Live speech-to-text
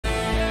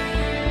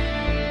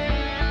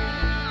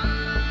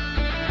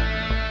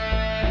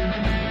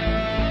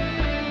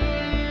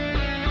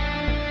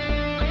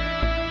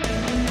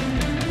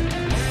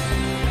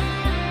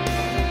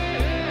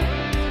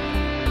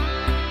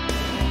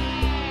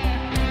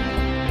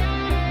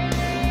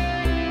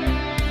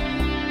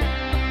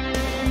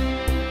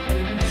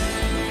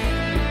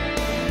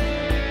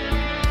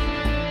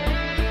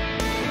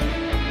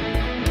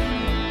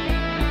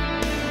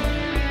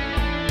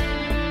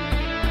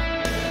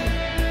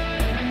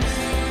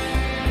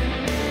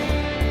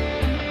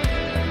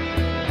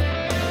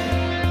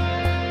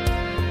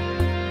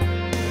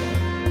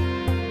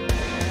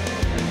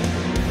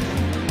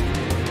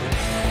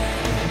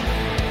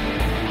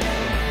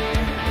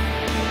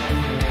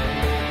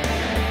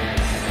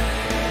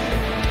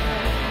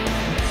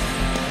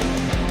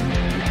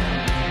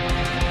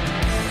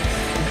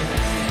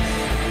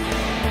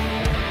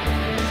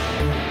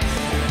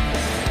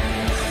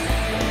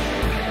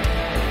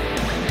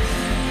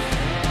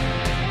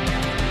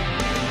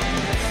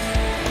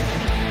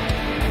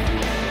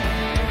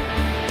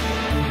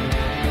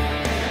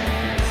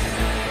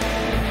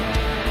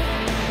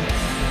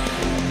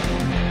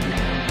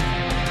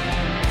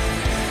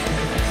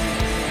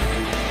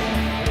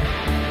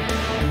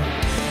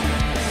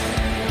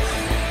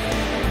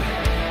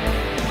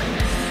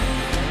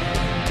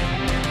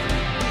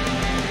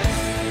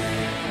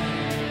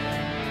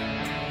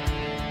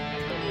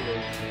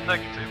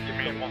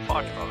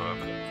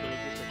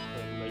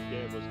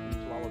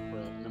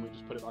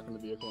back in the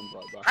vehicle and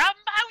brought it back.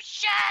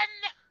 Promotion!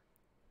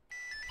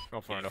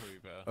 Oh, fair enough.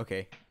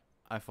 Okay.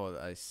 I thought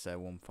I said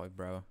 1-5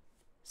 Bravo.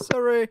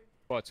 Sorry!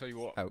 Well, I tell you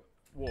what,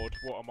 Ward,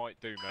 what I might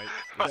do, mate,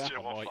 is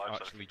I might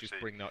actually just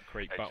bring that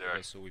crate back with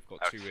us, so we've got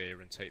 2 here,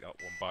 and take that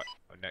one back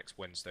next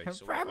Wednesday,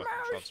 so I can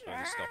transfer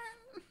the stuff.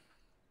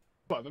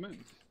 Put them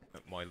in.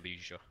 At my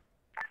leisure.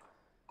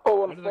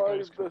 Oh,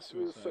 1-5, this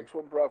is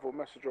 6-1 Bravo,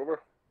 message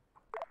over.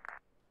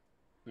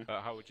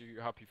 Howard,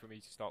 you happy for me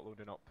to start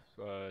loading up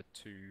to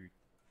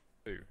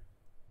 2?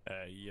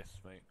 Yes,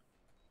 mate.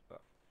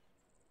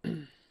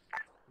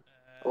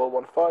 Hello,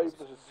 1-5,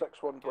 this is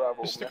 6-1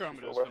 Bravo, Just stick around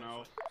with us over. for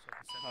now.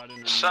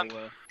 Send.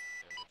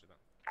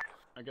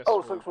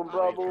 Oh, 6-1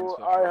 Bravo,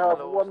 I have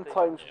 1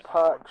 times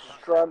pack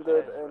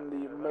stranded in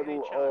the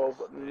middle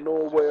of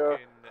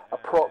nowhere,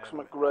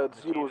 approximate grid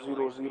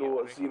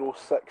 000060.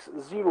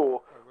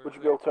 Would you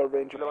be able to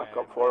arrange a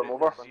backup for him,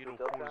 over?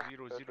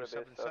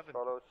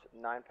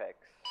 9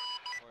 packs.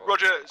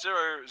 Roger,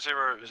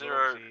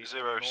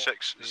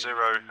 000060,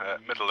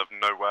 middle of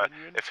nowhere.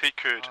 If he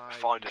could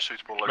find a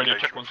suitable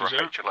location for a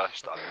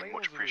HLS, that would be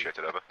much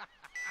appreciated, over.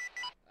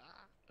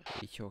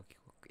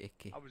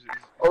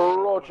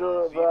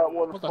 Roger, that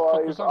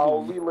 1-5,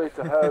 I'll relay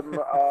to him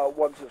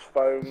once it's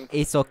found.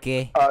 It's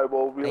okay. I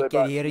will relay I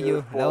can back hear to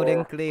you loud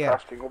and clear.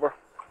 Casting over.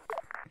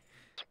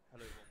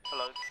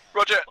 Hello.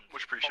 Roger,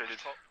 much appreciated.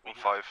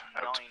 1-5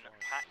 out. 9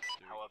 packs,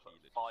 however,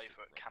 5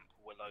 at Camp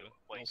Willow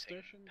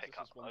waiting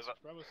pickup. Over.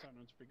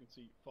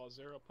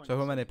 So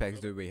how many packs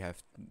do we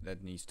have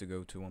that needs to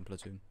go to 1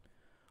 platoon?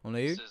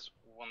 Only you? This is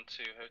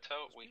 1-2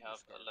 hotel. We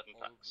have 11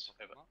 packs.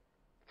 Over.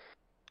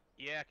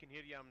 Yeah, I can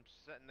hear you. I'm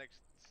stand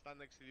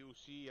next to the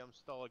OC. I'm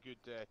still a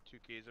good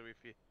 2Ks away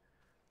from you.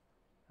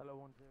 Hello, 1-0.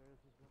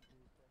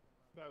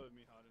 Bear with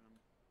me, Harden.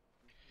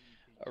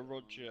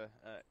 Roger.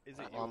 Is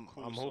it your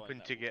call I'm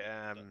hoping to get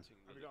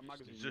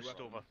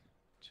just over.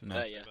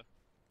 No. Yeah.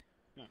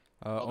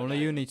 Only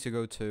you need to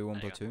go to 1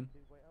 platoon.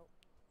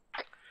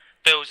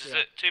 Bills, is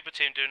it 2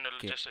 platoon doing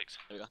the logistics?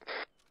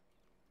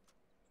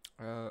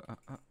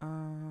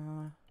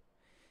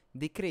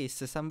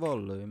 Decrease some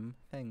volume.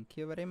 Thank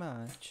you very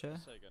much.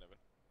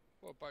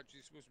 What badge are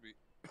you supposed to be?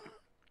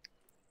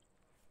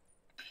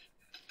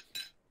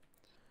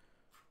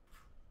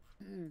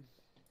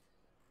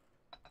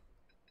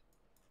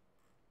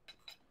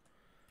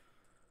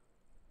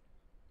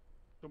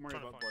 Don't worry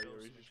about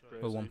Boyer, he's just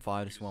crazy. Well,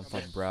 1-5 is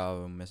 1-5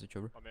 Bravo, message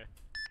over.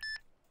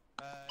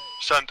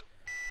 Send.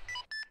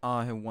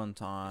 I have 1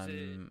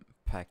 time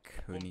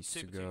pack who needs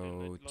to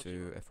go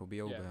to FOB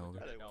over.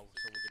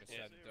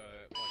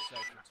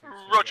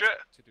 Roger,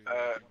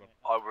 I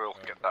will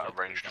get that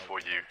arranged for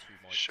you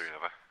soon,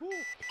 over.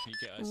 Can you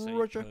get a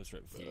Roger.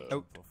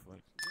 Oh.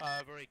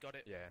 I've already got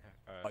it. Yeah.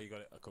 Oh, you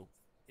got it. Cool.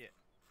 Yeah.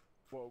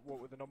 What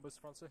were the numbers,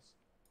 Francis?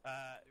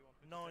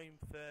 9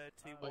 for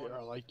 2-1. Oh, yeah,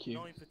 I like you.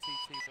 9 for 2-2,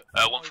 but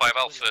 1-5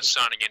 Alpha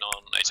signing in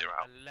on 80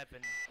 out.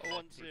 11.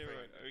 1-0,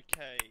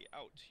 okay,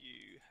 out to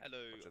you.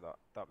 Hello. Roger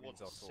that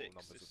means our total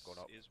numbers have gone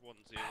up. Is 1-0.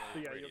 So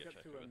yeah, you'll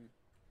get to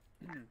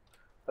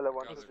Hello,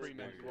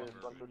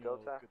 1-2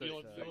 Delta.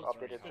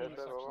 Updated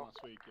Delta, over.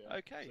 last week, yeah.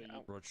 Okay. So you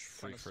Roger,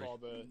 kind of saw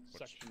the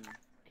section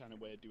kind of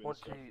way of doing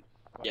stuff.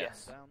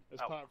 Yes. As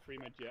part of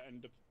Freemed, you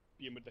end up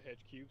being with the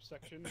HQ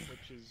section,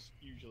 which is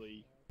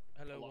usually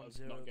Hello, a lot of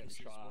 1-0. not getting This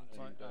is shot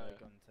and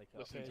 1-5.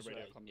 listening to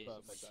radio comms stuff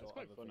like that. It's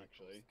quite fun,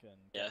 actually.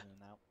 Yeah.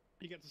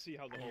 You get to see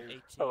how the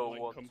whole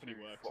Hello, company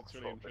works. It's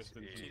really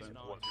interesting.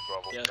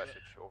 Yeah.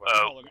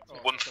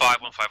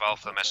 1-5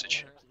 Alpha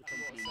message.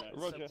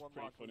 Roger. It's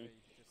pretty funny.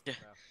 Yeah.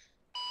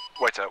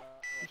 Wait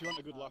out. If you want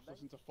a good laugh,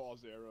 listen to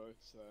 4-0.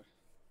 It's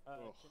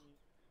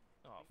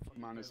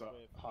man, is that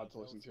hard to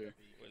listen to.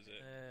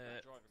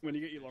 When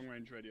you get your long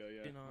range radio,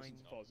 yeah, listen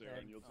to 4-0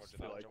 and you'll just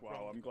be like,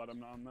 wow, I'm glad I'm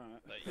not on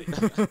that.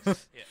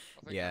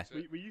 Yeah.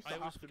 We used to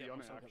have to be on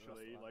it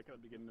actually, like at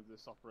the beginning of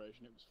this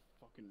operation, it was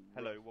fucking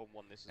Hello,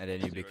 1-1. This is. And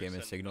then you became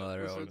a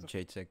signaler on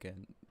JTAC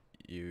and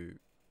you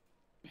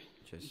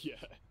just... Yeah.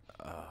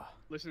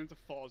 Listening to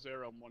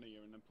 4-0 on one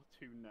ear and then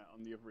platoon net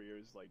on the other ear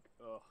is like,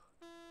 ugh.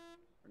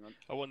 Hang on.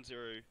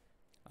 1-0.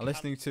 I'm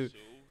listening to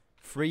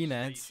 3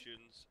 nets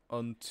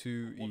on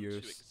 2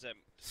 ears.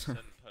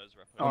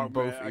 On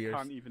both ears. I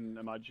can't even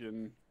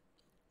imagine.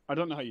 I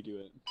don't know how you do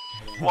it.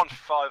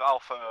 1-5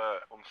 Alpha,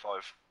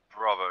 1-5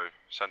 Bravo,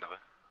 send over.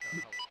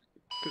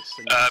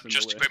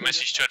 Just a quick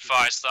message to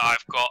advise that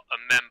I've got a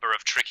member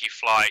of Tricky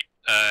Flight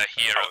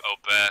here at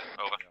Aubert,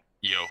 over.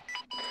 Yo.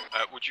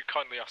 Would you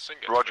kindly ask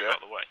Singer to move out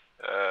of the way?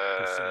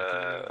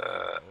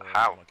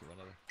 How?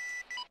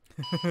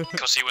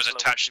 Because he was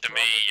attached to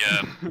me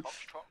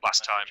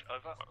last time.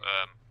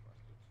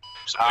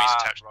 So he's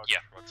attached.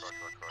 Yeah.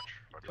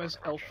 Where's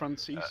El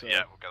Franciso?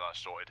 Yeah, we'll get that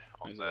sorted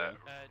on the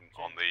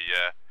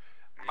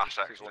mass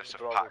exodus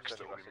of packs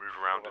that will be moved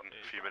around in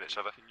a few minutes.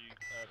 Over.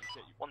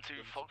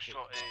 1-2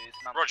 Foxtrot is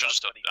Roger,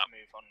 understood that.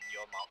 Move on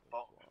your map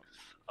box.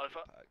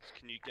 Over.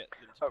 Can you get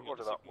them to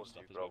Roger that.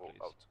 1-2 Bravo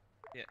out.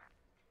 Yeah.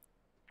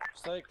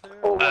 Stay clear.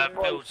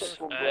 Builds,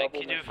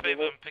 can you do a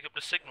favour and pick up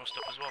the signal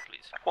stuff as well,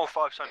 please?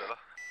 1-5, Sound Ther.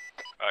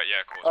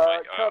 Yeah, of course,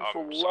 mate.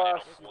 Cancel I'm signing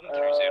off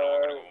 130,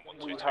 I'm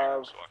going to go on 122, we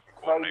have so I can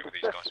coordinate with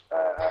these guys.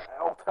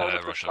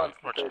 alternative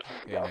transportation to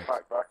Okay, get next.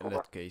 back, In over.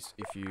 that case,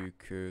 if you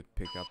could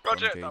pick up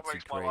Roger, from that JTAC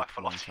makes my crate life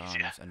a lot 1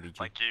 easier. times and VG.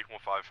 Thank you,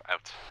 1-5,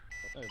 out.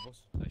 Hey,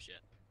 boss. Oh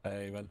shit.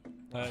 Hey, man.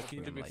 Can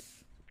you do me?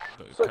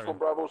 6-1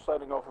 Bravo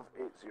signing off of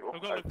 8-0.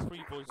 I've got like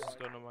 3 voices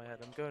going on in my head.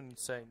 I'm going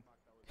insane.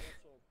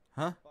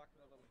 Huh?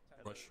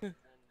 Rush.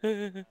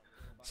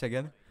 Say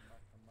again?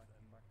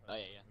 Oh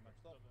yeah,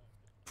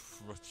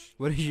 Rush.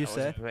 What did you That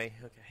say? wasn't me,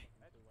 okay.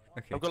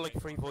 Okay. I've got like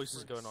 3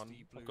 voices going on.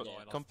 I've got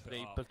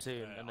company,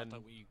 platoon, and then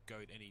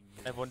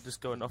everyone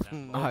just going off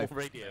on normal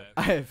radio.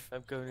 I'm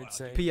going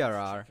insane.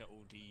 PRR,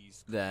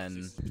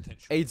 then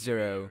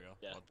 80,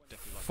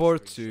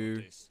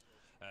 42,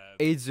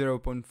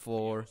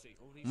 80.4,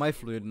 my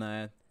fluid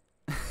net.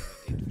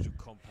 Individual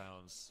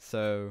compounds.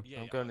 So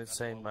I'm going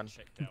insane, man.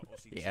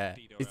 Yeah,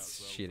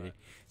 it's shitty.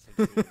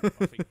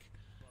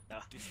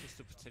 This is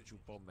the potential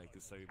bomb maker,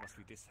 so it must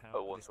be this house.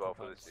 112,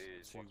 this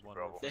is 1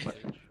 Bravo.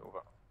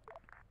 Over.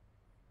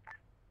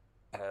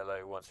 Hello,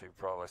 1-2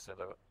 Bravo, send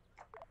over.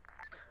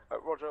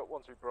 Roger,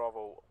 1-2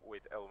 Bravo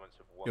with elements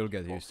of 1. You'll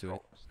get used to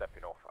it.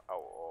 Stepping off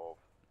out of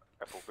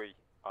FOB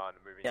and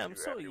moving. Yeah, I'm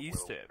sort of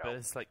used to it, but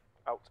it's like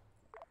out.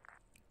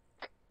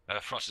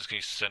 Francis, can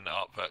you send it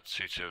up that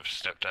 2 to have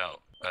stepped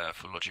out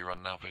for Logi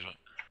run now, please, mate?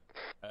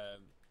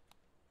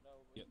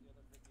 Yep.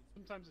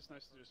 Sometimes it's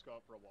nice to just go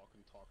out for a walk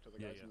and talk to the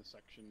guys in the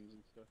sections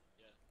and stuff.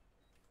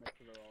 Make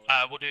sure they're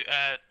all We'll do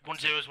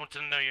 1-0's want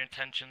to know your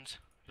intentions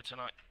for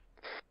tonight.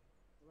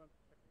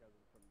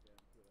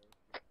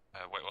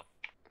 Wait one.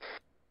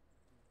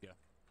 Yeah.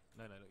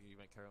 No, you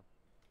may carry on.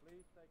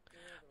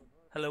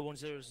 Hello,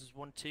 1-0's is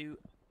 1-2.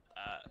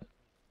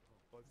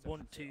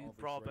 1-2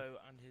 Bravo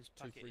and his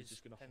packet is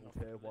just going to heading hold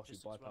off here the whilst we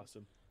distance bypass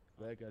well. them.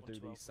 They're going to do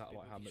these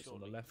satellite hamlets on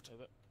the left.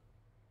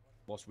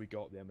 Whilst we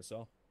go up the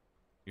MSR.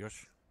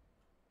 Yes.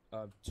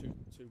 2-1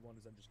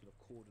 is then just going to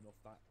cordon off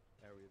that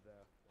area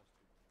there.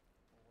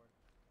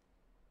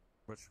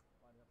 Which?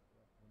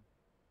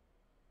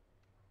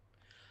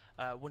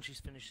 Once he's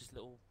finished his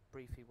little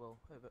brief, he will.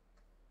 Over.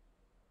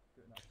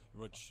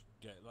 Rog,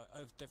 yeah, like,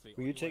 definitely.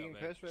 Were you taking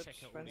press reps, check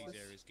out all these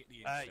Francis? areas, get the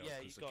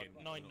Yeah, you got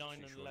 9,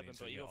 9, and 11,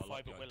 but you got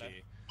 5 at Willow.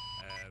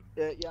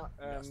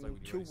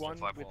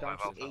 2-1, we're down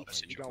to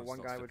 8. We got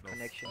 1 guy with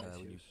connection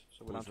issues,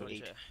 so we're down to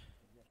 8.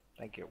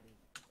 Thank you.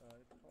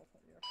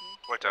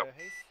 Wait out.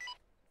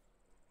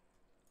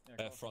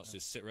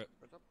 Francis, sit rep.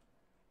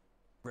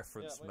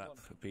 Reference map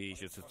would be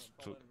easier to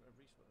talk.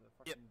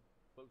 Yep.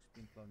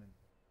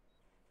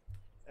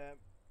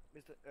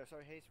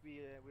 Sorry, Hayes,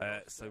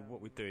 so what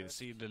we're doing,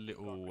 see the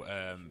little,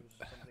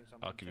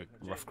 I'll give you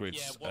rough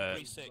grids. Yeah,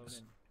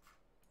 136.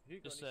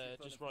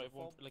 Just right of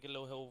one, like a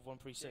little hill of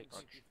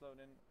 136.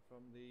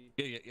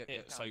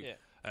 Yeah. So,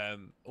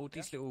 all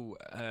these little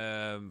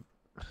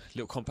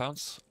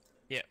compounds.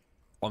 Yeah.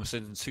 I'm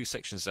sending 2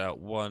 sections out.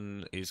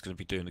 One is going to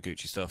be doing the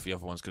Gucci stuff. The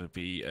other one's going to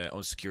be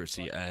on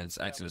security and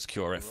acting as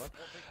QRF.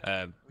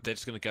 They're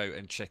just going to go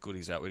and check all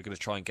these out. We're going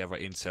to try and gather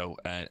intel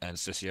and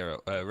Sierra.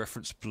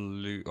 Reference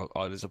blue.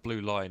 There's a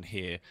blue line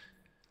here.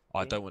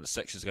 I don't want the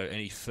sections to go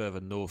any further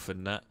north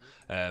than that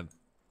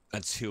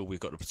until we've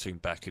got the platoon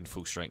back in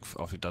full strength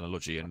after we've done a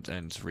logi and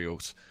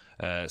reorgs.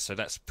 So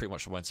that's pretty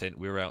much my intent.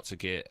 We're out to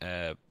get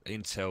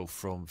intel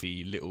from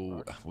the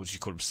little, what do you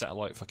call them,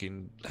 satellite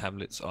fucking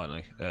hamlets? I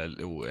don't know,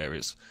 little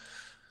areas.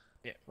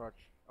 Yeah. Rog,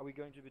 are we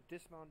going to be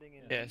dismounting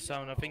in? Yeah, so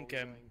I think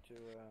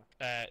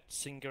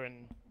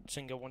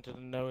Singer wanted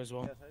to know as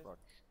well.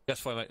 That's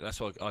fine, mate. That's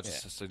why I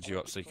just send you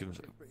up so you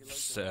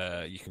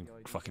can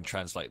fucking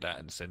translate that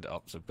and send it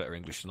up to better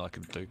English than I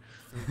can do.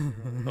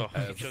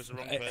 You chose the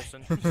wrong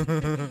person.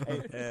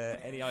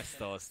 Any ice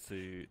stars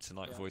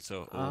tonight,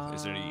 Voiter, or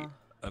is there any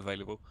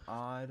available?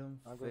 I don't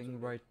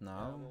think right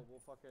now,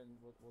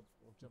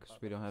 because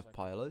we don't have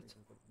pilot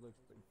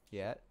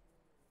yet.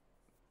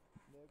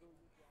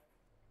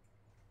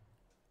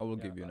 I will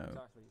give you know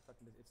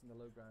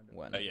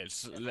when. Yeah,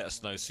 just let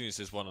us know as soon as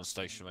there's one on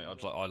station, mate.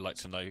 I'd like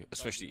to know,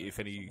 especially if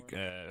any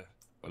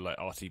like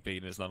RTB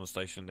and there's none on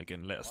station.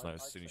 Again, let us know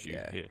as soon as you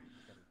hear.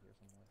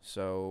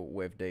 So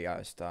with the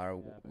I-Star,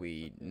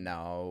 we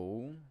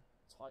now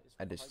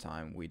at this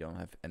time we don't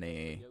have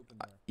any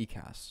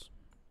ECAS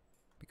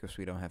because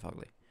we don't have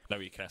ugly. No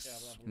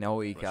ECAS. No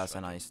ECAS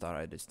and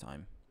I-Star at this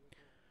time.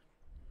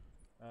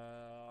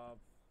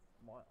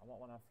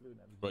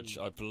 Which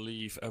I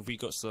believe, have we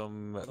got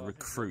some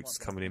recruits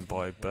coming in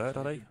by bird,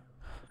 are they?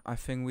 I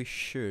think we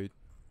should.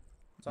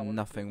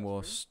 Nothing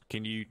was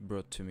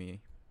brought to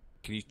me.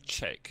 Can you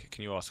check?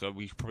 Can you ask?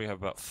 We probably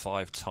have about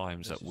 5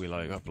 times at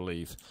Willow, I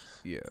believe.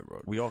 Yeah,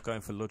 right. We are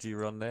going for Logi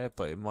run there,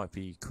 but it might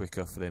be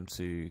quicker for them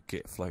to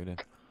get flown in.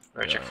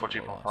 Check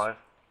 42.5.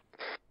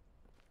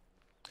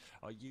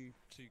 Are you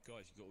 2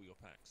 guys, you got all your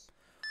packs?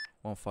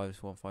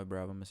 15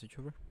 Bravo, message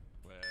over.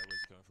 Where's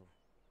it going from?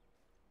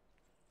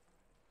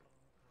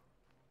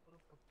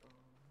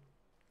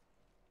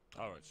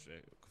 Alright,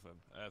 confirm.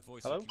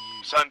 Voice, Hello? can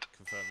you Send.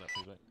 confirm that,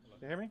 please, mate?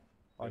 You hear me?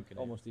 I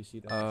almost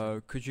DC'd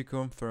that. Could you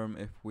confirm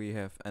if we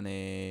have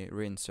any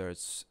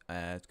reinserts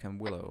at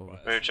Camp Willow?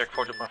 Right, Maybe check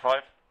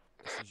 40.5.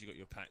 As soon as you got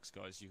your packs,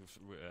 guys, you're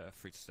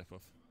free to step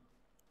off.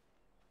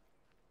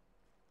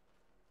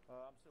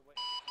 I'm still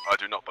waiting. I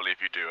do not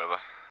believe you do ever.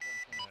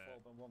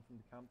 One from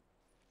the camp.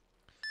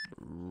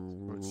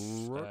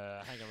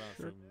 Hang around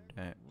from.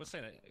 We're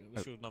saying that.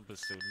 What's your number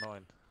still?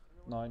 9.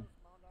 9.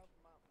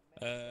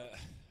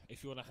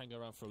 If you want to hang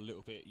around for a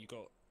little bit, you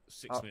got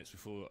 6 minutes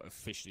before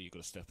officially you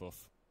got to step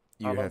off.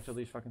 How long till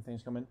these fucking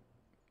things come in?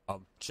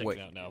 I'm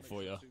checking out now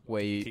for you.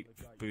 Wait.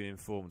 Keep being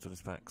informed on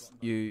his packs.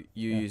 You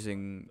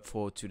using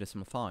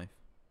 4.2.5?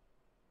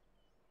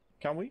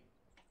 Can we?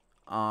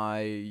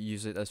 I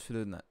use it as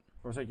FluidNet.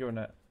 Or is that your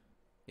net?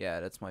 Yeah,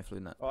 that's my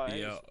FluidNet. Oh,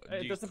 yeah.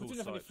 Hey, does the platoon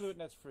have any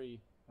FluidNets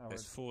free?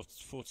 It's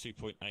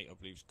 4.2.8, I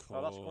believe.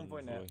 Oh, that's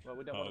CompoNet. Well,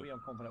 we don't want to be on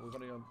CompoNet. We're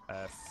going to be on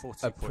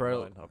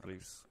 4.2.9, I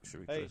believe.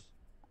 Should be hey.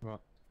 Right.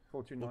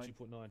 4.2.9.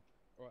 4.2.9.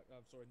 Alright,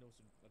 I'm sorry,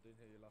 Nelson. I didn't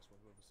hear your last one.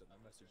 Whoever sent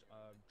that message.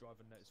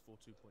 Driver net is 4.2.9.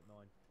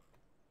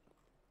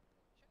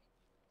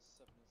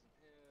 7 isn't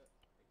here.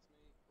 It's me,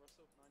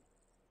 Russell. 9.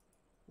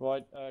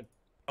 Right.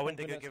 I went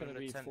to go CompoNet's give him gonna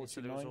the be 10, so it was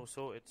 4.29. all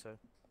sorted, so...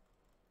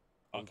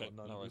 Okay,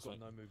 we've got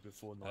no move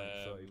before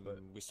 9:30,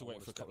 but we're still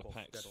waiting for a couple of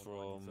packs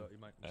from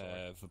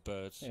the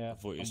birds. Yeah, I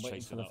thought he was I'm waiting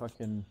chasing for the up.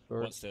 fucking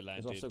bird. Once they're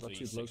landed, also got 2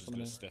 please, blokes coming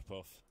going in. to step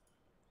off.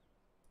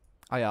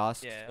 I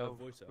asked. Yeah,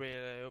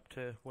 relay up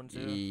to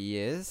 1-0.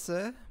 Yes,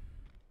 sir.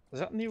 Is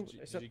that new?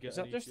 Is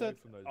that just that?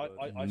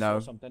 I No,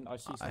 saw something. I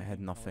see something. I had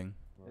nothing.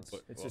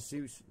 It's a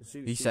Zeus.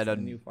 He said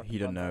he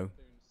don't know.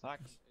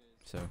 Facts.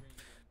 So.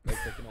 I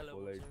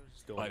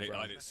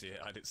didn't see it.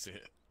 I didn't see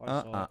it.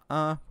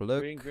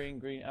 Look.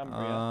 Green,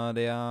 Ambria.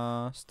 They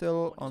are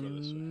still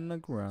on the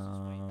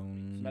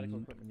ground. Medical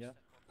equipment, yeah.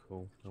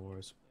 Cool, no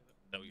worries.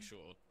 That what you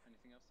short on?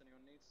 Anything else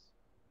anyone needs?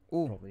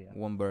 Ooh, Probably, yeah.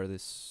 one bird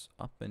is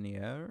up in the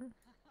air.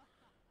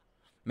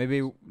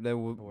 Maybe they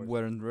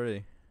weren't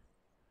ready.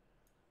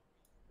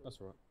 That's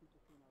alright.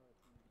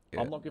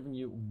 I'm not giving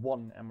you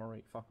 1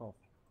 MR8. Fuck off.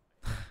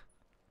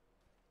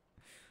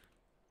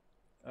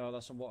 Oh,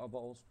 that's some water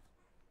bottles.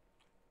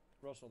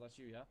 Russell, that's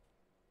you, yeah?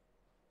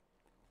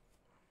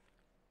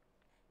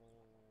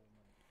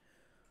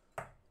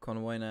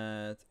 Convoy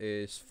net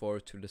is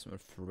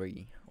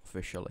 4.2.3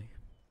 officially.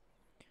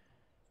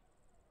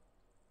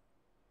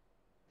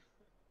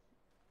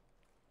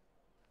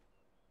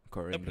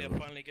 Hopefully I'll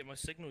finally get my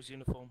signals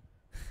uniform.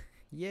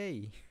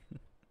 Yay!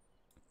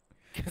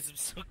 Because I've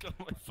still got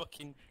my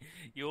fucking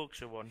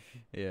Yorkshire one.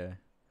 Yeah.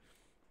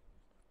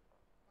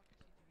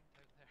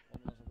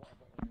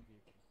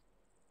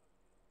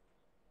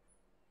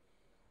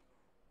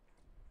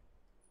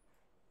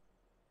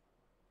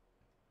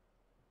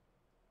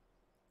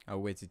 I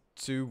waited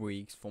 2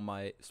 weeks for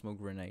my smoke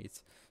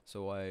grenades,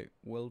 so I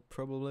will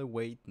probably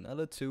wait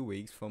another 2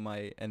 weeks for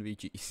my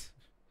NVGs.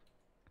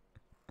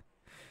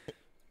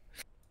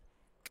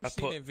 I've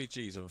seen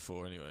NVGs on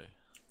 4 anyway.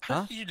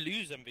 How did you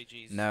lose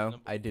NVGs? No,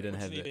 I didn't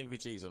have it.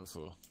 NVGs on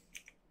 4.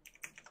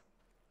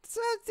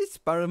 It's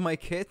part of my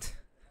kit.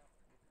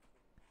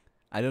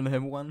 I don't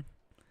have one.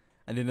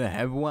 I didn't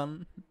have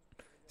one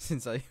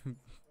since I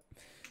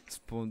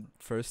spawned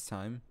first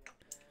time.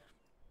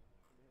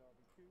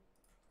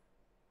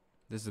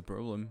 This is the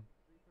problem.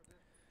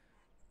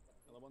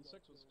 Hello,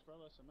 1-6, what's the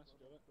progress? I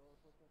messaged you.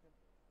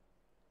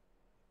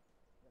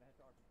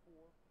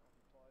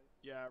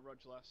 Yeah,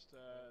 Roger last.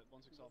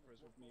 1-6 Alpha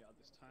is with me at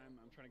this time.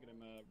 I'm trying to get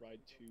him a ride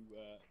to.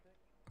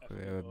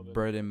 We have a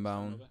bird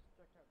inbound.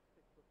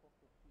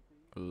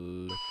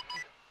 Look.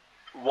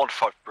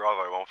 1-5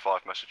 Bravo,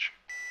 1-5 message.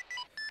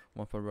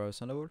 1-5 Bravo,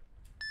 send over.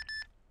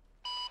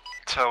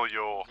 Tell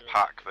your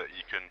pack that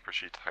you can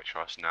proceed to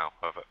HRS now,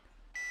 over.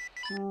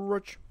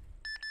 Roger.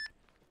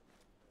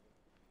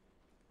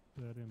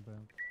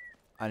 Inbound.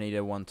 I need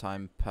a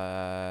one-time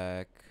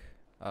pack.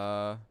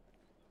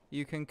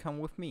 You can come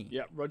with me.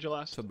 Yeah, Roger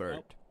last. To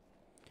bird.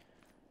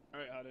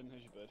 Alright, Harden,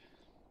 here's your bird.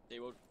 They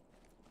will.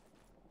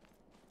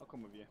 I'll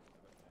come with you.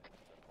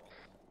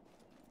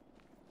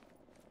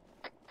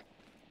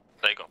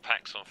 They got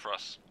packs on for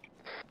us.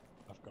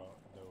 I've got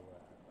no.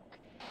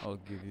 I'll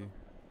give you,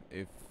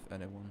 if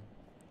anyone.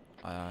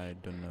 I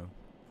don't know.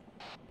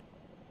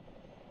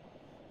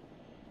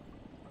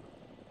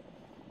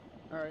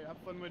 Alright, have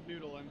fun with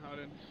Noodle and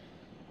Harden.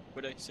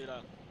 Good day, see you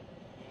later.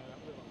 Yeah,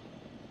 have a good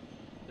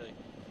one. Day.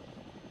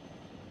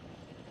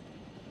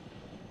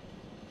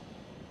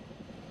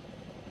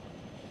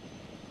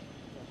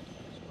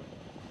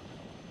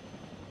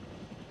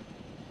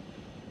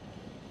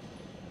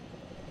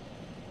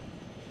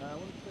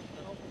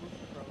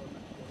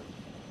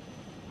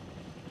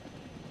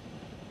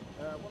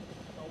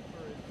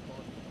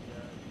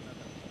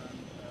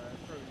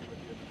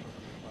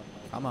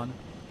 Come on.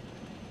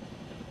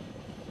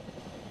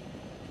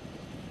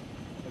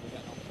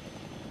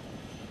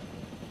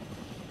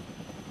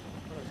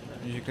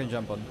 You can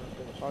jump on.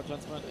 Alright,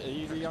 gentlemen, are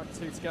you the young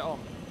two to get on?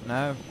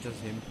 No, just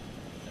him.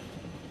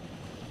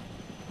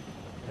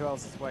 Who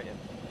else is waiting?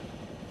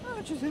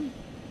 No, just him.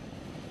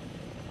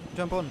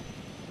 Jump on.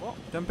 What?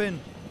 Jump in.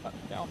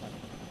 Down then.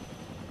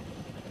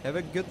 Have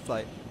a good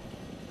flight.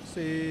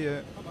 See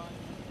ya. Bye-bye.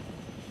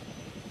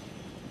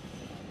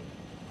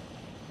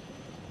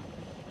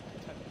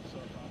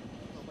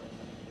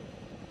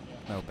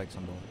 No packs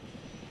on board.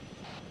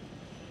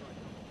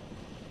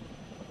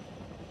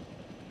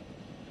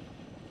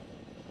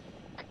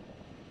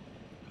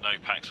 No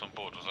packs on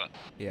board, was that?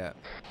 Yeah.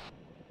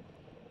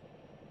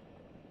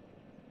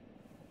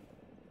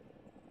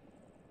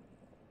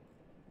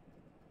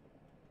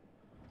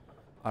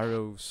 Are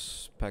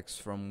those packs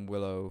from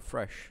Willow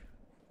fresh?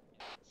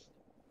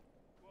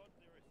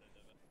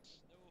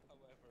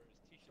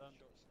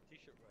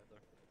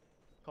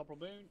 Corporal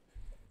Boone.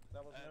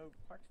 There was no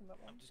packs in that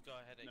one? Just go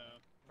ahead. No,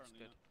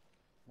 apparently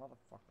not.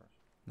 Motherfuckers.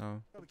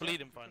 No.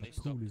 Bleeding finally.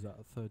 Cool is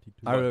that 32?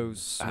 Are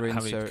those How many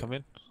reinserts? come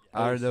in?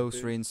 Are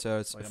those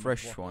reinserts a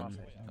fresh one?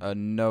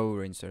 No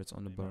reinserts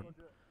on the board.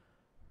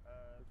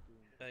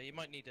 You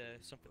might need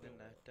something in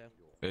there,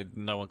 Dale.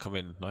 No one come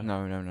in, no?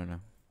 No.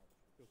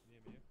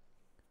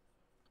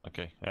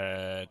 Okay,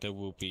 there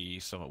will be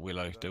some at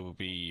Willow, there will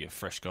be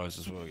fresh guys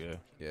as well, yeah.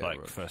 Like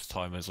right. first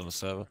timers on the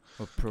server.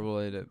 Well,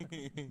 probably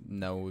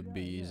no would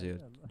be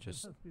easier.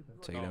 Just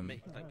take them.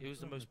 Mate, like, it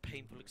was the most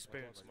painful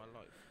experience of my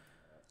life.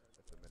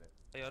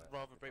 Like, I'd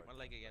rather break my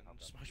leg again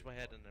and smash my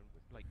head and then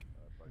like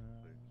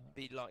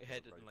be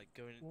lightheaded and like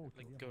going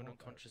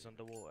unconscious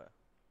underwater.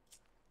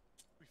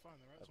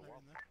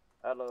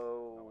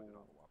 Hello,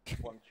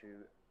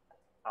 1-2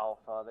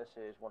 Alpha. This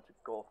is 1-2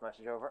 Golf.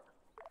 Message over.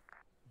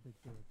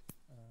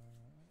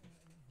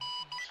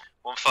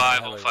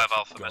 1-5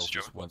 Alpha message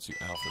over.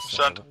 1-2 Alpha.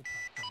 Send.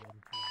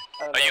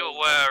 Are you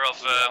aware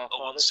of a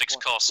 1-6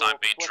 call sign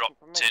being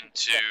dropped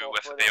into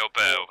FB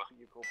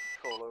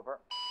Over?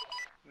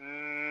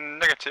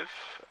 Negative.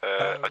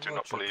 I do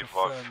not believe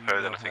I've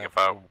heard anything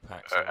about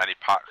any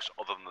packs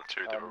other than the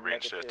two that were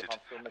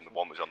reinserted, and the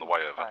one was on the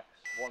way over.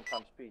 1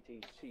 times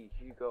PTC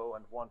Hugo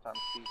and 1 times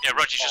PTC. Yeah,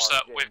 Roger, just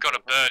that we've got a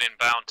bird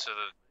inbound to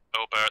the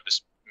Ober at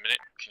this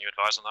minute. Can you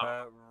advise on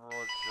that?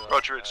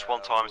 Roger, it's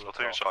 1 times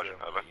platoon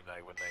sergeant, over. You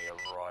know when they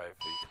arrive,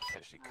 you can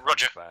potentially come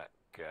Roger. back.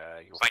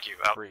 You're Thank you,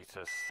 out. free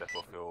to step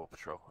off your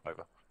patrol.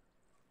 Over.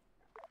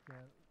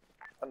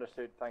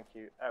 Understood, thank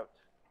you. Out.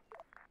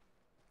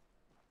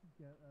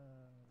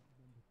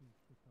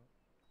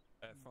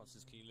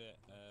 Francis, can you let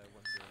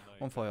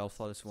 1-5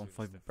 Alpha, this is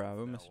 1-5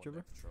 Bravo, message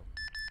over.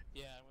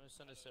 Yeah, I'm gonna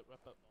send a sit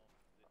wrap up.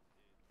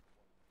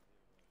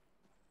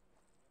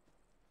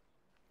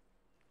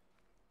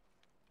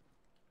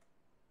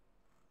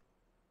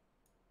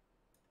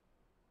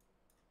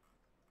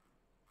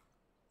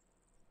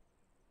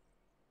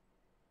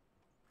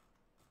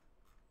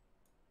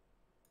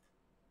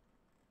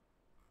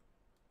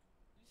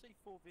 Did you say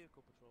 4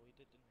 vehicle patrol? He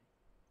did, didn't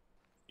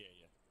he?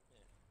 Yeah.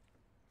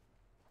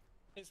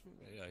 It's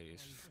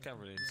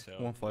gathering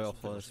intel. 1-5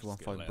 Alpha, this is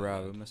 1-5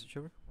 Bravo, message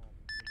over.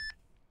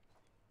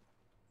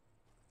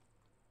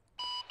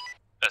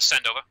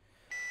 Send over.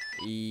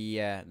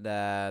 Yeah,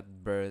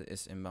 that bird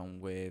is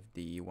inbound with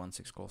the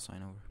 1-6 call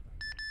sign over.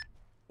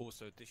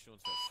 Also, additional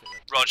to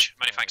that. Roger,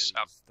 many thanks.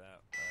 Out.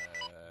 That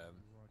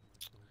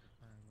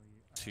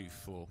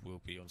 2-4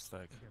 will be on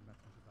stag.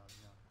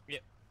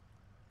 Yep.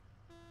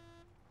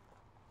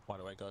 By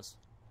the way, guys.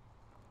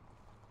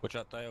 Watch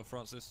out, Dale,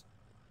 Francis.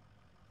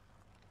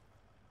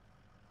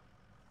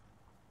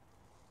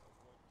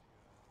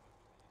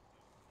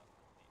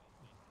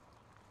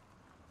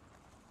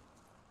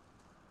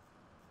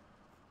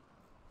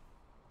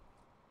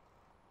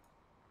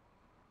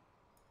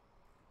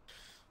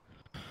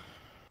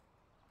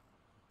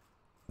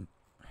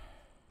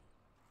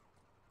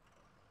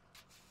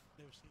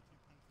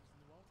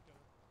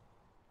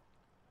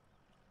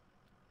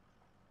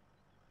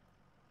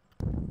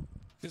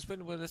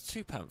 There's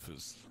 2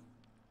 Panthers.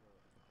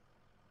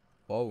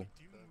 Whoa,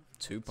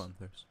 2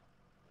 Panthers.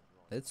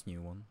 That's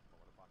new one.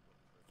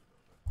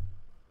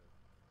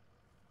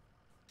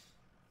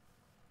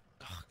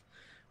 Ugh.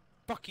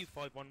 Fuck you,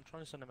 5-1. I'm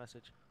trying to send a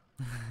message.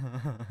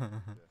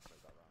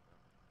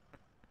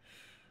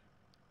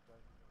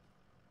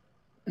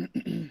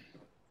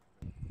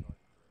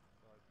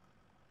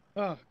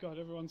 Oh god,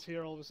 everyone's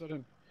here all of a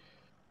sudden.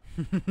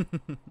 Hey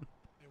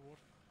Ward,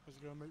 how's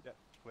it going, mate? Yeah,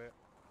 clear.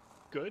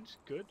 Good.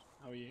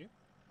 How are you?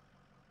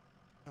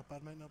 Not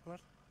bad, mate, not bad.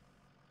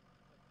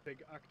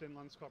 Big acting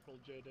Lance Corporal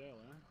J. Dale,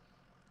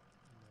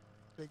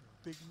 eh?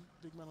 Big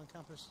man on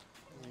campus.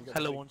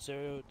 Hello,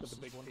 1-0. This is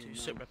 1-2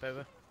 sit rep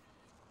over.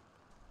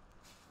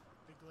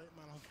 Big late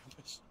man on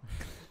campus.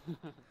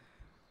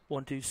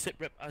 1-2 sit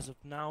rep as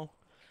of now.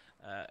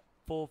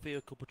 4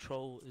 vehicle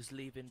patrol is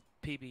leaving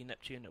PB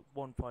Neptune at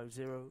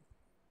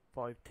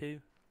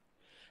 15052,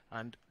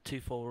 and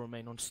 2-4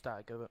 remain on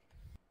stag. Over.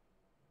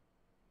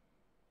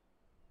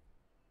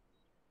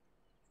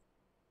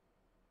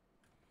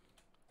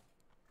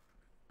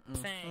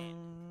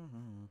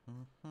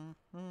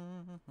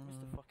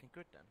 Mr. fucking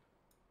good then.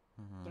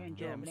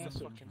 Yeah, Mr.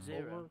 fucking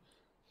 0.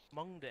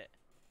 Munged it.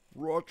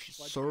 Roger,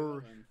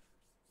 sir.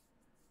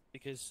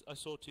 Because I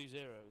saw 2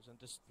 zeros and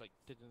just like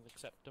didn't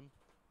accept them.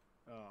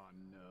 Oh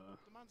no.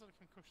 The man's had a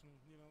concussion,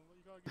 you know,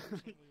 you gotta give him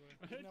some leeway.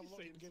 I He heard didn't have a you lot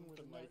to saying begin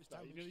with, something and now like it's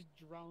that. You damaged. nearly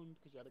drowned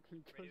because you had a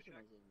concussion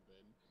or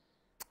something.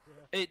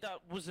 Yeah.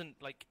 That wasn't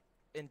like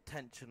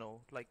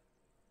intentional. Like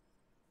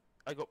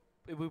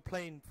we were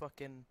playing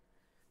fucking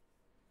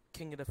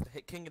King of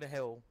the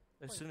Hill.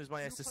 As soon as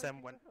my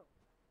SSM went,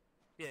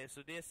 yeah.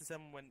 So the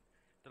SSM went.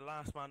 The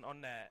last man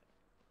on there,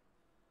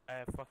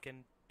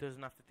 fucking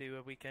doesn't have to do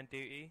a weekend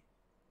duty.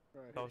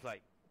 Right. So I was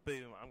like,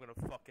 boom! I'm gonna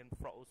fucking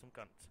throttle some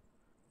cunts.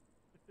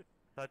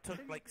 So I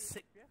took like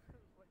six.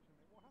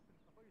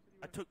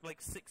 I took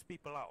like 6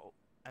 people out,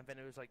 and then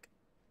it was like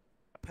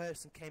a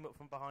person came up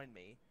from behind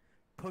me,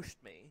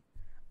 pushed me,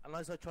 and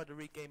as I tried to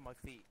regain my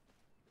feet,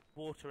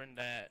 water in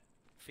their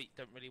feet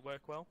don't really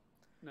work well.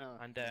 No.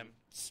 And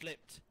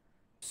slipped,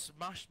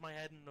 smashed my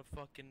head in the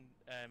fucking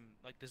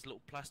like this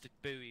little plastic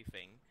buoy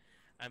thing,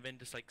 and then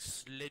just like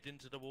slid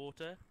into the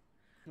water,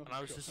 and I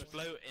was just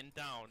floating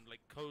down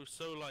like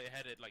so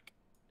lightheaded, like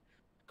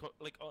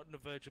on the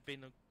verge of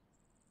being a.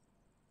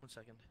 1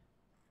 second.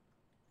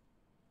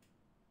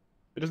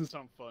 It doesn't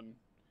sound fun.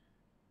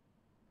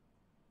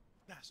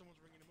 Nah, someone's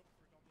ringing him up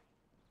for a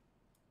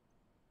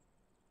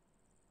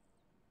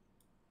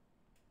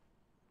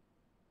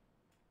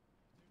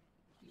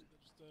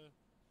Domino's.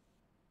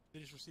 They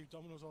just received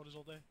Domino's orders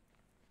all day.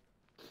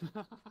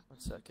 1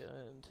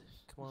 second.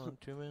 Come on,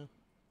 Jimmy.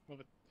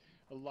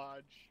 A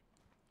large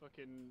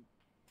fucking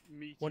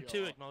meteor.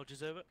 1-2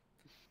 acknowledges over.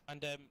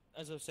 And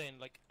as I was saying,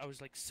 like I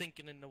was like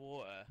sinking in the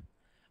water,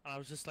 and I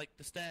was just like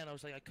and I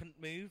was like I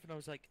couldn't move, and I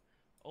was like,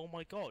 oh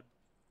my god,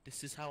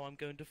 this is how I'm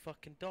going to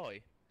fucking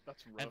die.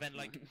 That's rough, and then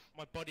like man.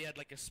 my body had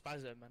like a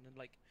spasm, and then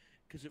like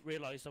because it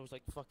realised I was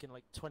like fucking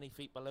like 20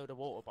 feet below the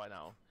water by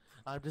now.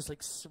 And I'm just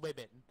like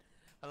swimming,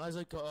 and as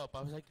I got up,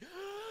 I was like,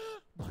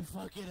 my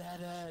fucking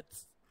head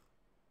hurts.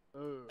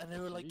 Oh, and they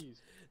were like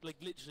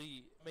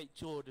literally,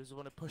 Meteor was the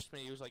one who pushed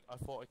me. He was like, I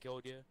thought I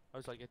killed you. I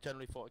was like, I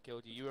generally thought I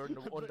killed you. You were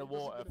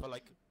underwater for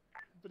like.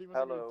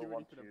 Hello,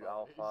 1-2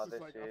 Alpha, this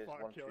is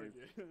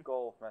 1-2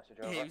 Golf, message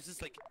over. Yeah, he was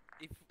just like,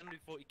 he only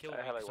thought he killed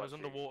me because I was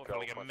underwater for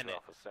like a minute.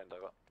 Send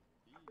over.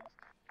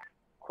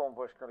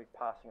 Convoy's currently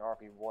passing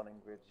RP1 in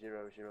grid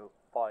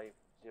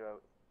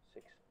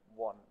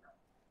 005061.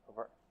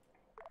 Over. I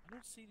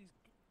don't see these.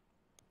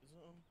 Is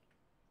it on?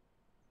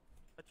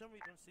 I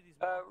generally don't see these.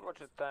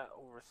 Roger that,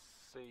 all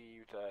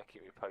received.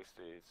 Keep me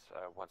posted.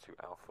 1-2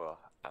 Alpha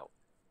out.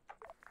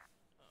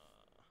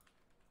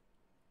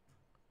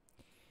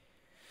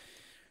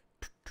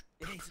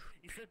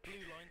 He said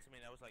blue line to me,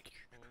 and I was like,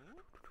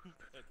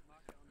 like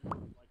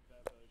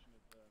their version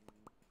of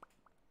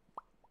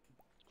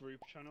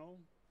group channel.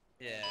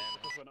 Yeah.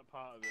 Because we're not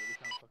part of it, we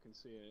can't fucking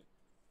see it.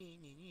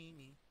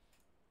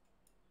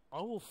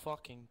 I will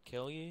fucking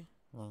kill you.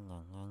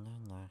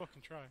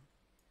 Fucking try.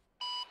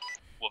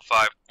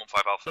 1-5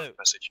 Alpha, So,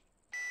 message.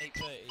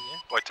 8:30, yeah?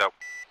 White out.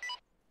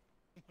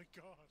 Oh my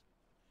god.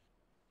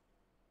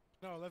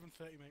 No,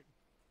 11:30, mate.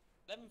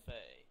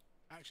 11:30.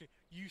 Actually,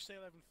 you say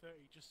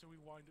 11:30 just so we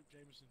wind up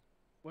Jameson.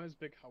 Where's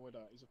Big Howard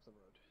at? He's up the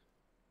road.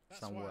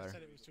 That's why I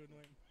said it was too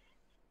annoying.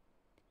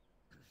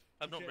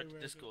 I've not read the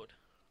Discord.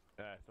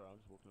 Yeah, sorry, I'm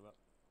just walking about.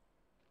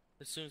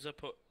 As soon as I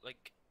put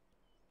like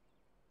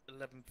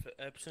 11,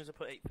 as soon as I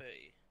put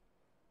 8:30.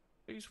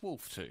 Who's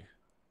Wolf to?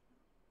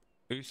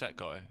 Who's that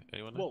guy?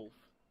 Anyone know? Wolf?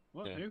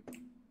 What? Yeah. Who?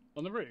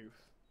 On the roof?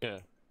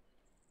 Yeah.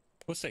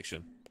 What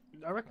section?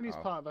 I reckon he's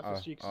part of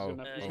FSG because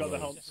he's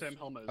got the same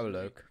helmet as me.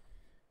 Look.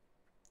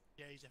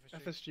 Yeah, he's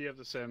FSG. FSG have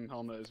the same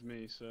helmet as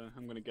me, so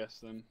I'm gonna guess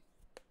them.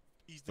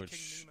 He's the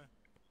King Numa.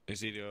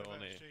 Is he the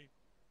on it?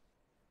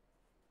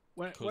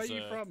 Where are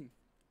you from?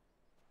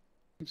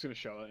 I'm just gonna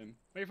shout at him.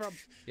 Where are you from?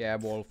 Yeah,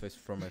 Wolf is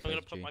from FSG. I'm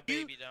gonna put my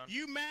baby down.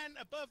 You man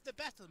above the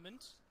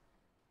battlement.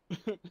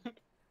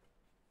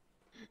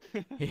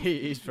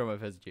 He's from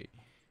FSG.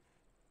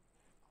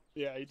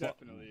 Yeah, he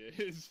definitely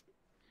is.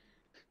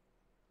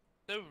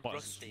 So Might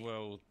rusty. as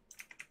well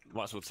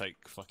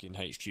take fucking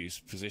HQ's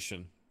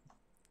position.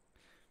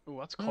 Oh,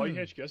 that's quite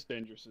HQ. That's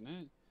dangerous, isn't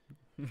it?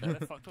 Yeah,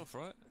 they're fucked off,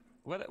 right?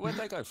 Where'd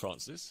they go,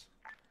 Francis?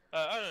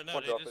 I don't know.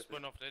 They just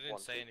went off. They didn't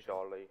say anything.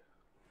 Charlie.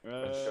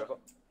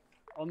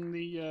 On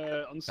the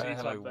hello,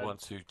 C-tab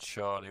 1-2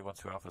 Charlie,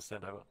 1-2 Alpha,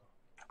 send over.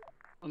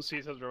 On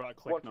C-tab, they're about a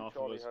click 1-2 north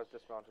of Charlie us. has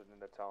dismounted in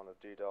the town of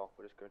Dedar.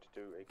 We're just going to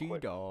do a quick...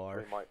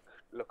 Dedar. We might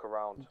look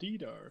around,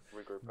 Dedar.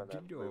 regroup, and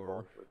then Dedar. move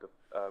on with the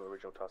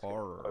original task.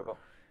 Over.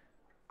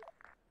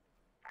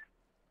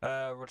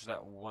 Roger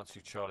that,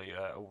 1-2 Charlie,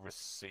 all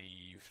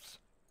received.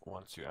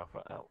 1-2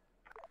 Alpha out.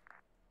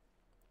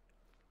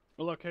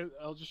 Well, look,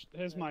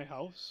 here's my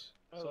house.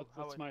 So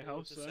that's my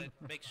house.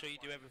 Make sure you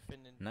do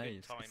everything in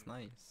Nice, good time. it's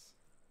nice.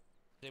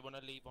 They want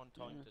to leave on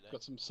time today.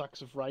 Got some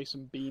sacks of rice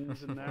and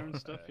beans in there and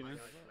stuff, you know.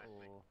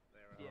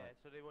 Yeah,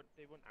 so they want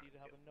you to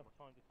have enough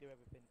time to do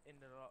everything in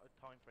the allotted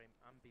time frame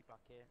and be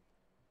back here.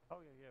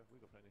 Oh yeah, we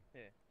got plenty.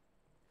 Yeah.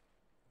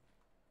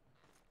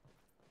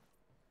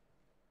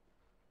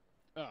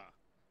 Ah.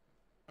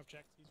 I've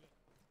checked.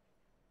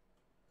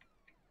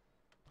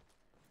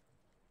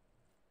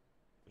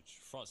 He's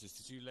Francis,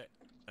 did you let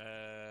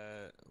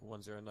 10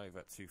 know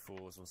that 2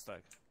 4s on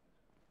stag?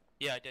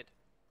 Yeah, I did.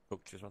 Oh,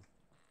 cheers, man.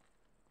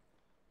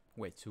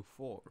 Wait,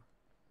 2-4.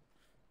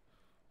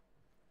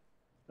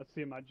 That's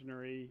the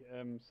imaginary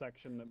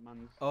section that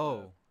man's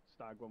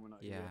stag when we're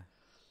not here.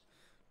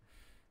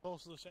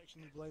 Also the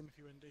section you blame if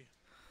you're in D.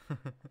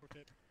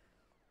 Rotate.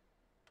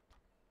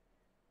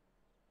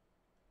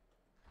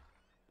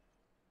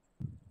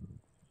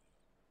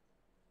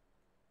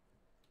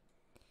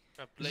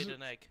 I've laid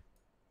an egg.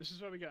 This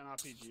is where we get an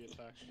RPG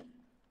attack.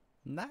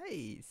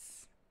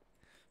 Nice.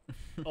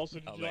 Also,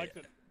 did you like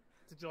that?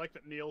 Did you like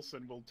that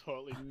Nielsen will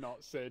totally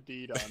not say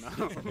Dida now?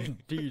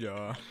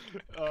 Dida.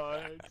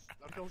 I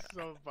feel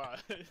so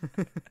bad.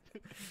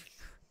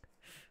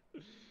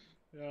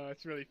 Yeah,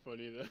 it's really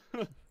funny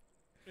though.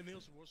 Hey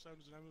Nielsen, what sound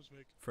does an ambulance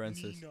make?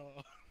 Francis.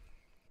 Nina.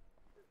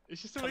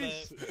 It's just the way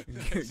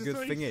Good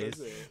thing is,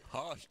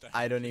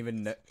 I don't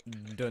even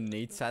don't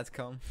need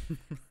SATCOM.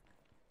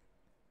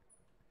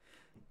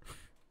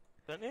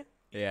 Don't you?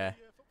 Yeah.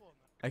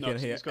 I can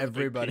hear everybody. He's got a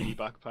big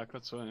backpack,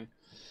 that's why.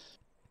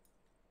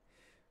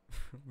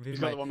 He's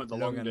got the one with the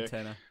long dick.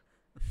 antenna.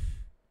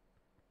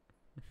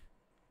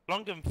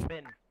 Long and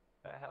thin.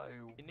 Hello.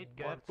 You need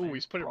girth. Oh,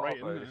 he's put it right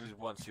in there. This is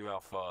 1-2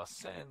 Alpha.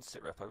 Send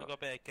sit rep over. I've got a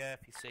bit of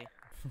girth, you see.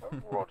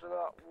 Roger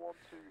that. 1-2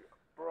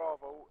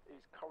 Bravo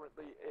is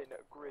currently in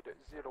grid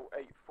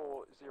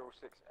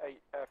 084068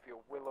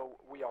 Airfield Willow.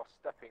 We are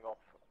stepping off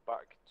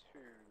back to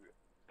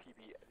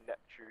PB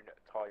Neptune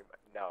time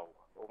now.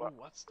 Over. Oh,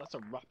 that's a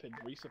rapid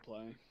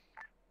resupply.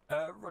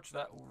 Roger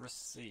that. All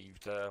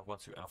received.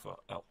 1-2 Alpha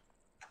out.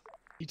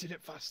 You did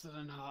it faster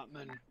than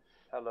Hartman.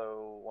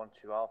 Hello,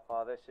 1-2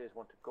 Alpha. This is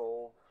 1-2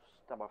 Golf.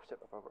 Stand by for sit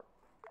rep over.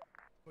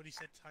 What he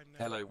said time now.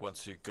 Hello,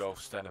 1-2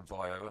 Golf. Standing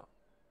by over.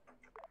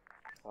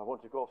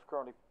 1-2 Golf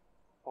currently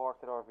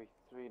parked at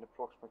RV3 in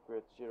approximate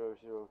grid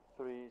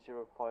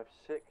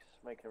 003056,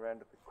 making a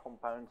round of the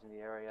compounds in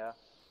the area.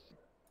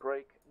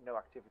 Break, no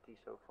activity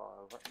so far,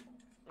 over.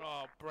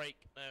 Oh,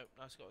 break. No,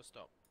 that's got to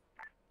stop.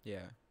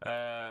 Yeah.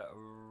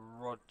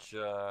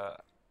 Roger.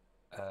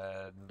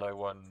 No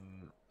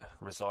one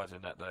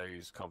residing at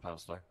those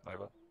compounds, though.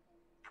 Over.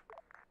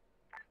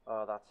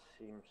 That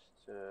seems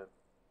to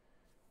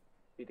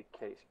be the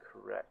case,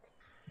 correct.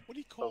 What do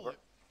you call it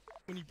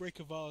when you break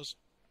a vase?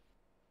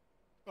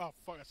 Oh,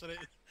 fuck, I said it.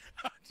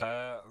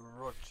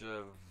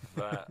 Roger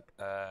that.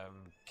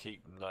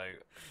 Keep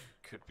note.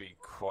 Could be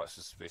quite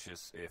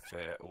suspicious if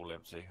they're all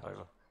empty.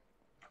 Over.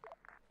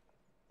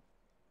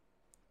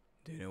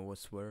 Do you know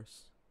what's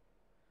worse?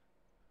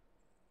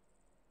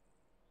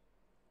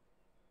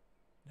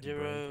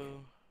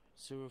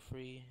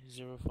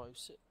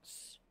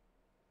 0-0-3-0-5-6.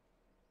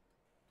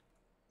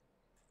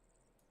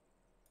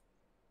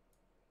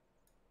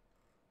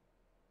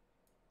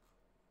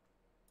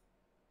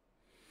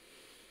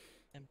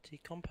 Empty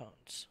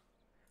compounds.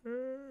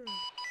 1-5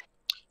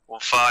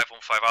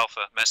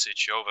 Alpha.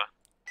 Message over.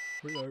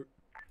 Hello.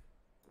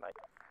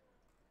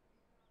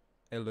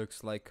 It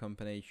looks like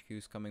Company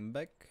HQ's coming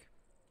back.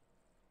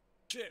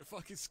 Shit,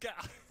 fucking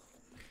scat.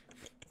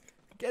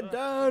 Get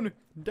down!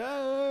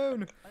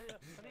 Down! I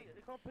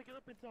can't pick it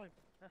up in time.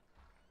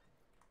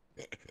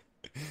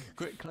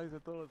 Quick, close the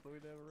door so we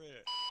never hear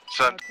it.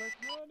 Son.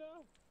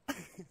 No.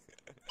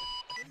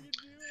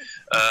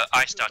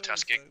 I start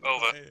tasking.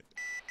 Over.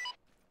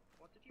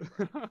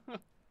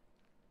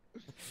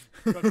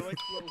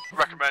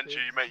 Recommend you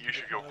make use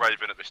of your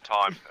Raven at this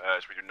time,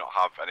 as we do not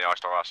have any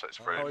I-Star assets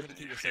for a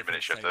few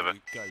minutes shift over.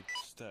 Go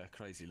stir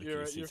crazy looking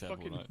at the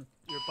table, right?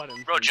 You're a bad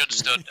influence. Roger,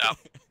 understood. Out.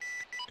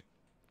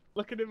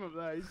 Look at him up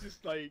there, he's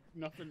just like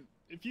nothing.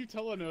 If you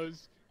tell on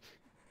us.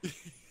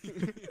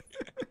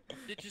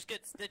 Stitches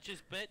get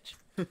stitches, bitch.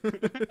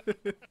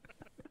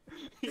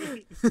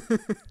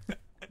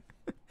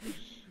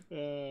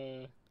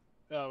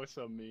 That was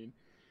so mean.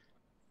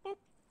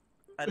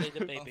 I need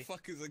a baby. Our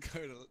fuckers are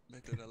going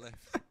to a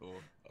left or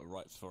a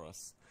right for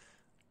us.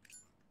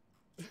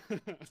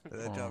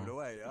 They're driving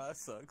away. Oh, that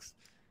sucks.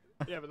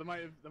 Yeah, but they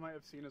might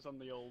have seen us on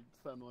the old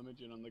thermal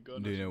imaging on the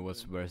gun. Do you know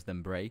what's worse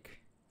than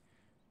break?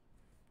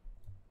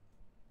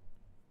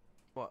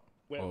 What?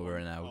 Over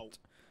and out.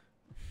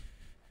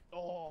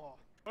 Oh.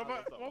 What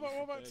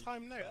about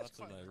time now? That's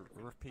I don't know.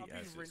 Repeat I've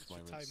as been rinsed for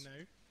moments. time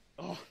now.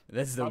 Oh,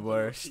 that's the I've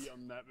worst. been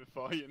on that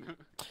before, you know.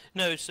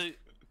 No, so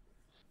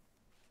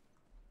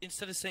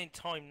instead of saying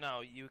time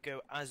now, you would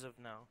go as of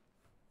now.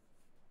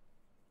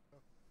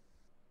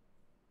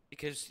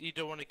 Because you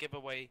don't want to give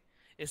away.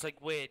 It's like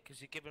weird because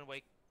you're giving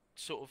away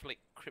sort of like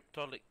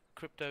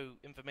crypto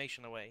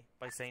information away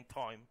by saying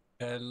time.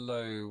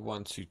 Hello,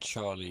 1-2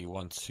 Charlie,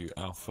 1-2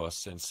 Alpha.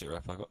 Send sit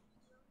rep. I got.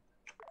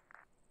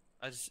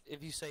 As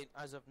if you say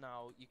as of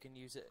now, you can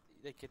use it.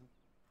 They can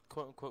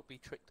quote unquote be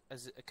tricked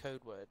as a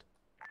code word.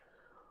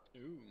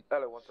 Ooh.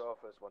 Hello, 1-2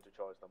 Alpha, 1-2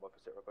 Charlie, stand by for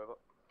sit rep over.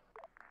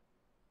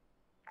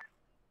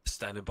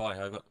 Standing by.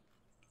 Over.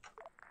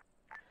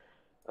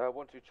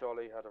 1-2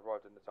 Charlie had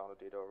arrived in the town of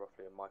Dido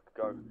roughly a month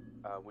ago.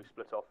 We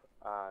split off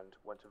and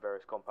went to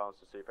various compounds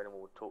to see if anyone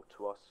would talk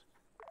to us.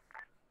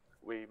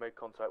 We made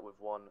contact with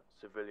one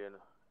civilian,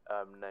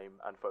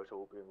 name and photo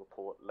will be in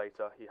report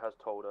later. He has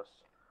told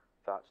us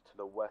that to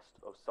the west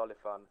of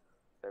Salifan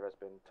there has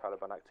been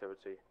Taliban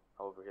activity.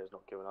 However, he has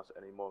not given us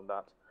any more than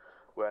that.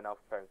 We are now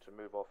preparing to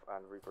move off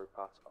and regroup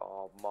at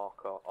our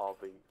marker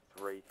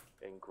RV3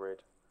 in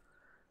grid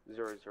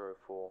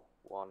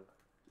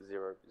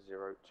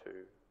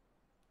 0041-002.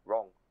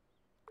 Wrong.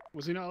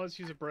 Was he not allowed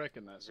to use a break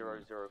in that?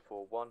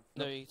 0041.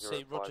 No, you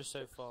say Roger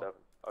so far.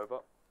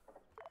 Over.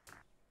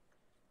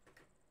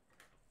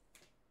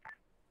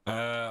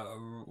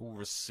 All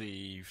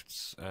received.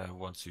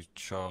 1-2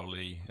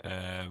 Charlie.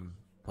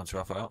 1-2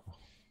 Alpha out.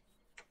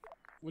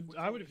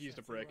 I would have used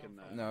a break in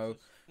there. No,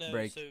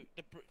 break. So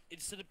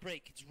instead of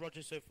break, it's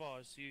Roger so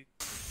far. So you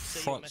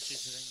say your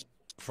message and then...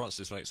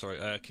 Francis, mate, sorry.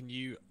 Can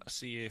you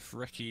see if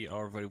Recce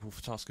are available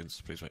for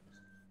taskings, please, mate?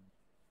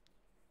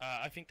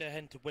 I think they're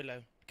heading to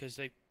Willow because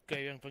they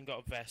haven't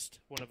got a vest,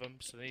 one of them,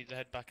 so they need to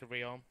head back and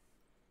rearm.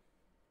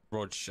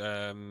 Rog,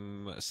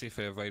 see if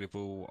they're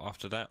available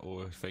after that,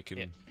 or if they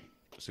can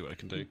see what they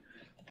can do.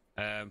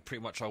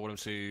 Pretty much, I want them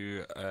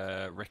to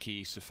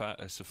Recce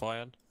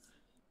Safian.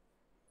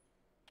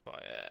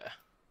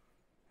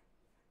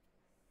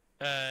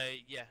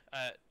 Yeah.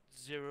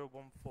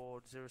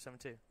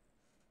 014072.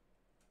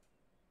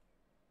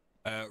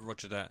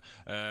 Roger that.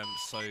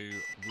 So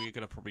we're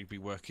going to probably be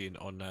working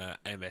on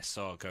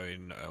MSR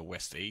going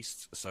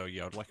west-east. So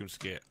yeah, I'd like them to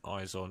get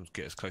eyes on,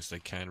 get as close as they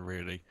can,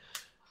 really.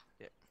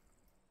 Yeah.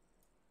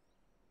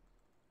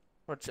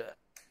 Roger.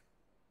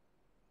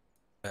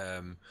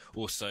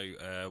 Also,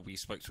 we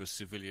spoke to a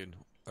civilian,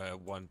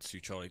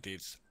 1-2 Charlie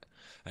did,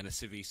 and the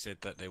civvy said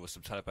that there was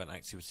some Taliban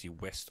activity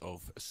west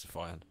of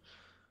Safian.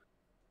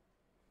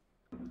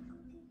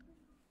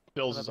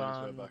 Bill's is on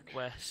his way back.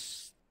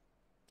 West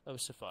of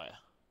Sophia.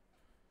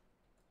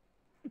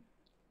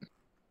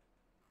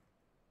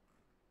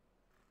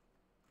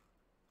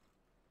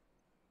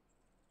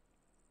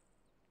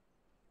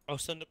 I'll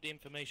send up the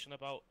information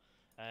about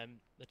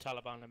the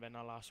Taliban and then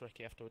I'll ask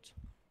Ricky afterwards.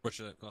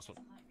 Roger, last one.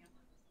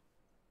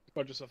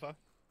 Roger, so far.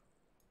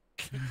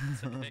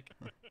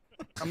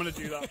 I'm gonna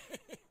do that.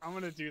 I'm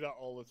gonna do that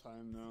all the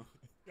time now.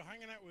 You're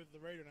hanging out with the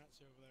radio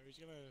announcer over there. He's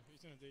gonna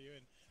do you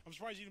in. I'm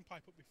surprised you didn't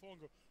pipe up before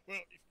and go,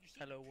 well, if you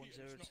hello, 10,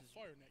 this is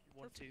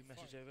 1-2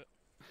 message over.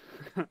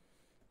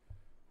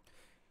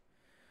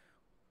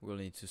 We'll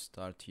need to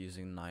start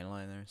using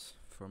 9-liners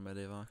for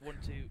medevac.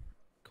 1-2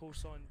 call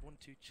sign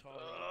 1-2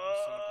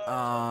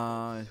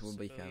 Charlie. It will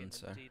be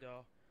cancer.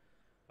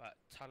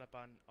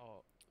 Taliban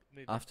are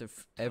moving. After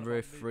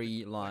every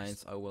 3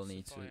 lines, I will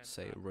need to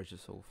say Roger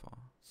so far.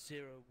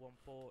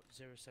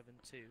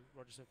 014072.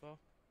 Roger so far.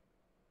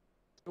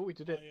 Oh, we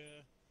did it.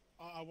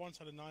 I once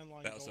had a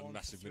 9-line. That was a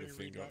massive middle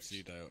finger up to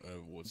you,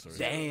 Ward. Sorry.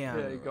 Damn.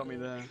 Yeah, you got me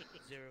there.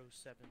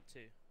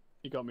 072.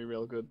 You got me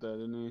real good there,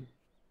 didn't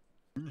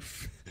he?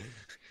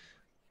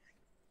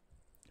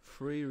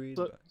 Free read.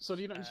 So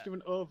do you not just do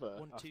an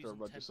over after a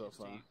Roger so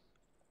far?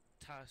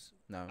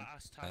 No,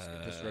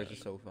 just Roger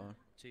so far.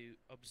 To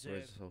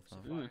observe so far.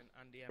 And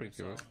the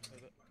MSR.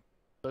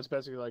 So it's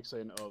basically like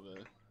saying over,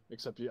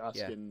 except you're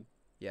asking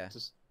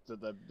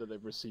that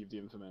they've received the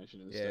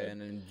information instead. Yeah,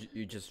 and then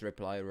you just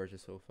reply Roger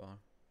so far.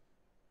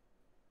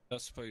 I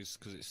suppose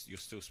because you'll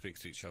still speak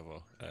to each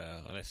other,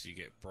 unless you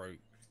get broke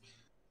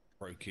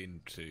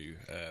into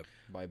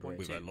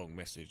with a long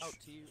message. Out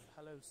to you,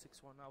 hello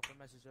 61 Alpha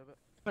message over.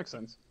 Makes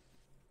sense.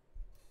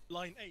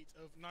 Line 8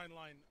 of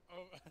 9-line.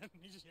 Oh, and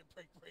you just get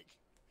break.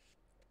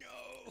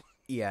 Go.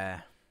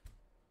 Yeah.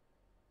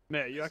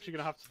 Mate, you're actually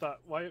gonna have to start.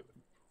 Why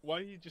are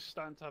you just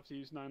starting to have to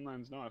use 9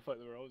 lines now? I thought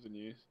they were always in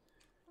use.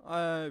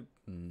 No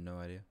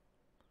idea.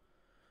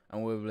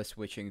 And we'll be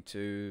switching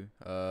to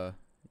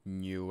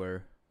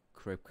newer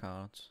crypt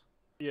cards.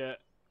 Yeah,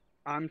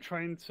 I'm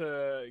trying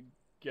to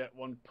get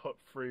one put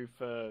through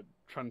for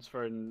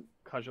transferring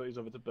casualties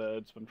over to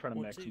birds, but I'm trying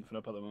to make something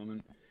up at the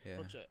moment. Yeah.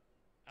 Roger.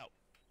 Out.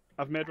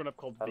 I've made one up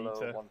called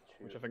Vita,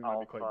 which I think might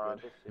be quite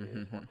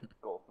good.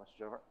 Golf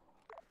message over.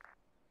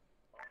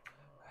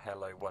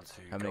 Hello,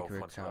 1-2 How many Golf,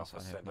 crypt 1-2 cards Alpha, I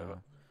have send over.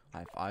 now? I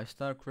have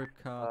 5-star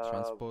crypt card,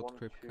 transport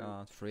crypt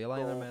card,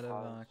 3-liner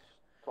medevac,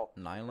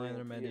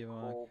 9-liner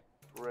medevac,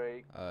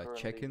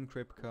 check-in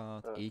crypt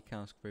card,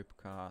 ECAS crypt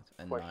card,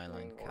 and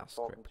 9-line cast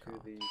crypt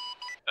card.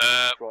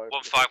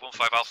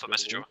 1515 Alpha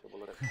message over.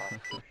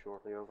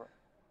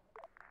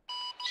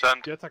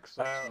 Send.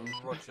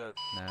 Roger.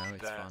 No,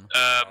 it's fun.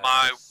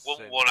 My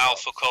 1-1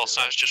 Alpha call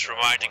sign's just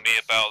reminding me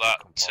about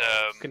that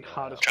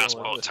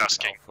transport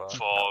tasking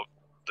for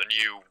the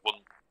new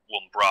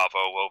 1-1 Bravo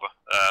over.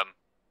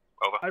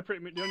 Over. The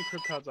only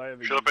crypt cards I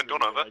ever should have been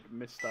done over. Like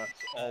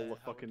misstats all the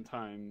fucking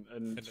time,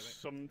 and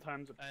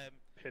sometimes a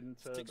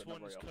pinter.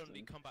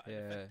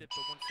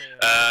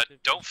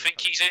 Don't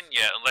think he's in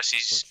yet unless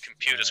his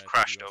computer's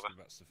crashed over. I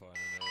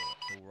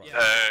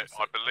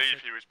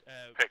believe he was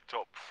picked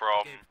up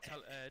from.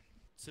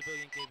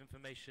 Civilian gave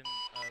information.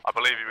 I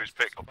believe he was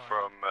picked up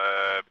from.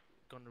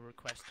 Gonna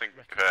request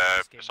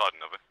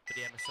Poseidon over. For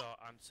the MSR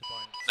and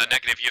Sabine. No,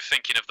 negative. You're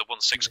thinking of the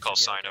 1-6 call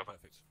sign over.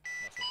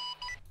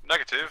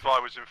 Negative. I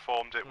was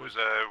informed it was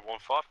a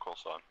 1-5 call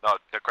sign. No,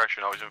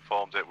 correction. I was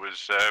informed it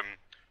was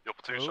your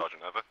platoon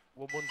sergeant over.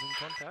 1-1's in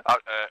contact.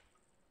 Out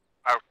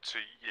to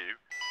you.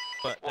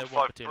 But they're 1-5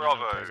 one platoon.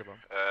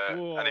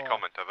 Bravo. Any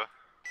comment, ever?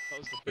 That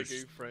was the big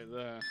oof right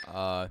there.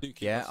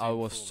 Yeah, I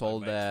was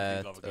told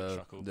that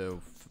the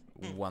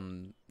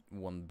one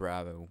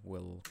Bravo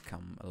will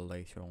come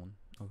later on.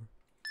 Over.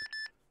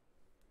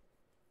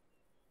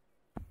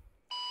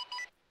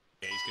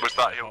 Was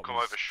that he'll come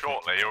over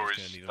shortly, or is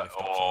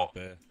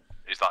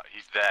that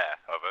he's there?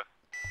 Over.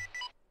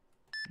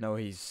 No,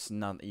 he's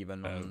not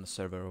even on the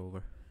server.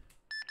 Over.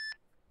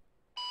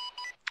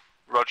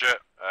 Roger.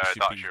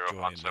 That's your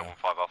answer. 1-5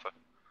 Alpha.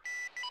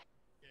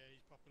 Yeah,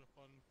 he's popping up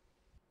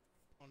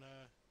on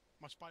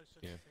my spider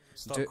sense. Yeah.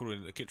 Start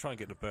calling. Try and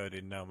get the bird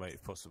in now, mate,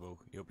 if possible.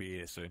 He'll be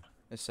here soon.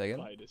 A second.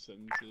 Spider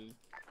senses.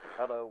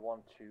 Hello,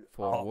 1-2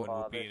 For Alpha.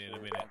 Will be in a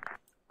minute.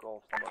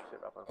 Golf, stand up,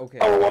 sit up. Okay.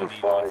 Oh,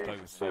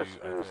 1-5. This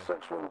is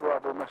 6-1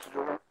 Bravo. Message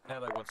over.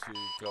 Hello, 1-2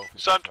 Golf.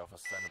 Send. Alpha,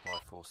 stand by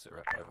for sit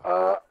rep.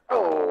 Over.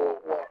 Hello,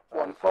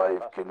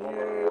 1-5. Can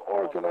you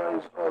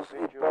organise us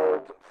a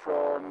bird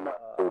from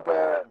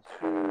Uber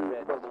to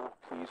Willow,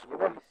 please?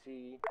 Over.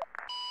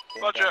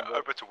 Roger.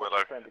 Over to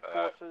Willow.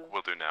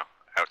 We'll do now.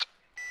 Out.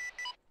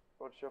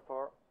 Roger so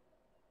far.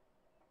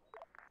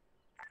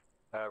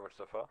 Roger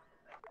so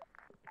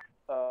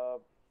far.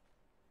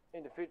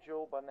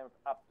 Individual by the name of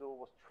Abdul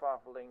was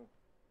travelling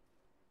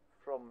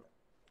from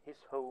his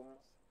home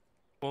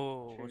to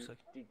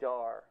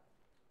Didar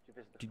to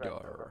visit the friend.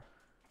 Over.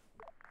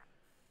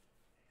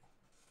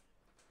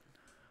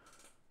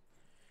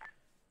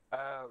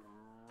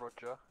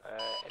 Roger.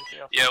 Anything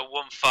else? Yeah,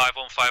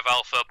 1-5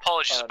 Alpha.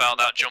 Apologies about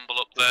that jumble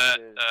up there.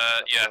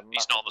 Yeah,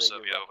 he's not on the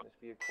server. Over. This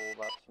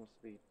vehicle that seems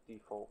to be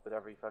default with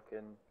every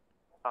fucking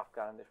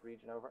Afghan in this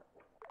region. Over.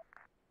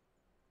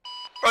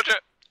 Roger.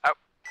 Out.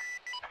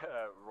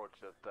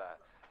 Roger that.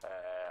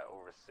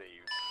 All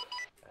received.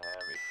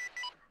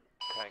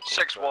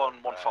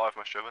 6-1, 1-5,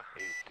 much over.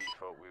 Is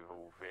default with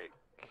all Vic.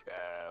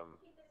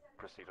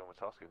 Proceed on with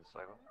taskings.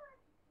 Over.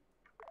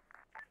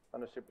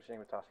 I'm just proceeding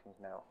with taskings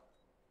now.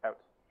 Out.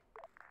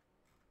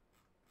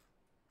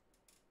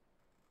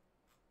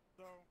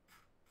 So,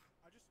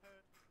 I just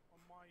heard on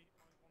my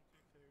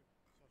 122,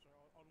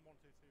 sorry, on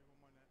 122 on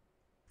my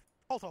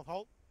net.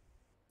 Halt.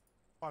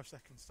 5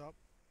 seconds, stop.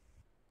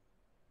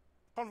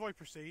 Convoy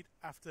proceed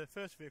after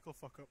first vehicle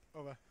fuck up.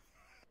 Over.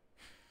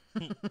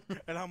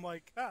 And I'm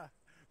like,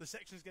 the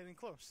section's getting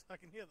close. I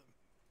can hear them.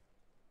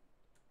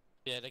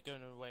 Yeah, they're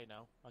going away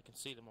now. I can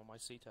see them on my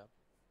C-tab.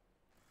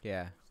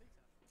 Yeah.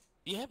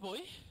 Yeah, boy.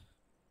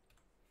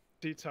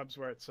 C-tab's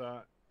where it's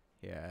at.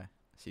 Yeah,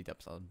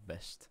 C-tabs are the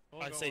best.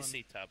 I say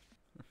C-tab.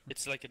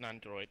 It's like an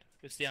Android.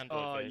 It's the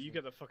Android version. You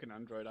get the fucking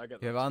Android. I get.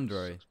 You have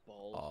Android.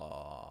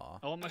 Aww.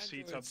 I want my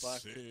C-tab back.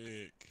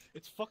 Sick.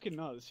 It's fucking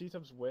not. The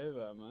C-tab's way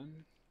better,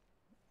 man.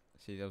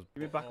 C-tab's.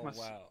 Give me back my.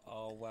 Wow!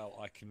 Oh wow!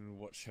 I can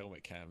watch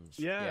helmet cams.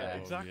 Yeah,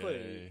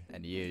 exactly.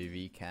 And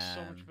UAV cam.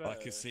 So much better. I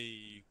can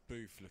see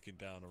Booth looking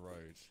down a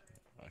road.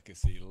 I can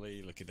see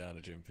Lee looking down a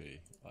Jimpy.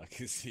 I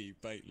can see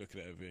Bait looking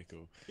at a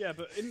vehicle. Yeah,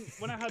 but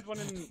when I had one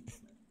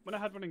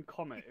in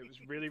Comet, it was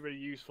really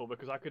useful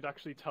because I could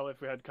actually tell if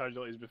we had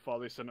casualties before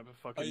they sent up a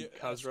fucking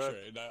That's Kazra.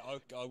 true.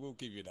 No, I will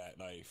give you that.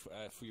 No,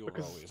 for your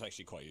role, it's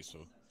actually quite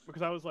useful.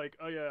 Because I was like,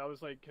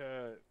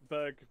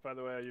 Berg, by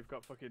the way, you've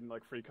got fucking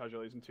like 3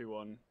 casualties in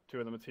 2-1. 2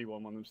 of them are T1,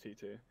 one of them's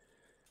T2,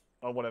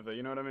 or whatever.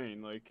 You know what I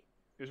mean? Like,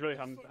 it was really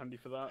handy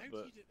for that. How do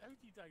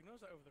you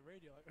diagnose that over the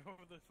radio, like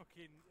over the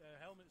fucking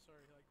helmet?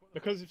 Sorry, like what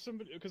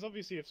because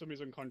obviously if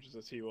somebody's unconscious,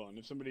 they're T1.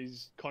 If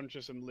somebody's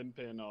conscious and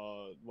limping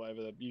or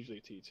whatever, they're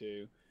usually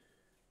T2.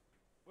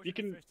 You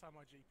can FaceTime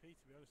my GP,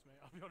 to be honest,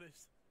 mate. I'll be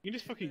honest. You can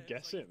just fucking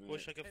guess it, man.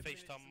 Wish I could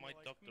FaceTime my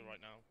doctor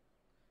right now.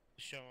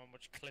 Show him how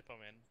much clip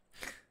I'm in.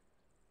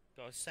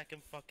 Got a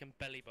second fucking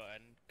belly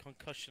button,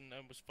 concussion, and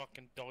almost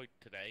fucking died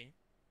today.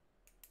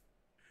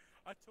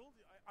 I told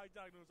you, I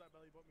diagnosed that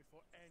belly button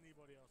before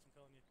anybody else, I'm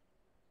telling you.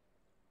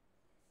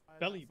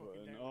 Belly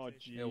button? Oh,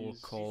 jeez. It will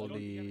call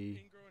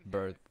the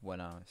bird when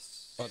I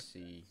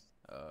see.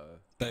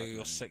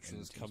 Your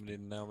section's coming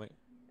in now, mate.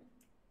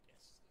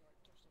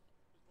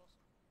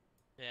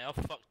 Yeah, I'll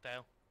fuck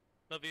Dale.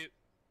 Love you.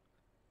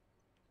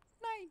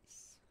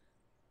 Nice.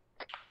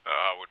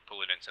 I would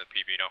pull it into the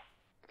PB now.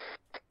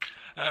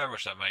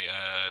 Rush that, mate.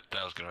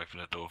 Dale's gonna open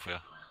the door for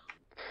you.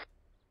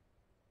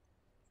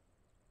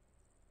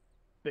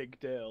 Big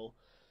Dale.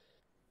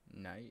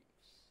 Nice.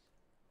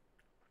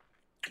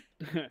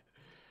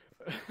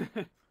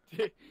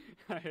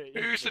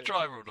 Who's the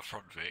driver on the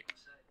front, Vic?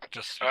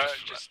 Just no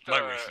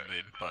reason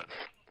in, but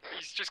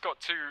he's just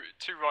got two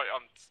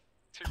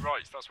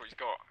rights. That's what he's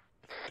got.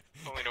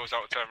 Only knows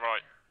how to turn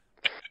right.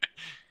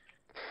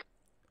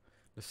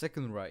 The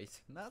second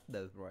right, not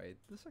that right.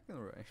 The second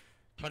right.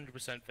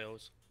 100%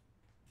 fails.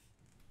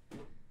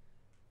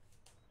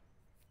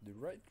 The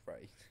right.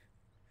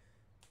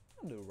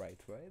 The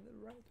right.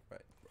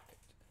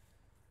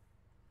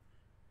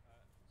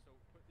 So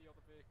put the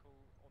other vehicle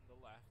on the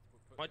left.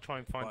 Might try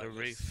and find a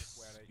roof.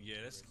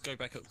 Yeah, let's go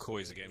back up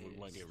Coys again. We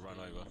won't get run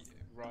over.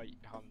 Right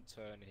hand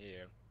turn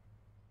here.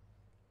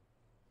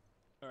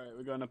 Alright,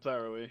 we're going up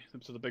there, are we?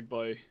 Up to the big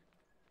boy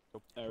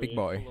area. Big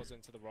boy. Pull us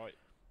into the right.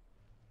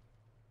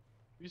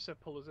 You said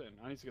pull us in.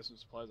 I need to get some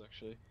supplies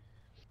actually.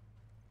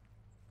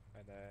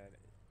 And then...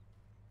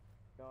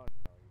 No,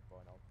 you're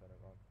fine, I'll turn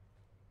it around.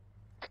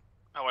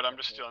 Oh wait, I'm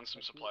just stealing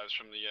some supplies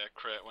from the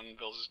crate when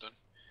Bills is done.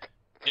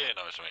 Yeah,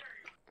 nice, mate.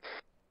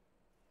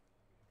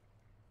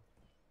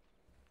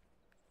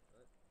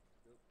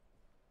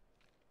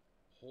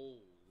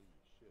 Holy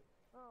shit.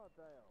 Oh,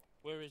 Dale.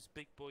 Where is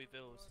Big Boy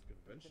Bills?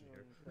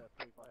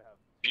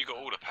 You got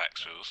all the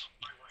packs, Bills?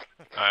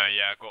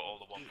 Yeah, I got all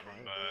the one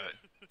from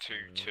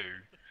 2-2.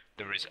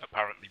 There is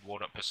apparently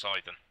one at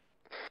Poseidon.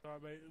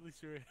 Alright, mate, at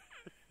least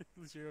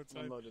you're on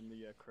I'm time. loading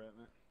the crate,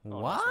 mate.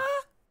 What?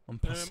 On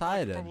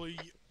Poseidon? Probably...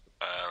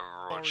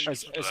 Roger.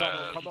 Has that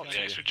not come up to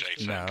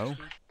you? No.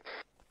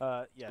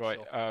 Yeah, Right,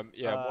 sure.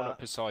 yeah, one at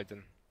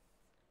Poseidon.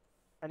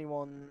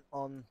 Anyone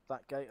on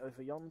that gate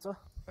over yonder?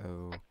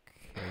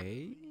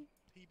 Okay.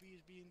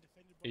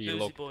 He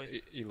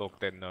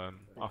logged in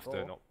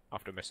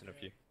after missing a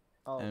few.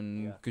 Oh,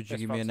 And yeah. could you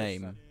give me a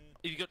name?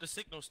 You got the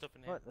signal stuff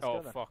in here. Right, let's Oh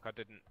go then. fuck, I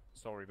didn't.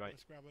 Sorry,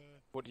 mate.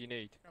 What do you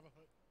need?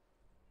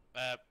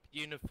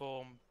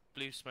 Uniform,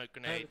 blue smoke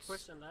grenades,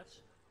 Question, lads.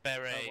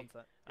 beret,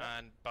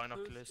 and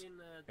binoculars.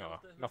 Oh,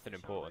 nothing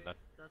important then.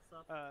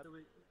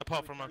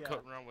 Apart from I'm yeah,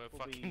 cutting around with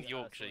we'll fucking be,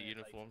 Yorkshire sorry,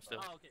 uniform still.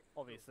 Oh, okay.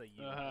 Obviously,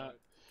 you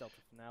Delta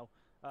for now.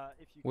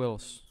 If you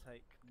Wills. can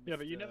take Yeah,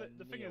 but you Mr. never.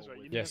 The thing is, Neil right?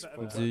 You with Yes, never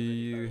well, ever. Do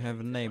you have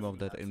a name of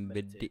that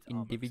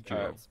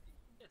individual?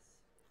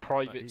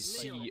 Private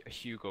C.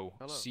 Hugo.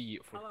 C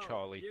for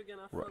Charlie. You're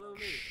gonna follow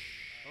me.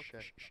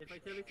 Okay. If I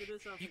tell you to do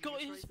something, You got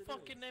try his to do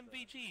fucking it.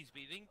 MVGs,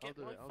 but you didn't get I'll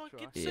do my it, I'll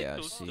fucking try. Yeah,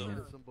 I signal see stuff.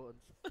 him. Some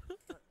buttons.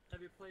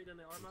 Have you played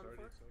any Arma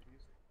before?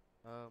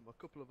 A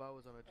couple of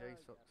hours on a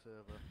JTAC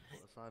server,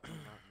 but aside from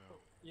that, no.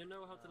 You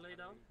know how to lay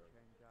down?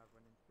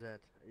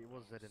 Z. It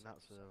was Z in that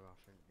server, I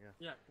think, yeah.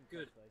 Yeah,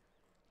 good.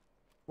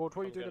 What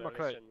are you doing in my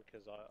crate?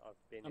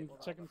 I'm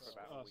checking.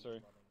 Oh, sorry.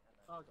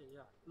 Okay,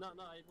 yeah. No,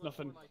 it was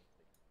Nothing. more like...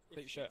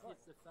 Take If shit.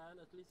 it's the fan,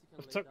 at least you can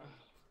lay Took. down.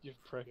 You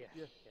prick.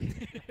 Yeah.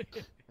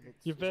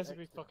 You've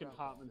basically fucking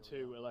Hartman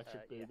 2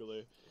 electric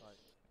boogaloo.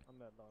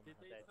 Did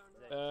they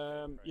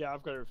turn that? Yeah,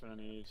 I've got everything I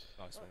need.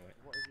 Nice one, mate.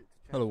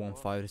 Hello,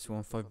 15. This is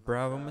 15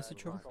 Bravo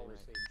message over.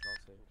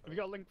 Have you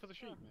got a link for the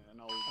sheet, man?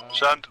 And I'll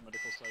Send.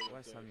 medical side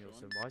Where's update if you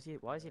Samuelson? want.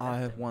 Why is he I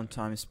have one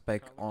time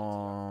spec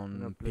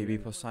on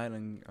PB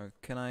Poseidon.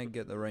 Can I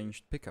get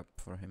arranged pickup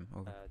for him?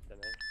 Over.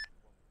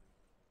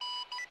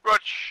 Rog,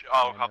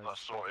 I'll have that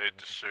sorted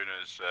as soon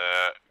as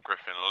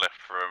Griffin left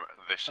from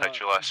this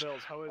HLS.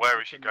 Bills, how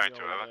Where is he fucking going the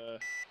to, old, Evan?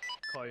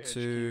 Kai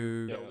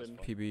To HQ building?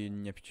 PB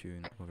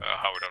Neptune. Over.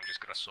 Howard, I'm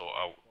just gonna sort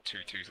out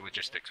 2-2's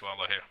logistics while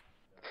they're here.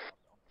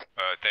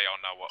 They are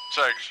now what?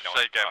 So,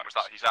 say again, was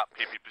that he's at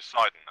PB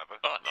Poseidon, Evan?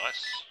 Oh,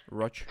 nice.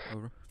 Rog,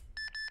 over.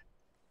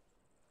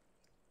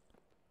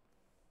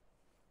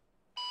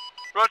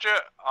 Roger,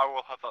 I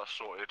will have that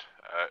sorted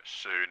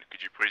soon.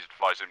 Could you please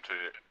advise him to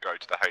go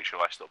to the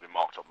HLS that'll be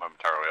marked up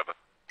momentarily, Evan?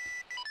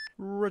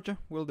 Roger,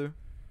 will do.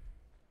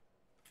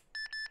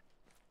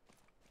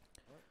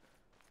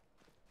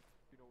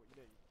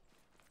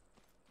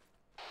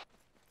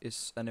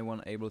 Is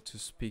anyone able to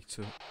speak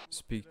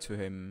to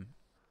him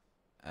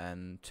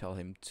and tell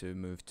him to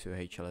move to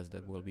HLS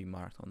that will be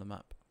marked on the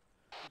map?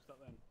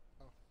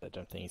 I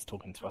don't think he's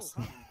talking to us.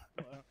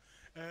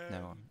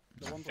 No.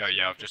 Oh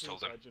yeah, I've just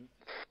told him.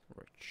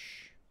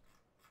 Rich.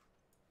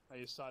 Are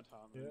you sad,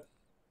 Hartman? Yeah.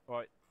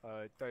 Right,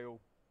 Dale,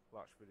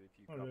 Latchford, if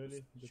you got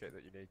really? shit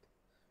that you need.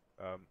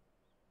 I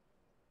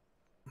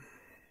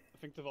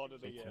think they've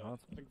ordered a Oh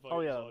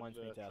Voyager's yeah, that ordered reminds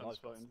me, a Dale. I've got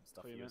transport some in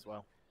stuff for for you mate. as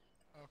well.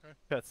 Okay.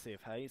 Courtesy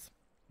of Hayes.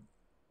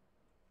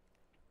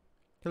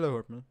 Hello,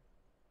 Hartman.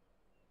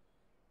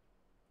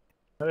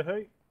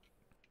 Hey.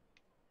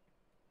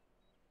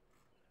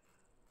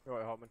 You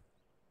alright, Hartman?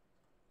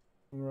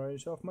 Alright,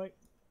 yourself, mate?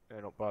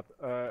 Yeah, not bad.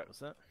 What's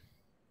that?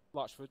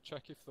 Latchford,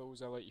 check if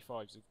those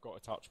L85s have got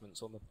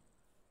attachments on them.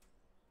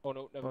 Oh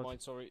no, never What?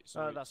 mind. Sorry.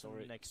 That's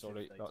Sorry. negative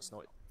thing. That's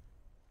not.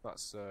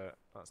 That's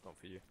not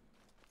for you.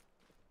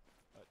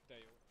 Dale.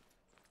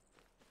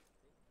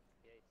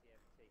 The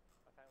ATMT.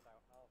 I found out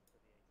after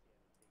the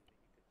ATMT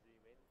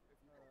that you could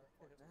zoom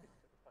in.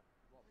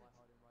 What, by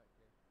hiding right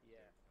here?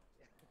 Yeah.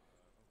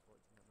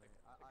 Unfortunately.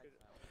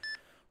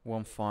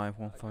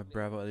 15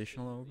 Bravo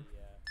additional over.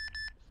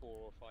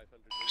 400 or 500.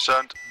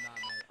 Send.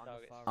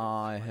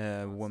 I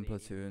have one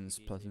platoon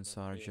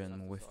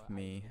sergeant with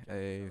me.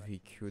 If he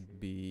could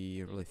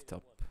be lifted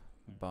up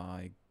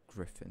by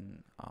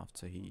Griffin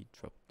after he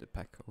dropped the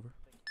pack over.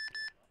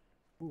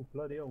 Ooh,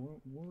 bloody hell,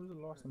 when was the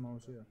last time I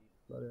was here?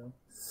 Bloody hell.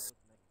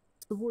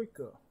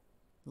 Savoyka.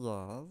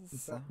 In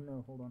Yes. fact,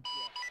 no, hold on.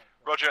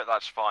 Roger,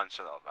 that's fine.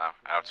 Send that now.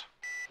 Out.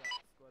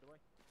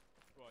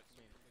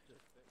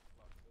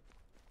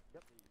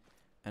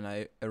 And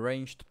I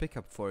arranged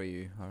pickup for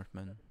you,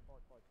 Hartman.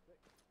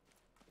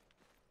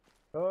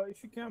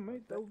 If you can,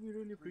 mate, that would be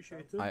really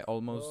appreciated. I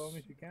almost,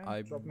 if you can,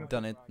 I've drop me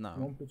done it now.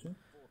 one platoon.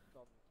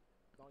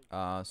 You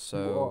are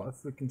So a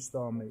freaking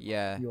star, mate.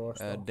 yeah, You are a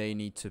star. they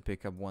need to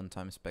pick up one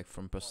time spec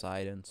from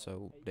Poseidon,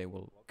 so they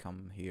will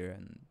come here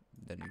and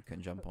then you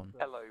can jump on.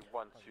 Hello,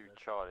 1-2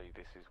 Charlie.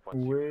 This is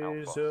 1-2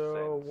 Where's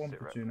Alpha. one Send sit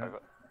platoon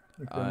rep,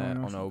 at?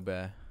 over. On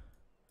Obear.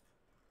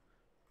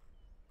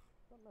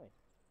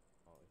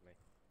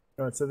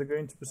 Right, so they're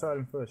going to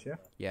Poseidon first, yeah?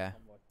 Yeah.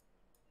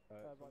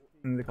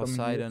 And they're coming here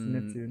to Poseidon,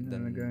 Neptune,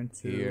 and they're going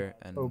to here,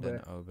 and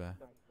Obear. then Obear.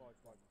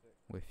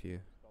 With you.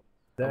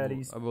 That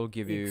is I will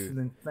give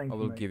excellent, you. thank I you,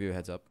 will mate. give you a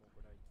heads up.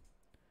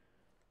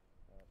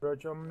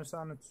 Roger, I'm gonna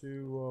sign it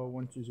to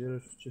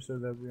 120 just so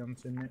that we're on the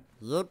same net.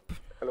 Yep.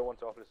 Hello,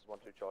 1-2 Alpha, this is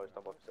 1-2 Charlie,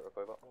 stand by for sit rep,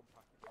 over.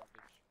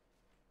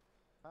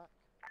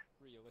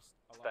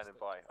 Standing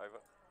by, over.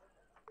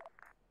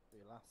 The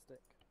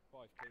elastic.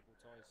 5 cable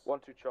ties.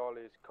 1-2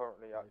 Charlie is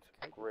currently at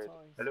grid.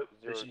 Hello,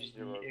 this is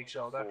the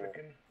exiled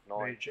African.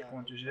 May check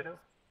 120.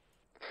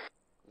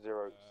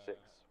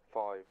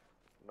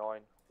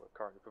 0659. We're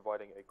currently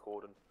providing a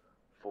cordon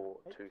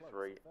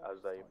 423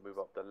 as they move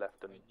up the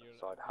left and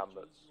side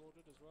hamlets.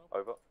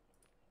 Over.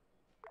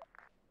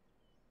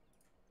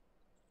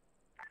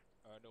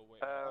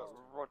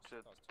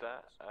 Roger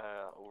that,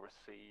 all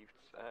received.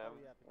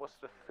 What's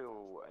the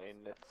feel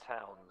in the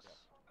towns?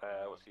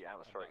 What's the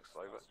atmospherics?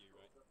 Over.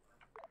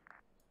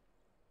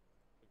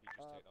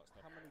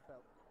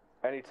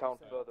 Any town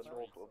further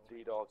north of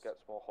Dedar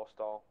gets more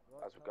hostile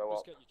as we go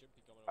up,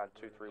 and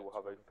 2-3 will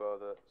have a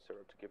further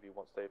syrup to give you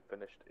once they've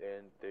finished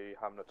in the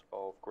hamlet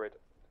of grid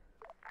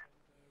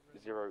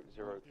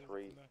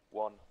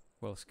 0031.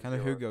 Well, can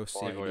Hugo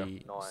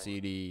see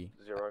the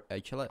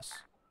HLS?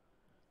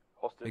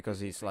 Because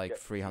he's like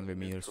 300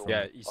 meters from.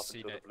 Yeah, he's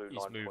seen it.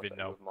 He's moving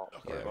now.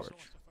 Yeah,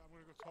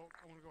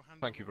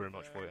 Thank you very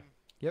much for you.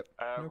 Yep,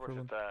 no Roger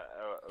problem. that,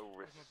 all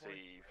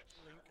received.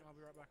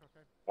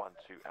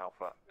 1-2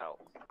 Alpha out.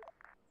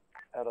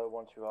 Hello,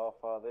 1-2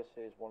 Alpha. This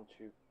is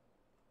 1-2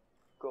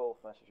 Golf.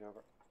 Message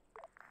over.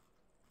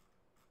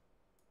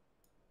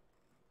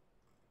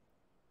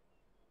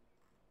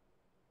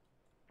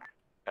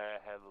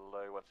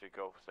 Hello, 1-2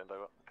 Golf. Send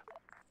over.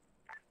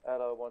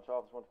 Hello, 1-2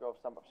 Alpha. 1-2 Golf.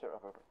 Stand up. Sit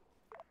rep. Over.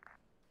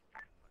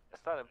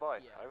 Standing by.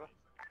 Over.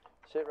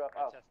 Sit rep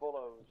as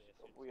follows.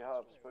 We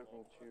have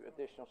spoken to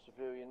additional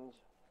civilians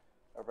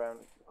around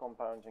the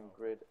compounds in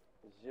grid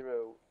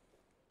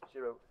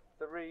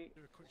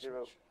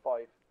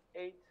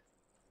 003058.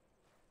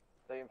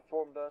 They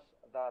informed us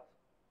that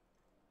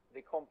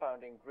the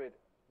compound in grid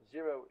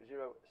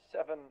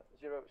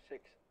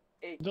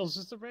 007068 Does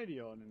just the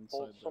radio on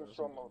inside holds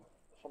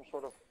some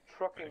sort of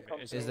trucking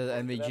company. Is that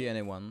NVG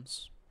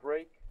anyone's?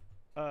 Break.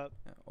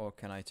 Or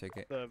can I take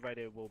it? The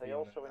radio will They be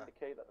also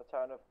indicate that the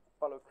town of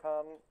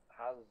Balukan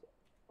has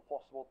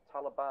possible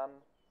Taliban,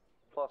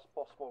 plus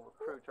possible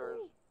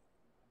recruiters,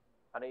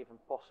 and even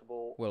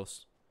possible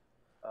Wills.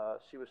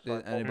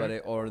 suicide. Did anybody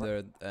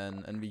order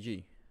an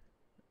NVG?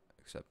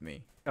 Except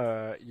me.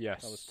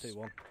 Yes. That was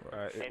 2-1.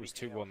 It was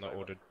 2-1 that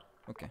ordered.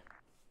 Okay.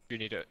 Do you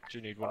need it? Do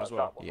you need one as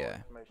well?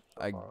 Yeah.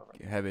 I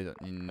have it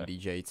in the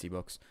JTAC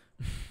box.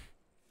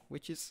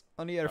 Which is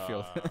on the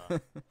airfield.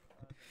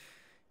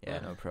 Yeah,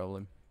 no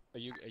problem. Are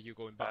you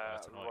going back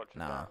there tonight? Roger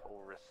Nah. that,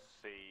 all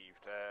received.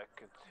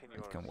 Continue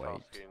It on can the wait.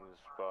 taskings,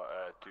 but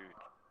do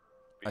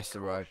be I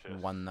survived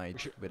cautious. one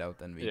night without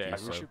NVG, Yeah,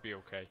 so we should be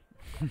okay.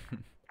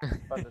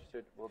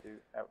 Understood. We'll do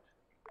out.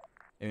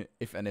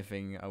 If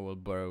anything, I will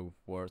borrow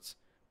words.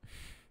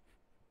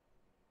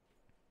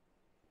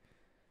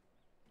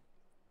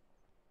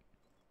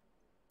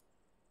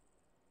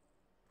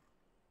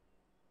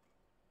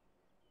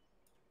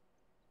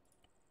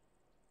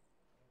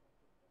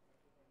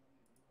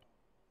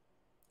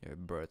 Yeah,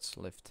 birds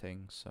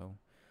lifting, so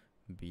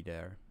be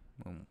there.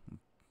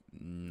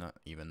 Not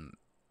even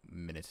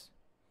minutes.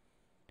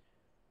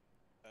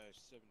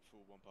 7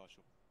 full, 1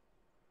 partial.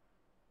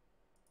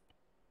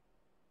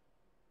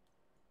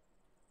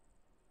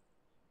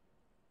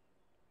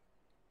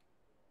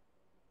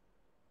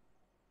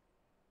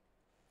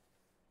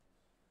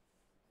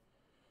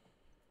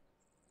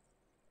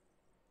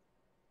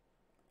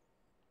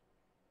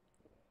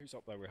 Who's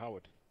up there with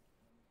Howard?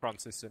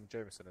 Francis and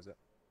Jameson, is it?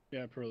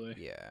 Yeah, probably.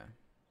 Yeah.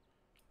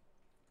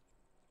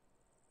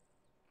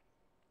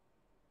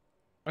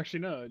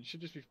 Actually, no, it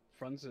should just be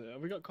Francis. Have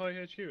we got Kai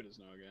HQ with us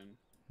now again?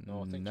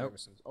 No, I think Nope.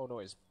 Jameson's. Oh no,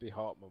 it's be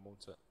Hartman,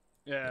 won't it?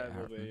 Yeah, Yeah, it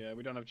will be. Hartman. Yeah,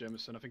 we don't have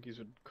Jameson. I think he's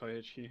with Kai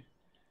HQ.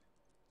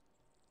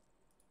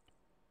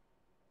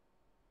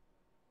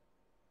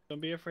 Don't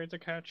be afraid to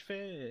catch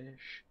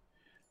fish.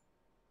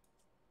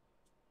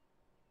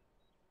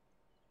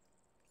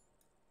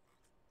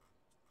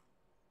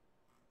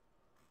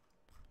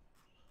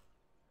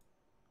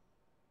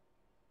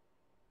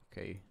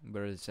 Okay,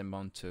 where is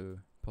inbound to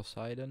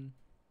Poseidon?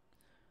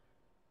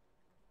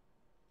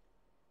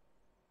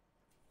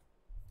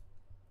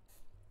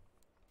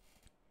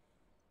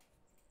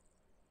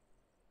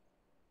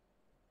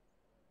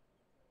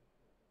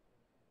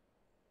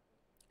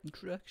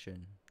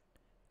 Introduction.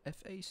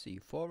 FAC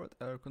Forward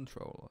Air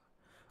Controller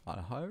are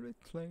a highly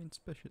trained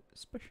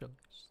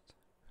specialists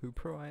who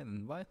provide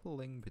a vital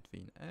link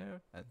between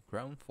air and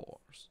ground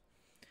force.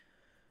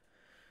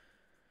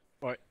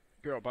 Right,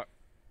 be right back.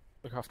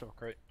 Look after my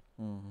crate.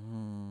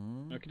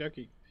 Mm-hmm. Okie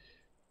dokie.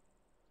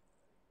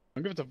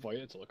 I'll give it to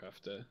Voya to look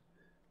after.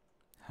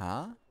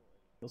 Huh?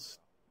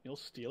 You'll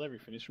steal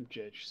everything. He's from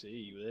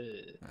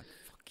JHC.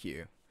 Fuck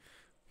you.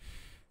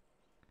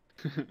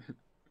 I'm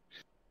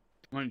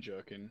only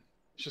joking.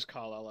 It's just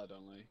Carl Allard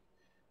only.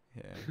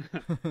 Yeah.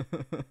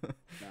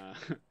 Nah.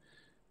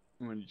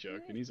 I'm only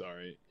joking. He's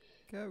alright.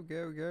 Go,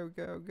 go, go,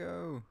 go,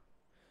 go.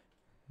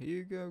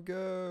 You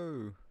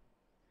go.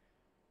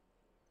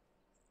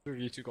 Have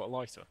you two got a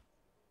lighter?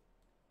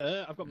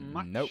 I've got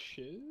matches. Nope.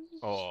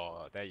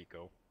 Oh, there you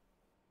go.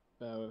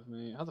 Bear with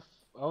me. How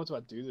do I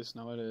do this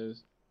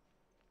nowadays?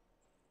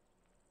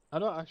 How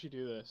do I actually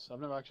do this? I've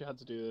never actually had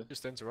to do this.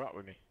 Just interact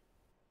with me.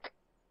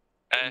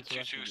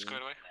 2-2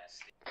 squared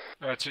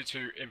away.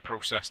 2-2 in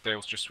process.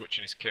 Dale's just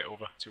switching his kit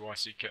over to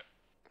IC kit.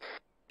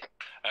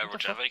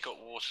 Roger, have they got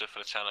water for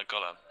the town of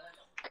Golan?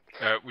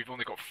 We've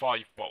only got 5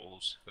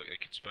 bottles that they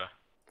can spare.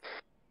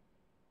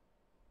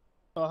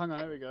 Oh, hang on,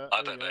 here we go.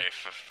 I don't know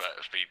if that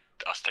would be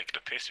us taking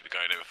a piss if we're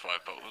going over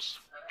 5 bottles.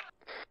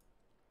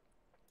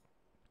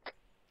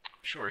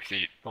 Sure, if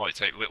they might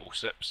take little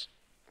sips.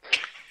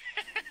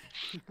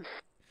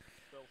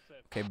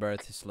 Okay,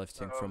 Barrett is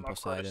lifting from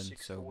Poseidon,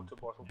 so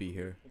be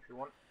here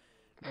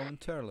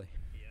momentarily.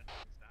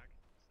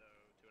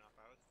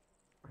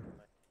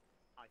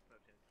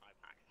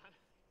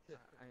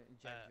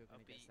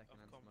 I'll be on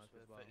comms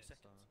for 30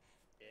 seconds.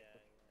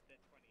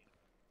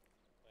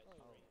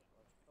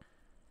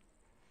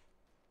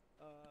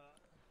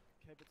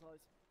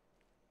 Capitalise.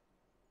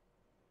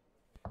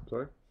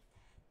 Sorry?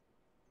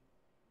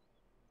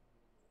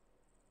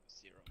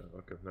 0. Oh,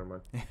 okay, never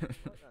mind.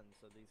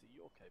 So these are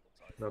your cable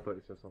ties. No, I thought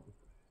you said something.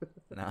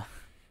 Nah.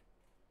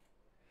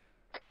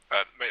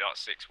 Make that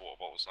 6 water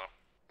bottles now.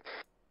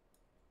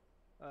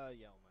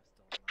 Yeah, almost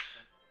done on that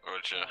front.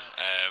 Roger.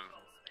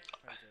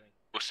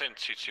 We'll send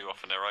 2-2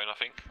 off on their own, I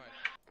think.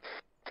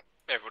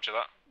 Yeah, roger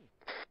that.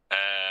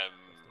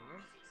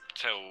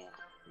 Tell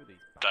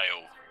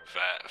Dale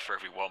that for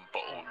every 1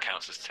 bottle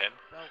counts as 10.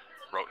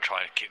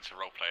 Try and get into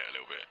roleplay it a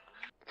little bit.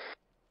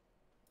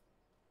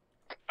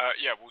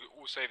 Yeah,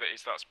 we'll say that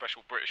it's that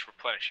special British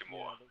replenishing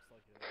water.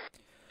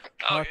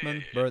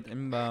 Hartman, bird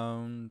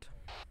inbound.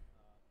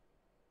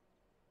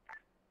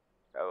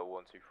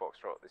 1-2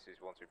 Foxtrot, this is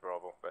 1-2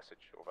 Bravo,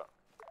 message, over.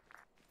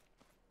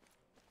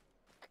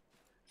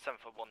 7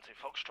 for 1-2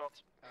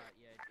 Foxtrot.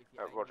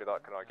 Roger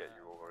that, can I get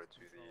you over to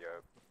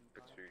the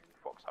platoon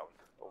Foxhound,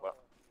 over.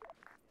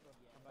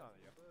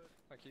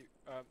 Thank you.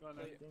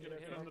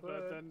 Get on the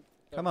bird then.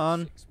 Come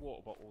on. 6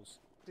 water bottles.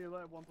 See you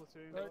later, 1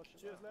 platoon.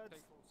 Cheers, lads.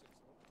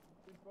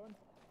 Been fun.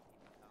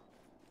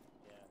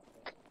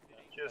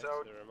 Cheers,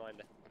 Howard. Just a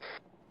reminder.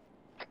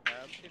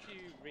 If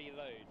you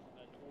reload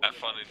and Have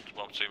fun in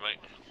 1-2, mate.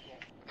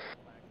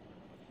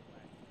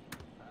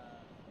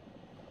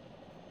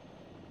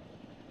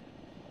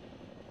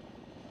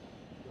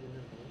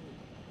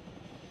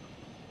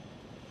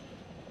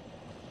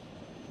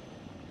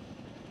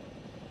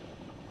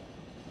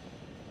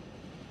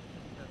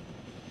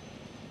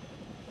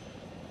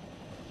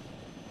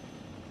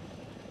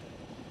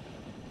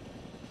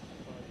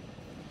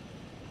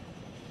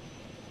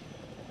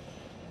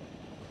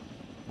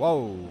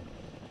 Whoa.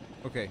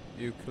 Okay,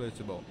 you cleared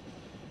the ball.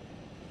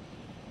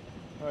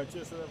 Alright,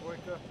 cheers for that,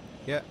 Voika.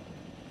 Yeah.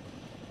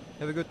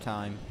 Have a good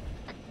time.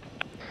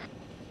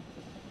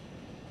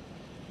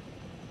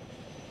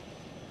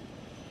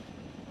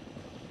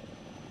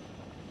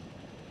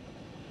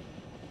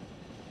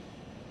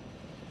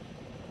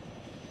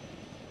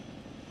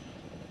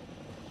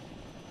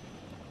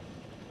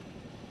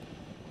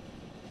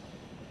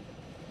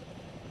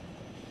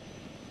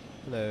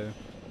 Hello.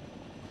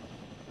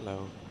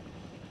 Hello.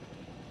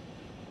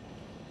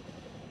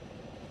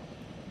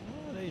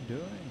 What are they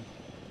doing?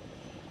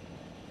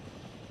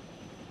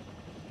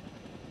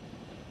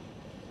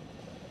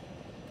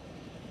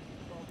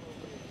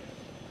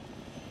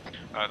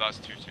 That's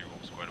 2-2 all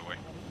squared away.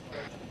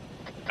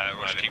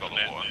 Roger, keep on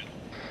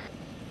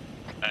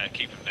there.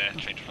 Keep them there,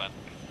 change plan.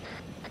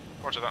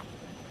 Roger that.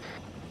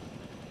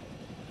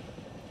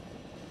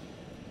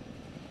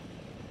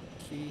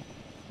 Key.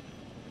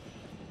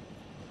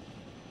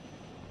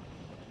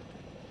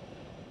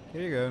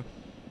 Here you go.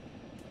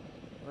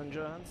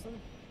 Ranger Hansen,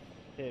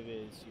 here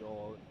is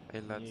your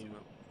new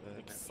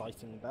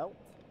exciting belt.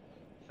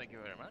 Thank you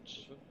very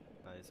much.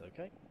 That is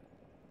okay.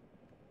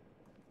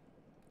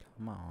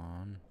 Come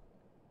on.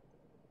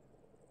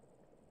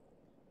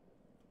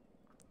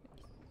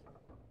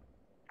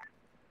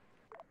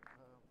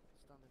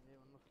 Standing here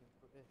and looking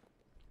for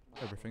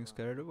it. Everything's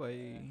cleared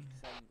away.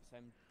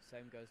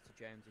 Same goes to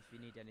James. If you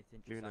need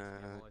anything, just You ask me.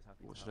 I'm know, always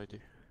happy what to should I help do?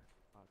 you.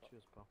 Oh,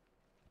 cheers, pal.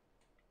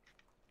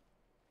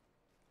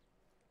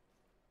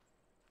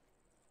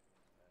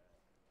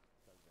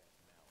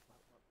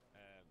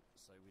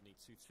 So we need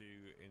 2-2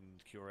 in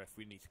QRF.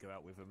 We need to go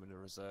out with them in the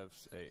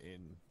reserves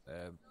in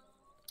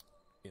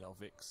our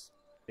VIX.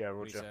 Yeah,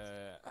 We need roger.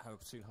 to have a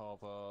platoon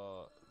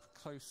harbour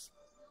close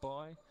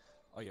by.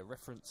 Oh yeah,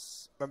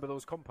 reference. Remember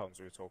those compounds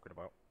we were talking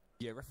about?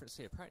 Yeah, reference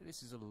here. Apparently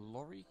this is a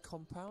lorry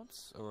compound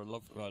or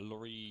a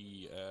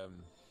lorry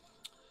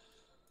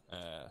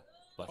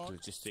like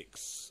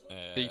logistics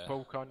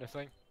depot kind of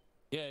thing.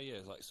 Yeah,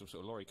 it's like some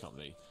sort of lorry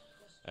company.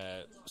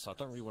 So I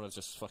don't really want to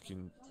just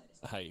fucking,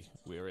 hey,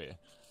 we're here,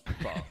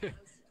 but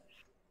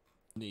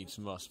needs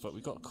must. But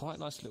we've got quite a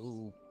nice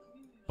little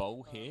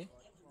bowl here.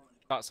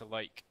 That's a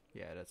lake.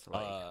 Yeah, that's a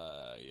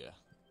lake. Yeah.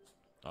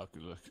 I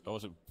could look. I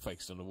wasn't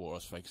focusing on the water. I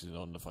was focusing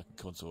on the fucking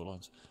contour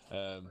lines.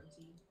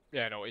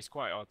 Yeah, no, it's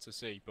quite hard to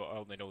see, but I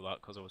only know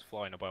that because I was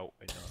flying about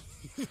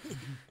in,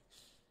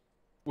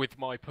 with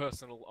my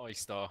personal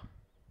iStar.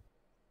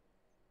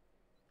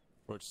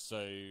 Right,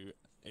 so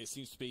it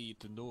seems to be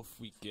the north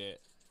we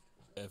get,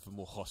 the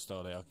more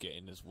hostile they are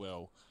getting as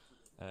well.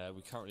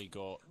 We currently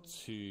got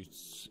two.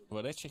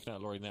 Well, they're checking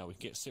out lorry now. We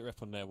can get sit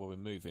rep on there while we're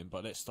moving,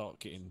 but let's start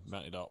getting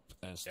mounted up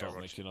and start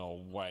making our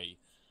way.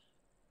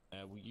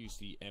 We use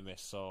the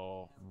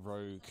MSR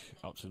Rogue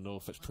up to the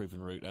north. That's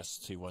proven route. That's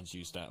the 2-1's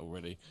used that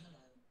already.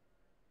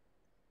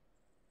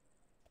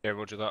 Yeah,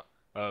 roger that.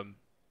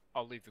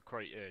 I'll leave the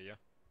crate here, yeah?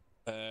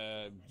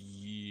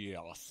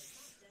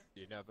 Yes.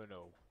 You never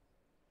know.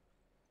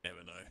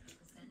 Never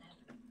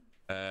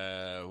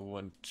know.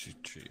 1, 2,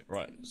 3.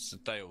 Right, so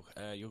Dale,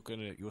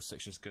 your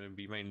section's gonna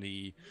be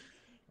mainly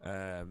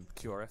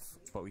QRF,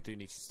 but we do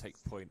need to take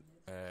point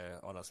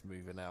on us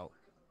moving out.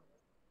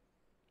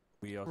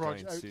 We are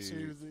going out to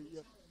the.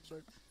 Yep,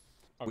 sorry.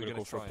 We're going to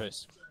go for a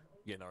piss.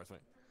 Yeah, no, it's mate.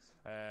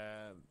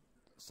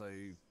 So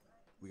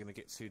we're going to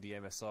get to the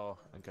MSR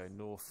and go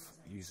north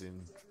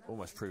using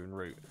almost proven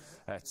route.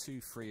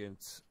 2, 3, and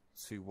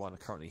 2, 1 are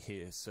currently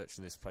here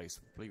searching this place.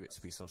 I believe it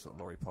to be some sort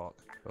of lorry park.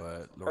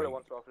 Hello,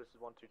 1 2 Alpha. This is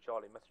 1 2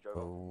 Charlie. Message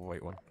over. Oh,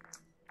 wait one.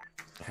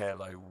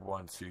 Hello,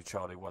 1 2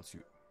 Charlie. 1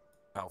 2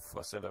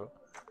 Alpha. Send over.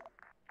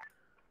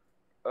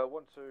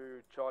 1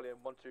 2 Charlie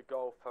and 1 2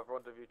 Golf have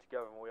rendezvous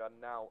together, and we are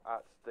now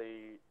at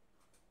the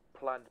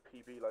planned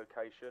PB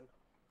location.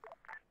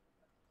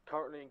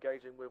 Currently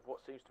engaging with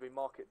what seems to be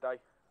market day.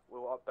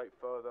 We'll update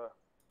further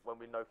when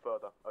we know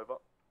further. Over.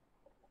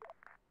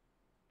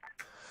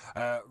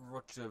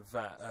 Roger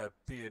that.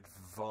 Be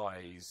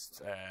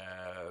advised,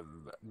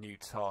 new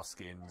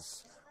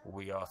taskings.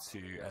 We are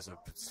to, as a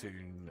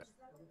platoon,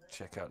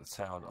 check out the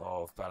town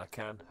of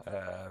Balakan.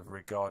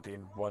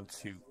 Regarding 1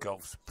 2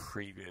 Golf's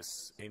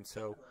previous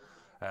intel,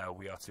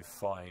 we are to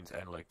find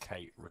and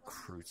locate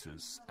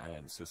recruiters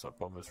and suicide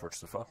bombers. Roger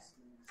so far.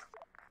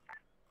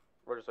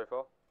 Roger so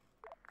far.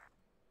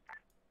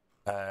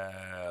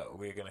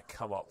 We're going to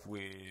come up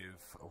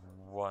with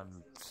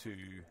 1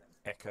 2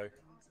 Echo.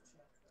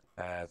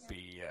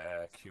 Be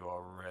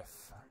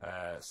QRF.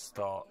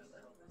 Start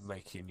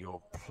making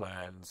your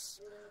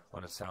plans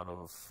on the town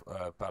of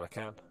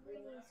Balakan.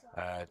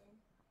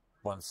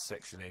 1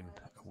 section in,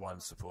 1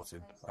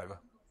 supporting. Over.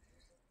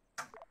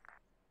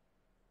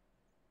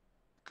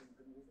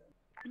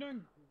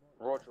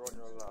 Roger on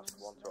your last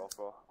 1 2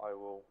 Alpha. I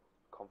will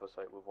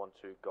conversate with 1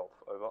 2 Golf.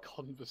 Over.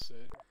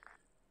 Conversate.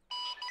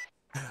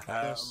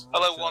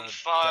 Hello,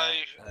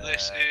 1-5.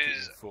 This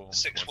is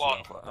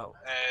 6-1.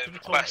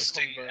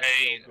 Requesting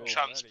a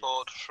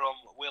transport from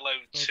Willow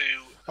to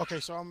okay,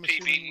 so I'm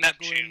PB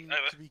Neptune.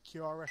 Going to be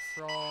QRF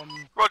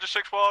from Roger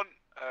 6-1.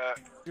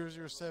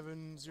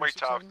 007.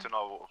 Wait out to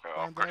know.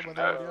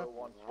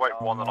 Wait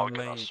one, and I'll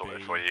get that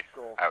sorted for you.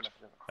 Out.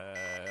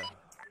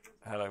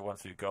 Hello, 1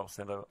 2 Golf.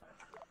 Send over.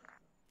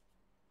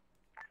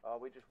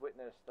 We just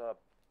witnessed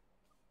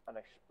an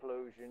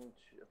explosion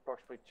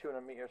approximately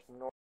 200 meters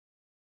northeast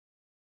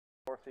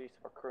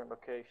of our current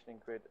location in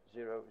grid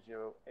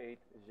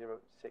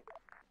 00806.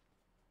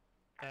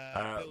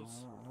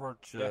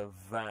 Roger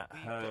that.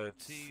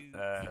 Heard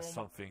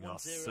something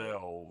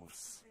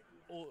ourselves.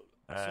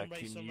 Can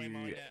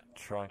you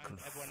try and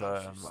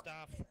confirm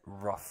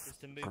rough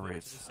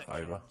grid?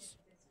 Over.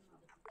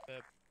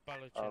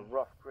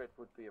 Rough grid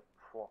would be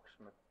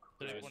approximate.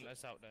 So they want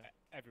us out there.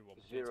 Everyone.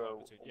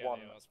 0 1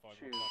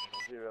 2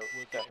 0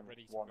 7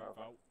 1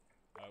 over.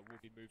 We'll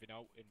be moving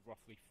out in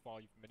roughly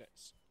 5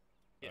 minutes.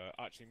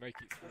 Actually,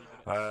 make it 3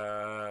 minutes.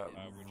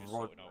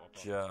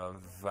 Roger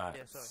that.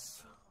 Yeah,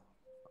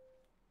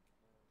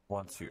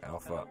 1 2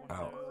 Alpha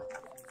out.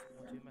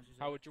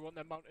 How would you want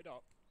them mounted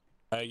up?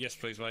 Yes,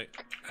 please, mate.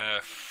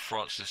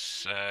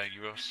 Francis,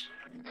 US.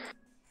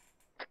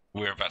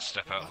 We're about to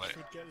step out, mate.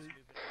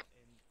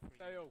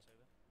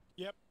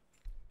 Yep.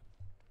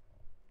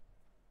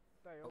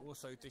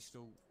 Also,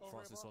 additional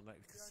Francis on that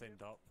we can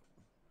send up.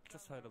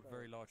 Just heard a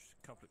very large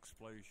couple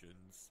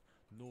explosions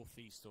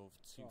northeast of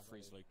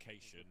 2-3's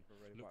location.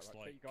 Looks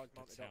like the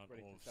town of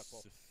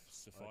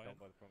Sophia. Down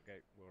by the front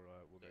gate,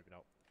 we're moving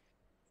out.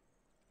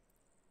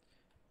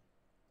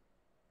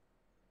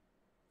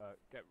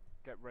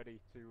 Get ready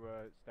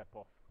to step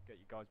off. Get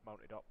you guys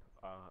mounted up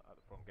at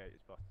the front gate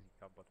as fast as you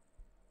can, bud.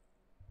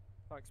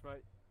 Thanks,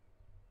 mate.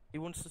 He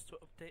wants us to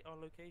update our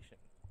location.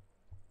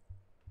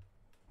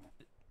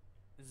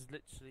 This is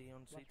literally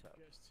on CTAC.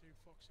 Yeah, he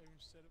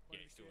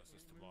still wants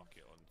us to mark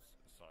it on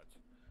site.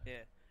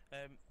 Yeah.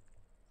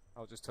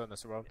 I'll just turn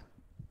this around.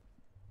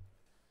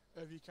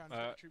 If you can,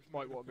 troops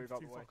might want to move out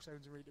the 2 way. Fox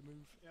sounds are ready to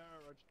move. Yeah,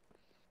 Roger.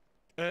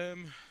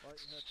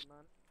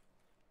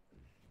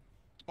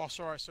 On Boss,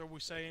 alright, so we're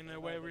saying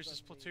where is this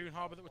platoon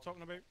harbour that we're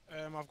talking about?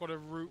 I've got a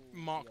route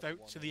marked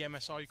out to the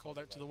MSI called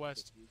out to the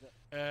west.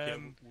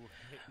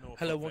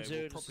 Hello,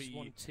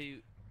 1012.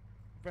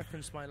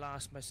 Reference my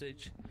last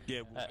message.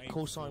 Yeah, we'll aim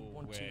call for sign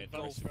where 12 the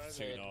Golf rest of the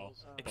platoon are,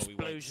 but we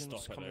won't explosions stop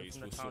at coming those.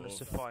 from the We'll town of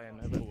sort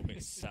Sophian. pull a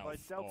bit south By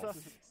Delta, of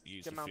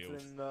use get the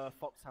mounted field. in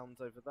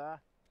Foxhounds over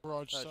there.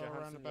 Roger, so Johansson,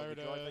 around you'll be about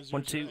driving.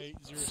 12,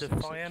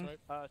 Sophian.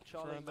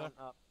 Charlie, mount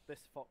up.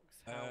 This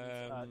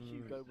Foxhound,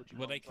 Hugo, would you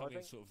Well, they mind come in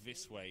driving? sort of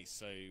this way,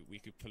 so we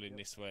could pull in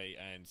this way,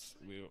 and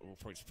we'll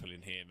probably just pull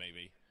in here,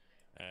 maybe.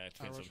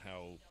 Depends on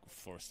how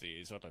foresty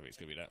it is. I don't think it's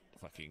going to be that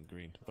fucking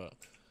green, but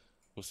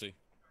we'll see.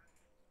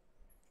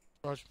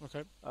 Roger,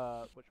 okay.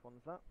 Which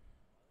one's that?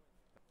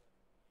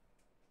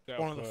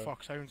 One of the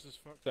Foxhounds is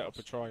fucked. Set up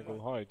a triangle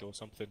hide or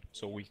something,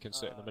 so we can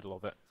sit in the middle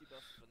of it.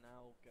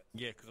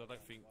 Yeah, because I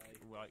don't think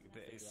like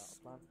there is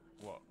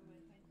what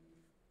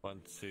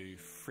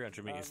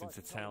 300 meters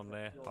into town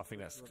there. I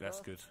think that's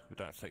good. We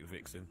don't have to take the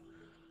Vix in.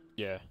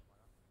 Yeah.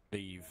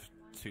 Leave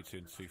 2-2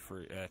 and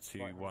 2-3,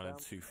 2-1 and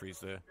 2-3s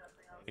there.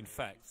 In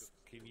fact,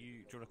 do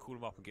you want to call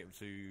them up and get them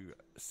to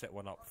set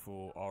one up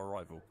for our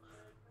arrival?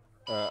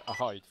 A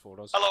hide for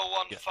us. Hello,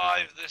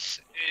 1-5. This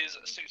is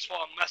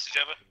 6-1. Message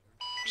over.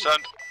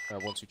 Send.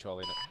 1-2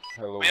 Charlie.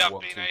 Hello, we have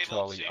been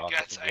able to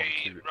get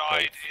a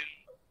ride in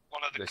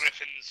one of the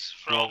Griffins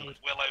from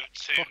Willow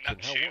to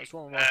Neptune. There's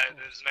no need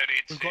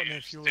to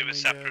do a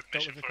separate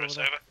mission for us,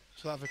 over.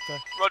 So that Victor.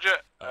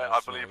 Roger, I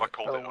believe I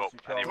called it up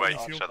anyway,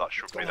 so that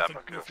should be them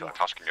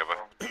tasking over.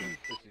 This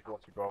is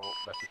 1-2 Bravo,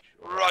 message.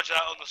 Roger,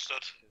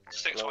 understood.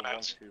 6-1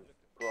 out.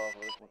 Bravo,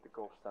 looking at the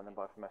Gulf, standing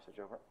by for message,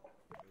 over.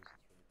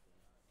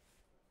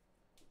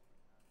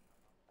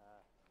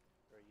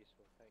 Very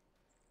useful, thank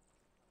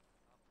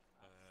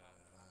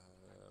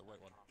Wait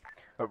one.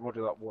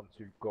 Roger that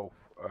 1-2 Golf.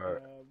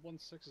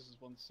 1-6 is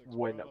 1-6.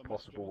 When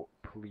possible,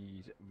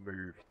 please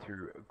move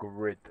to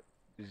grid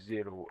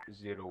 006-066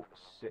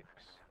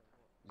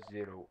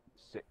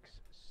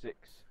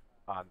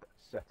 and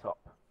set up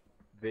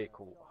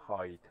vehicle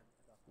hide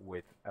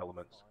with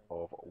elements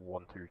of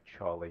 1-2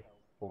 Charlie.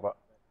 Over.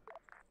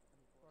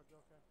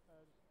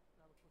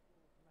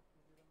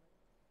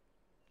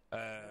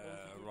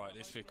 Right,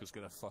 this vehicle's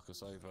gonna fuck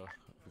us over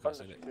because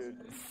in it.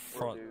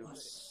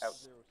 Francis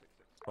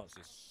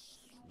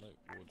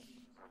Notewood.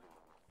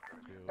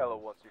 Hello,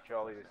 1-2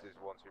 Charlie, this is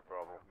 1-2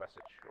 Bravo,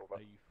 message,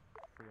 over.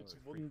 It's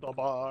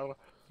wunderbar.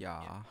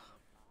 Ja.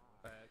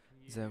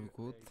 Sehr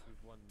gut.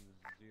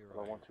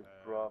 Hello, 1-2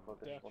 Bravo,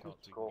 this is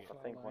 1-2 Golf, I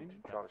think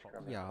 1-2 Charlie's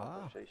currently in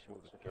conversation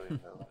with security.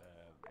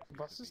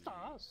 Was ist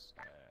das?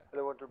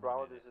 Hello, 1-2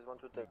 Bravo, this is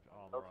 1-2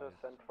 Delta,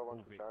 send for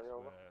 1-2 Charlie,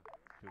 over.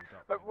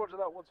 Roger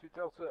that, 1-2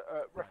 Delta,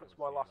 reference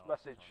my last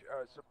message,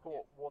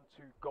 support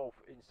 1-2 Golf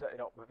in setting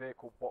up the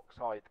vehicle box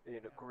hide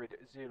in grid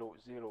 006-066.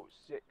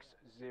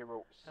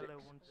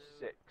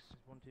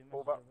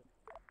 Over.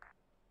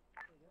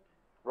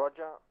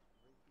 Roger,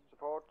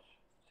 support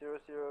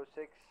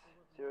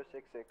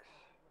 006-066,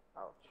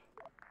 out.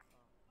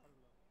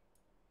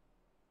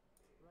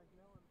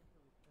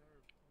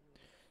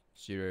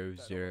 Zero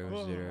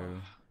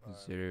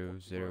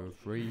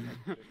 003.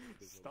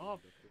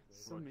 Stop.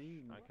 So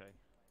mean. Okay.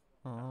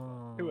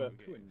 Oh. Who are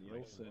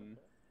Nielsen?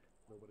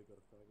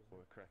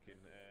 We're cracking.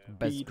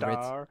 Best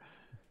grid.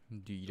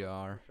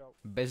 DDR.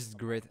 Best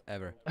grid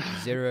ever.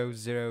 000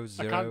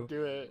 I can't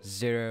do it.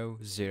 000.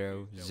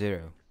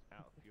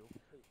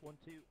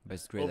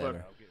 Best grid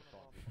ever.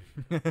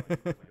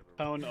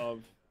 Town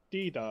of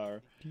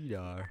Didar.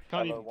 Didar.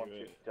 Can't Hello, even do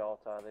 1-2 it.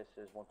 Delta, this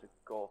is 1-2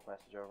 Golf,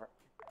 message, over.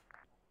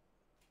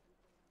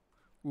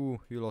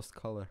 Ooh, you lost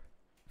color.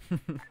 Do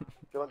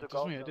you want to Does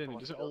go? me, I didn't. It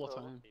does it all the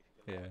time.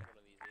 Yeah.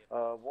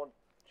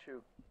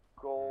 1-2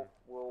 Golf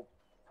will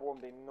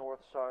form the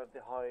north side of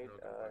the hide.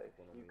 If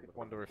you could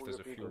Wonder if there's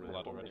a fuel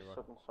ladder on the anywhere.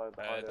 southern side of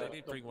the hide. They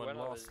did bring one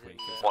last week.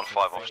 1-5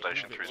 off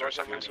station, 30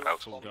 seconds,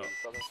 out. Pulled up,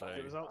 so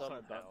It was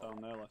outside that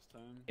down there last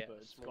time, but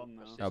it's gone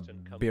now.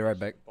 I'll be right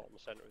back. Bottom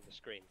center of the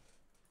screen,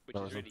 which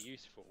No, is it's really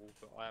useful,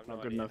 but I have not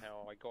no good idea enough.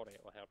 how I got it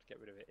or how to get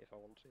rid of it if I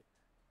want to.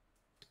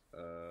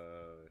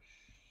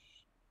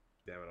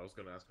 Damn it, I was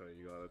gonna ask how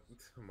you got it.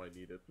 I might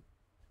need it.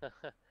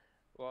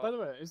 Well, By the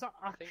way, is that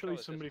I think I actually was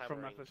just somebody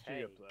from hammering FSG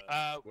K. up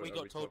there? We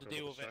got told to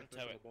deal with it and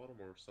tow it. Bottom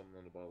or something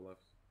on the bottom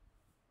left?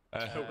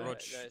 Rog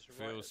it's right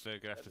feels they're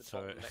gonna have at to the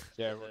tow bottom it. next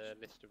Yeah, to the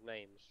list of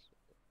names,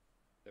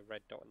 the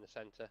red dot in the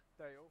center,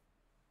 Dale,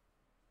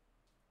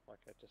 like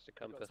just a you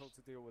got compass. told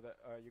to deal with it.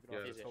 You're gonna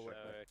Is have it? to tow it.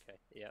 Oh, okay.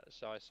 Yeah.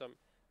 So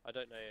I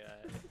don't know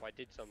if I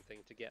did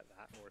something to get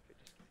that or if it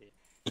just appeared.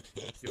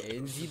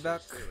 In the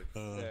back.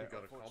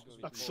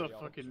 That's so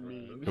fucking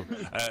mean.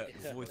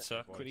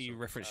 Voiter, quickly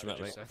reference your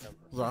map, mate.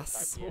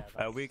 Was?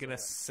 We're gonna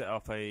set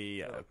up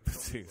a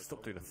platoon.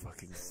 Stop doing the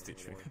fucking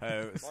stitching.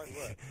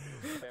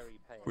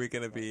 We're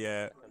gonna be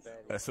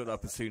sort of a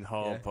platoon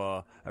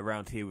harbour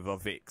around here with our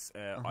Vix.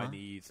 I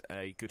need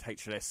a good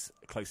HLS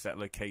close to that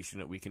location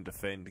that we can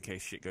defend in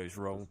case shit goes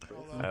wrong.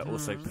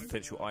 Also,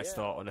 potential eye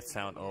start on the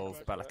town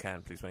of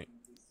Balakan, please, mate.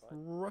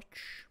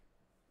 Rush.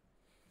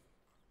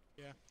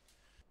 Yeah.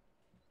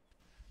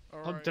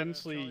 How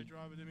densely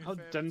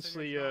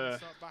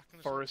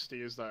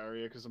foresty is that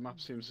area? Because the map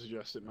seems to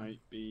suggest it might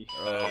be.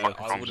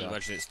 I wouldn't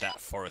imagine it's that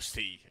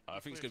foresty. I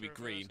think it's going to be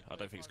green. I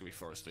don't think it's going to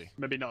be foresty.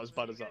 Maybe not as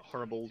bad as that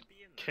horrible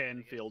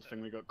cane field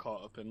thing we got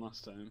caught up in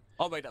last time.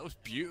 Oh mate, that was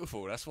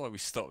beautiful. That's why we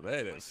stopped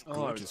there. It was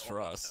gorgeous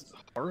for us.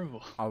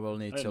 Horrible. I will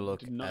need to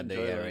look at the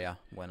area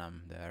when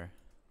I'm there.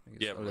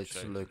 Yeah, it looks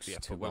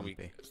too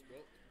bumpy.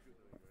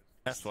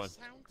 That's fine.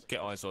 Get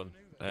eyes on.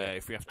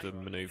 If we have to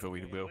manoeuvre,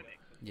 we will.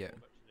 Yeah.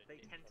 They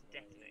tend to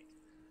detonate.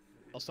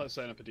 I'll start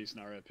setting up a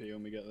decent RAP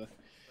when we get there.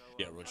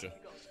 Yeah, Roger.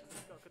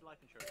 You've got good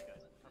life insurance,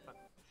 guys. Have fun.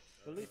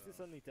 At least it's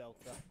only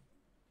Delta.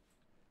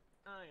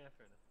 Oh yeah,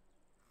 fair enough.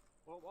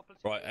 What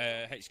Right,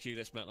 HQ,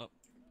 let's mount up.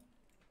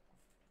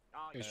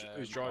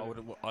 Who's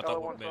driving? I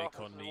don't want medic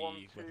on the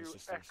weapon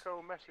systems.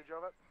 Echo message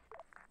of it.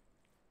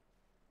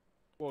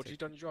 Ward, you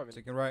done your driving?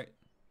 Taking right.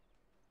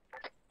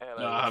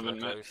 No, I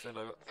haven't.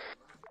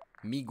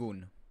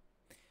 Migun.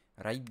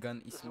 Right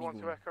gun is This is 1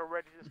 to Migun. Echo,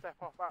 ready to step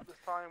off at this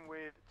time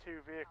with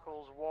 2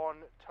 vehicles, 1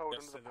 towed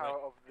under the power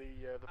of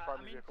the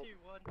primary vehicle. I'm in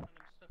 2-1 and I'm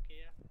stuck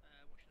here.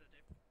 What should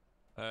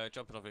I do?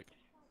 Jump on Vic.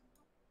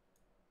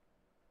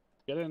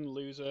 Get in,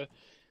 loser.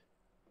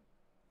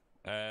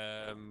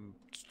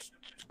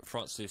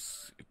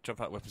 Francis,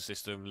 jump out weapon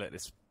system. Let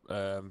this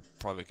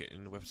private get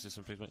in the weapon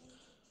system, please, mate.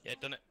 Yeah,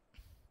 done it.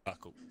 Ah,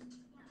 cool.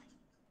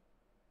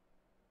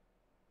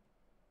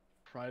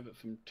 Private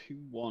from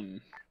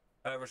 2-1.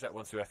 Roger that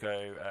 1 to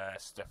Echo.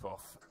 Step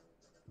off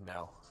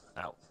now.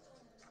 Out.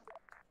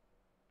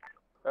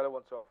 Hello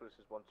 1 to Alpha. This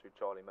is 1 to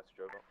Charlie.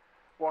 Message over.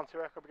 1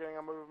 to Echo, beginning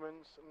our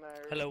movements now.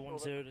 Hello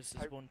 1-0. This is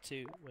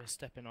 1-2. We're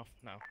stepping off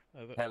now.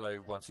 Over. Hello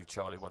 1 to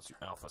Charlie. 1 to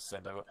Alpha.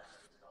 Send over.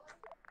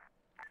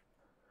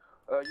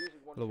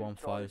 Using 1 Hello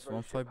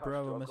 1-5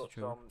 Bravo. Message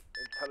over.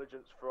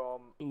 Intelligence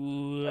from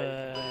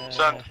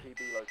Send.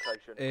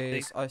 location.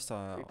 Is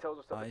I-Star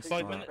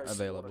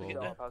available?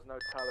 Has no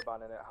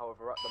Taliban in it.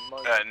 However, at the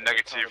moment,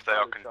 Negative. They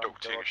are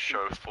conducting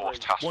show force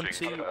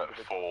tasking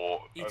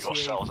for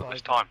yourselves at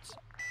this time.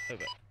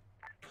 Over.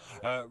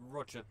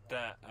 Roger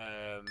that.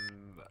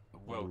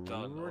 Well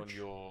done on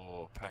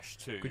your Pash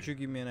 2. Could you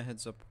give me a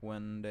heads up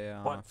when they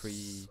are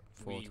free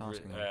for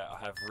tasking? I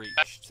have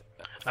reached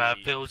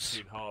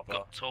Bill's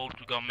got told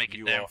we're gonna make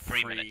it there in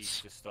 3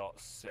 minutes. To start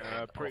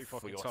pretty for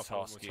fucking your tough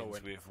one,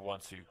 taskings with 1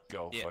 to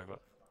Golf. Yeah. Over.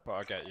 But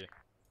I get you.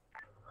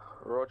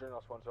 Roger,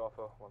 that's 1 to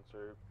Alpha. 1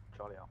 to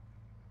Charlie out.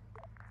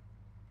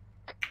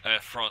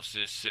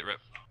 Francis, sit rep.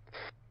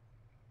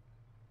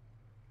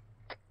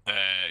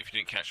 If you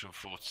didn't catch on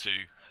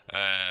 4-2,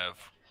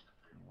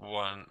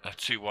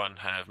 2-1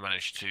 have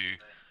managed to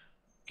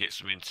get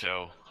some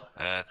intel.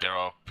 There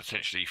are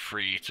potentially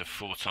 3 to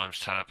 4 times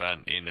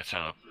Taliban in the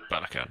town of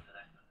Balakan.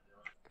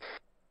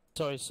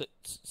 Sorry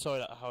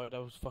that Howard, I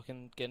was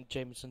fucking getting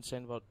Jameson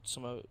saying about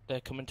they're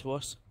coming to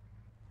us.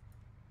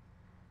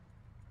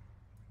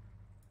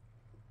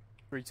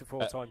 3 to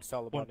 4 times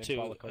Taliban in 1-2,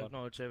 Balakan.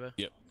 acknowledge over.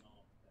 Yep.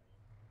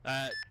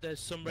 There's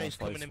some rays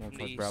coming in from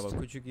the east. Bravo.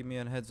 Could you give me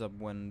a heads up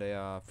when they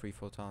are free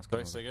for tasking?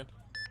 Sorry, say again?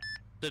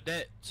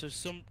 So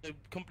the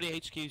company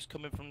HQ's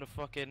coming from the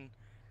fucking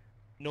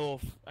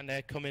north, and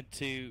they're coming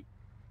to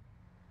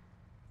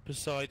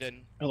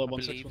Poseidon. Hello, I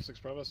believe.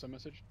 1616 Bravo, send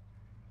message.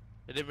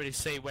 They didn't really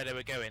say where they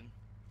were going.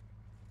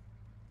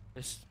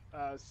 This.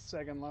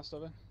 Second last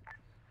of it.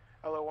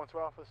 Hello 1 to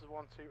Alpha. This is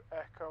 1 to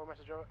Echo.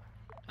 Message over.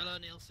 Hello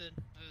Nielsen.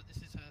 This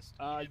is Hurst.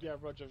 Yeah,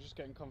 Roger. I was just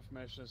getting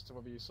confirmation as to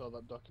whether you saw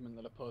that document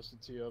that I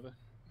posted to you over.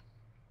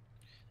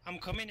 I'm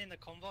coming in the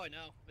convoy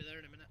now. I'll be there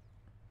in a minute.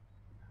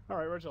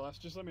 Alright, Roger, lass.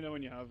 Just let me know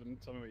when you have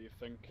and tell me what you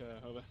think,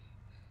 over.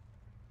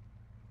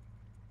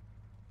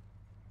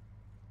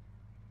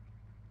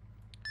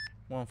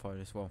 One 5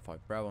 is 1-5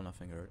 Bravo,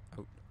 nothing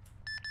out.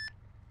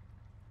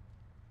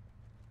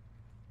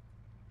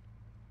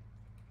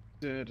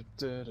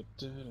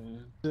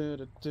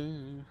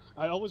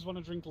 I always want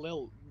to drink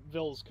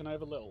Vils. Can I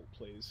have a little,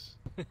 please?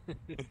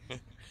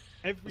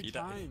 Every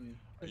time.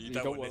 You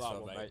don't want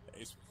that one, mate.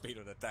 It's been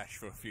on a dash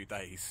for a few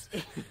days.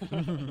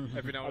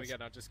 Every now and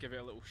again, I'll just give it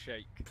a little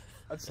shake.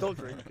 I'd still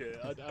drink it.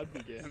 I'd be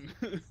game.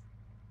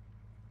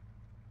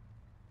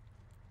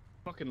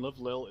 Fucking love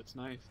Lil. It's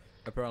nice.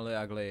 Apparently,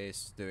 Ugly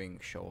is doing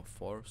show of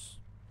force.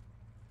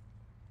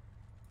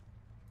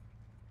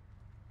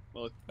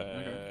 Well,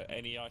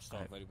 any ice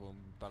star available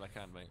in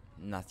Balakan, mate?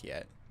 Not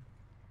yet.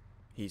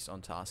 He's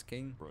on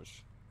tasking.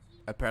 Brush.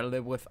 Apparently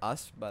with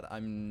us, but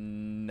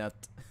I'm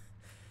not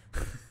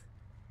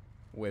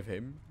with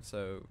him.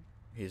 So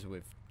he's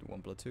with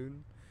 1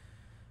 platoon,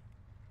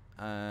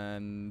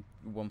 and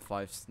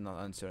 1-5's not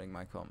answering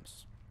my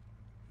comms,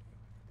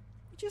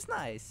 which is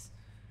nice.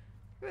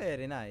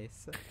 Very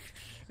nice.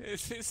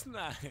 It's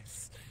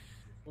nice.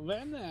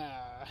 Very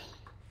nice.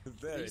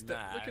 Very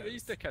nice. Look at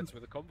these dickheads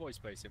with the convoy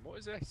space in. What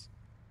is this?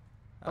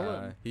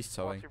 He's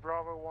towing. 1 to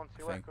Bravo. 1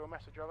 to Echo.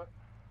 Message of it.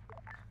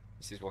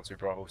 This is 1 to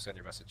Bravo. Send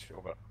your message.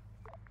 Over.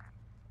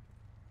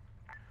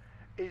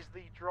 Is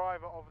the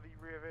driver of the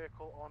rear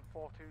vehicle on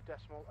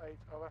 42.8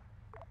 over?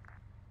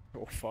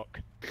 Oh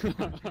fuck.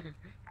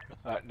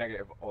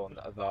 Negative on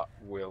that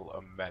will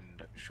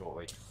amend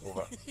shortly.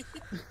 Over.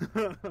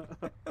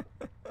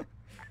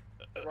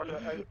 Roger,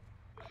 out.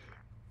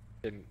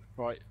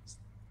 Right.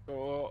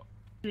 Oh.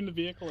 Tune the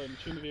vehicle in.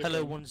 Tune the vehicle.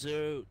 Hello, in.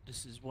 10.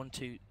 This is 12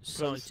 Put on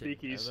sighting.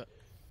 speakies. Over.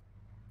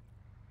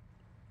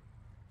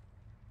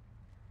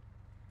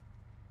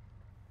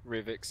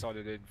 Rivik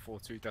sighted in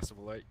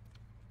 42.8.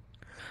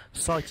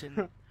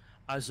 Sighting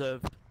as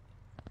of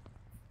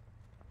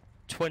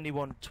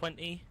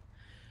 21:20.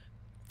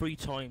 3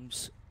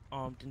 times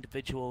armed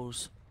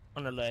individuals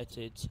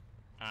unalerted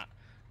at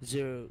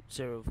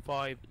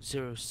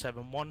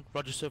 005071.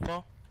 Roger so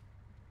far.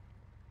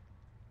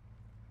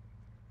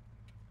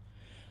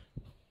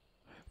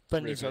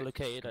 Friendlies are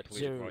located at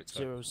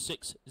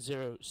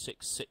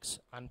 006066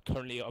 and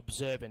currently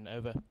observing.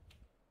 Over.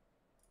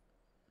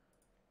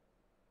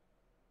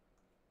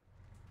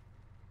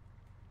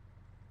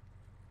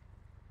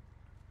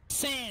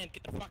 Sam,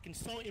 get the fucking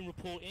sighting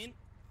report in.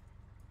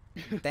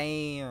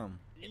 Damn.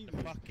 Get the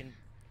fucking.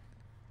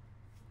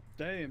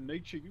 Damn,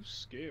 nature, you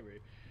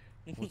scary.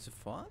 What the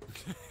fuck?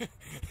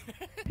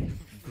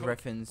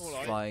 Griffins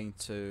flying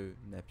to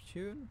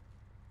Neptune?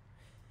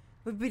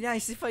 Would be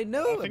nice if I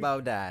know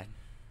about that.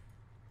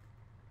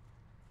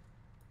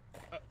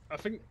 I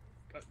think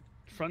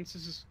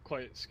Francis is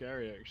quite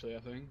scary, actually. I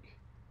think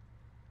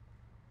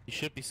you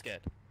should be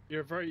scared.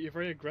 You're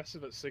very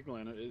aggressive at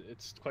signaling.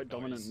 It's quite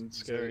dominant and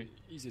scary.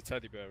 He's a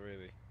teddy bear,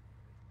 really.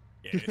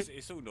 Yeah,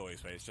 it's all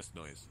noise, mate. It's just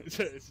noise. It's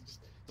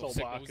all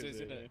signals, bark,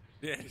 isn't it?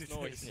 Yeah, it's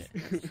noise. Yeah.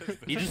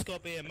 You just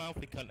gotta be a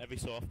mouthy cunt every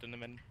so often,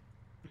 and then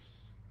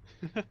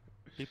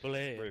people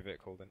hear. Rivik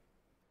called in.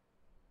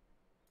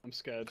 I'm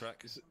scared.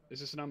 Crack. Is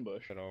this an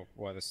ambush? I don't know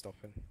why they're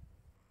stopping.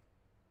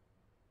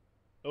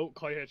 Oh,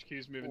 Kai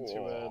HQ's moving to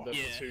the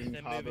platoon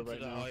harbour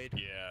right now.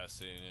 Yeah, I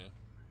see. Yeah.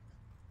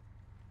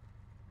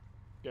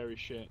 Scary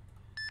shit.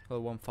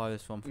 Well, 15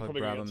 is 15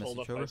 probably Bravo get told message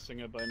off by over.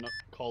 Singer by not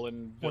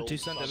calling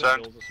 127 or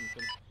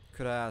something.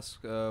 Could I ask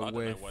I don't know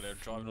with why they're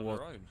driving on what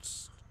their own.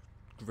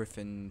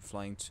 Griffin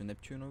flying to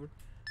Neptune over?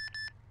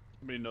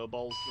 How many no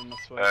balls then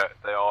that's why.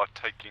 They are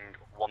taking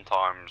 1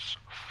 times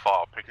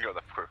far, picking up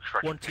the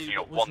correction, picking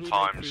up 1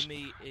 times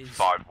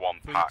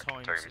 5-1 pack,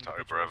 taking to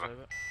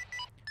over.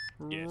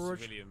 Yeah,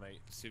 civilian, mate.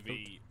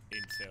 Civi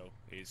intel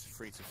is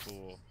 3 to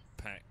 4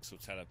 packs of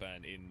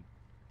Taliban in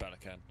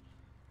Balakan.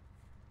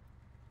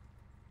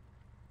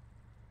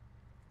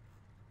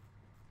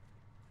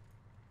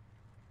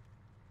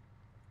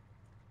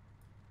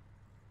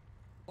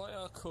 Why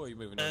are Koi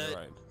moving on their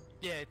own?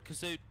 Yeah,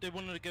 because they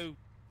wanted to go,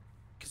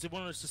 because they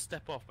wanted us to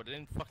step off, but they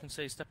didn't fucking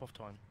say step off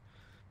time.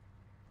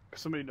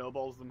 Somebody no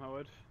balls them,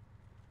 Howard.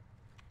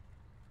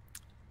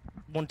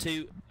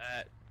 1-2,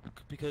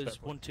 because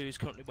 1-2 is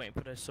currently waiting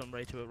for their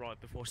sunray to arrive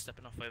before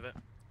stepping off over.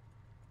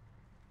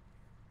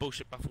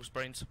 Bullshit baffles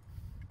brains.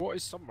 What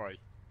is sunray?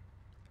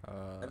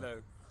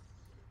 Hello.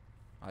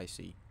 I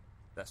see.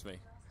 That's me.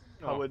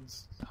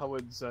 Howard's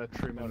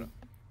Truman.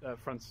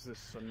 Francis's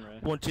sunray.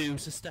 1-2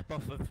 is a step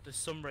off of the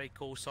sunray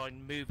call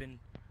sign, moving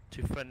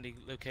to friendly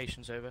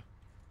locations. Over.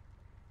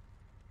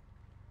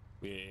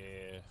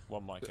 Yeah,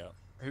 1 mic out.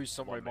 Who's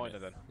sunray miner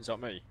then? Is that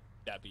me?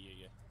 That'd be you,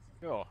 yeah.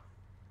 Oh.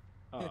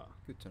 Yeah,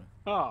 good to know.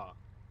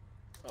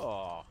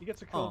 Oh. He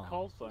gets a cool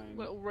call sign.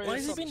 Why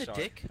is he being a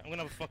dick? I'm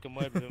gonna have a fucking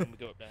word with him when we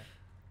go up there.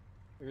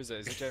 Who is it?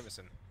 Is it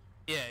Jameson?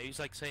 Yeah, he's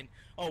like saying,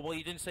 "Oh, well,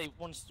 you didn't say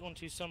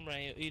 1-2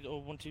 sunray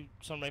or 1-2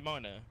 sunray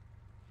miner."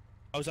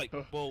 I was like,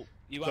 "Well,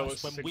 you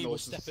asked when we were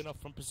stepping off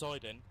from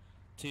Poseidon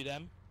to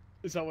them."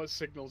 Is that what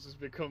signals has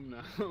become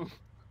now?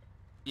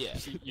 Yeah,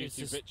 you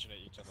bitching at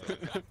each other.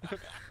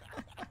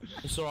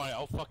 It's alright.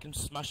 I'll fucking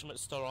smash him at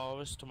Star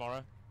Wars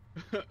tomorrow.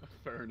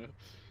 Fair enough.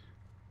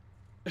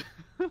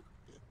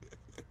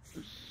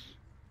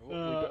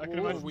 I can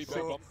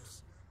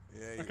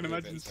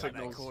imagine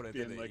signals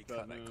being like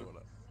that now.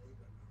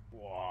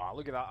 Wow,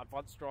 look at that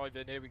advanced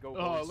driving. Here we go.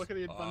 Oh, boys. look at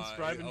the advanced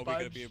driving. Are we badge.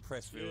 going to be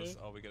impressed, Phils?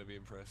 Yeah. Are we going to be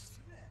impressed?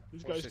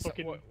 This guy's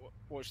fucking.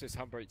 Watch this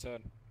handbrake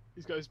turn.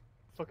 He's got his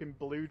fucking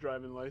blue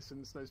driving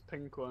license, and his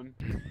pink one.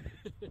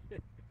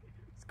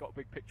 It's got a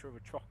big picture of a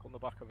truck on the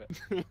back of it.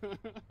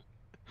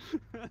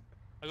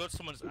 I got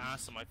someone's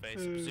ass on my face.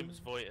 I presume it's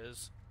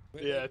Voiters.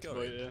 Yeah, it's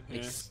Voiter. Yeah.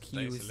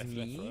 Excuse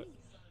me.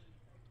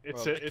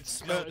 It's well, it's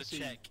smell courtesy.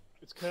 the check.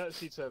 It's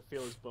courtesy to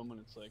feel his bum when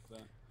it's like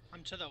that.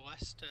 I'm to the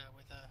west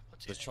with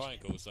what's The his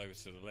triangle's over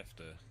to the left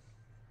there.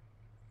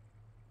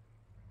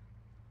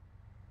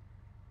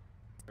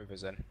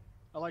 Movers in.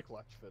 I like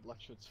Latchford.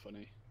 Latchford's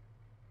funny.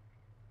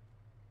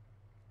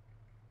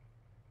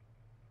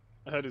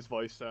 I heard his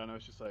voice there and I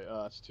was just like,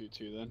 oh, that's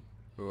 2-2 then.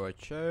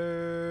 Watch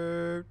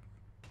out!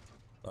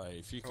 Right,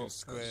 if you can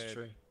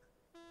square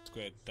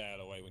down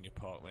away when you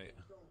park, mate.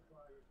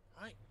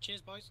 Alright,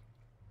 cheers, boys.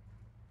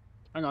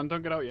 Hang on,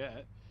 don't get out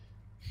yet.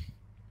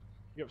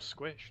 You get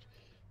squished.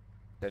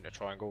 In a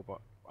triangle, but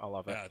I'll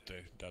have it.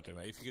 That'll do,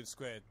 mate. If you can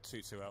square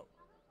 2-2 out.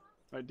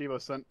 Right,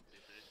 Devo sent.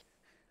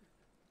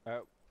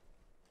 Howard,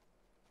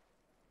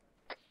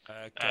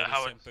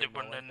 they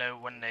want to know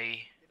when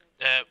they.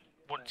 1-0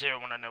 want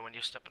to know when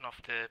you're stepping off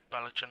the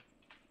Balachan.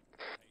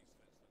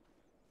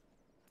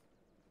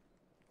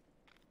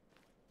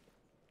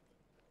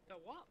 The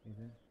what?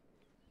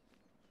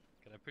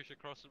 Can I push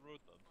across the road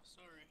then? Oh,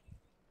 sorry.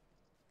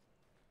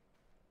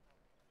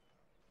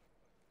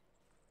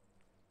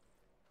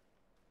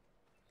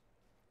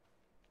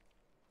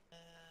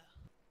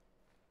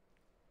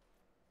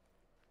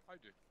 I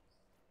do.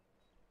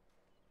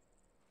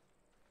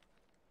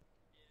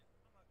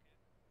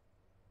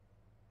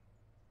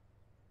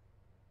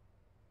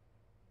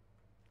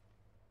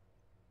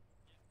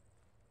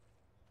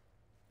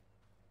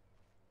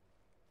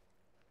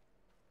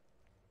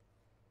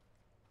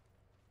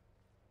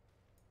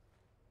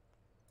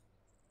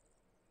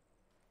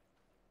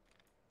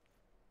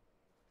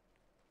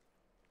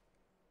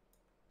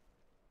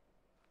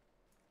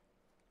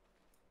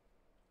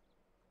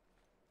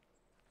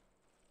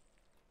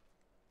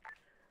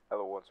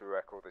 Hello, 1-2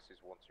 Echo, this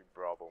is 1-2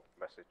 Bravo.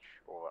 Message,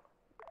 over.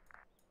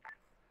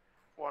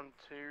 1-2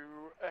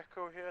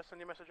 Echo here, send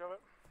your message of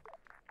it.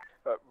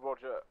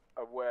 Roger,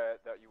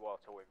 aware that you are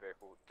towing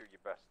vehicle, do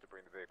your best to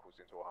bring the vehicles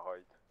into a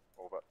hide.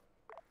 Over.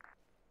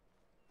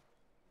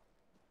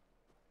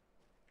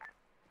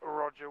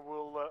 Roger,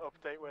 we'll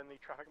update when the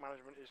traffic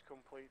management is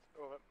complete.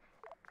 Over.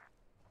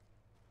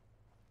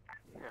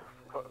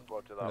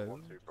 Roger that,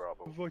 1-2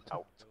 Bravo.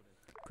 Out.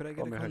 Could I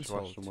get a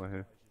consult?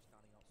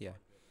 Yeah.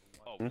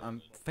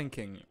 I'm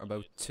thinking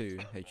about two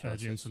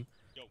HLSs.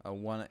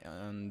 One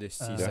on this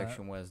C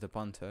section where's the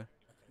punter,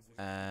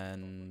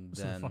 and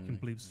then fucking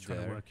bleeps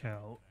trying to work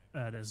out.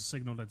 There's a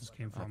signal that just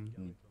came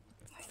from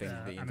I think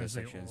the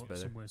intersection is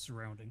better. Somewhere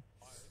surrounding,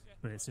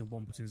 but it's in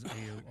one platoon's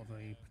view of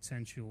a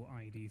potential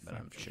ID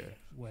factory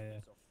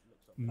where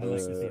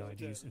most of the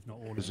IDs, if not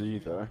all of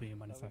them, are being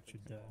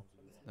manufactured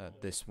there.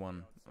 This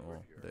one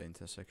or the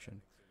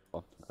intersection.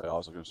 I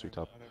was going to see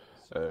tab.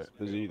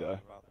 There's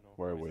either.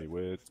 Where are we?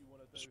 We're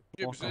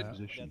what's our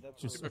position?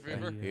 Just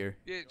here.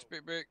 Yeah, it's a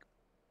bit big.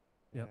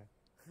 Yep.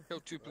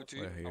 Killed 2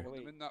 platoon. I want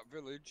them in that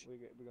village. We're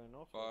going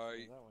north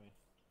by that way.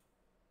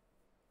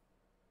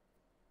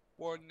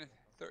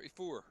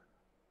 1:34.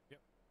 Yep.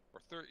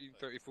 Or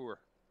 13:34.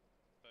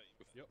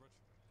 Yep.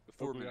 The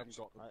 4 minutes.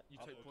 You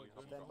take point.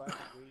 Stand by.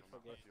 We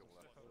forget.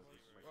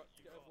 Right,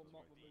 get everyone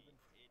marked. We're moving.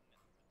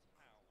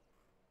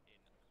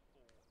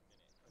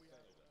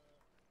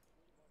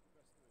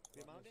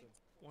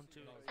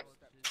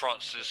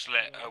 Francis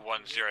let a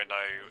 1-0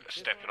 know,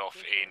 stepping off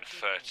in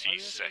 30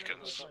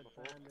 seconds.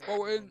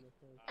 Oh, in.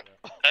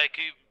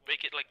 Can you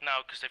make it like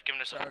now, because they've given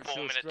us a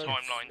 4-minute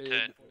timeline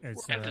to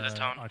enter the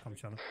town. Icon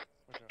channel.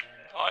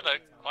 I know,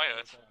 I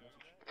heard.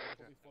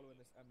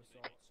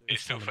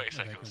 It's still 30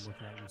 seconds.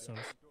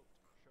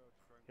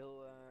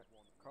 He'll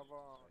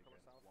cover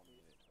south,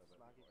 please.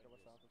 Slaggy, cover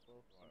south as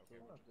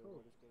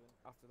well.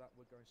 After that,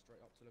 we're going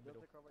straight up to the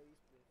middle. Cover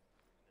east, please.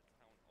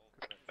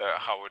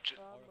 Howard,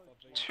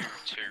 2-2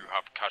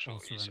 have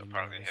casualties,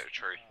 apparently hit a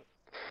tree.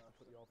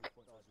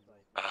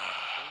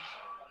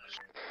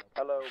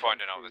 Hello,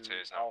 Finding out the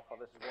tiers now. Alpha,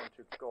 this is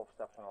 1-2 Golf,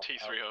 stepping off.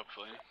 T3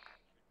 hopefully.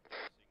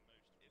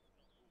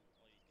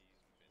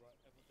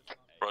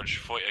 Rog,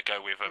 fight to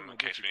go with them in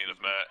case we need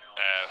them.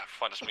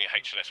 Find us me a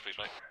HLS, please,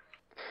 mate.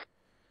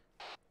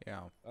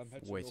 Yeah,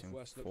 waiting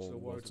for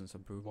Watson's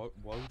approval.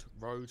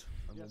 Road,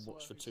 and we'll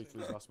watch for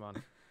 2-3's last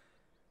man.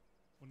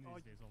 One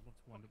of these days I'll want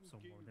to wind up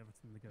somewhere and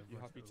everything they go You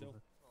happy till?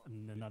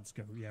 And then I'd just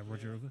go, yeah,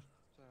 Roger over.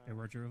 Yeah,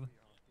 Roger over.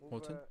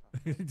 Watson?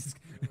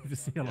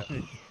 Just see how long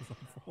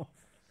for.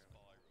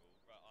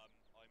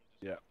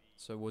 Yeah.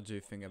 So what do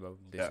you think about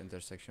this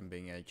intersection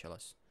being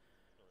HLS?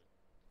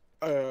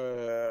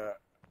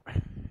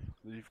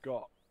 You've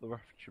got the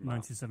reference map.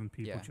 97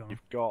 people, John.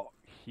 You've got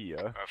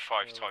here.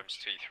 5 times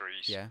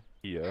T3s. Yeah.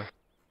 Here.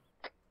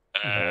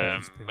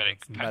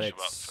 Medic patch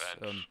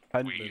them up,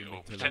 and we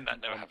will pretend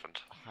that never happened.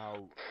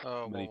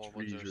 How many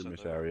trees are in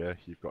this area?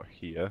 You've got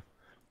here,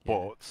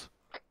 but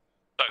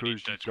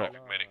Cruz has got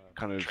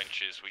kind of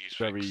trenches, we use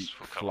very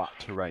for flat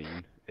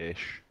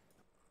terrain-ish.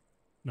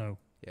 No.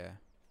 Yeah.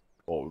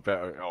 Or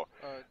very. No,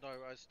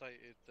 as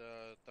stated,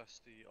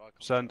 that's the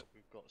icon Send. that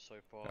we've got so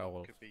far. Oh,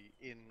 well, Could be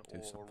in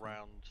or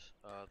around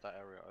that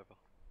area. Over.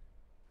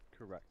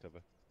 Correct.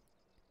 Over.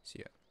 See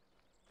ya.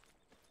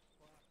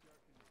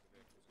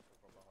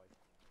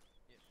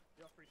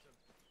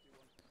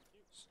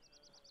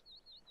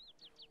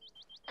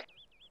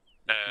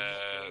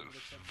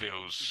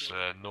 Ville's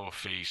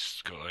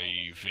northeast got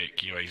a Vic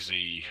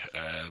UAZ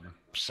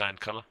sand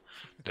colour.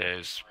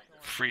 There's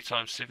 3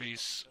 times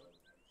civvies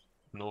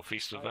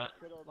northeast of that.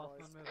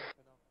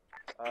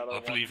 I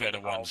believe they're the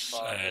ones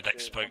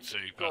Dex spoke to,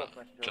 but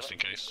just in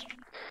case.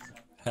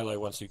 Hello,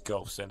 1-2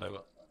 Golf, send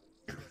over.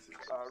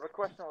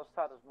 Requesting on the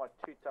status of my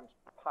 2 times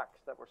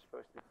packs that were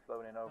supposed to be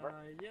flown in over.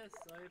 Yes,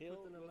 I put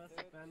in a less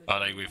advantage. Are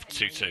they with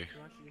 2-2?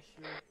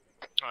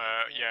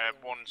 Yeah,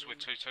 one's with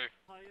 2-2.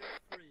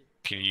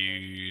 Can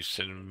you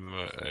send them?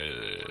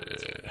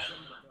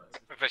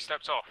 Have they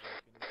stepped off?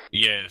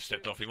 Yeah, they've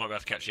stepped off. We might be able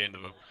to catch the end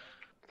of them.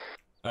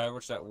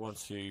 Roger that,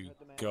 1-2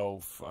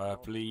 Golf. I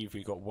believe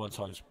we got 1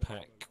 times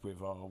pack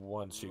with our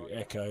 1-2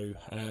 Echo.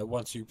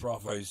 1-2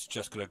 Bravo's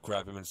just going to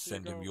grab him and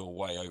send him your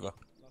way over.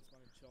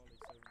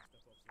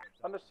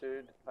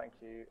 Understood, thank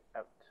you,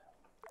 out.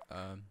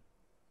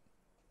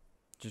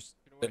 Just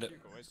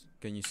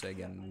can you say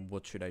again?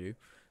 What should I do?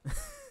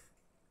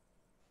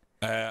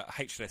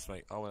 HLS,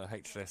 mate. I want a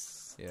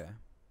HLS. Yeah.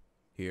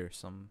 Here,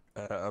 some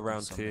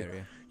around some here.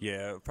 area.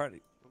 Yeah,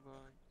 apparently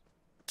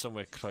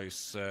somewhere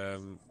close.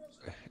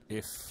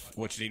 If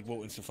what you need,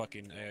 Walton to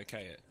fucking AOK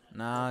it.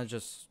 Nah,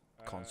 just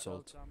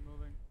consult.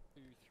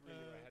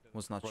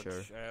 Was not Rog,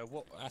 sure.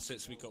 What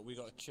assets we got? We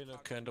got a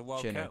Chinook and a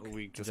Wildcat, Chinook, or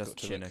we just got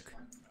Chinook.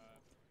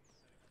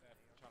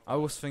 I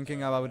was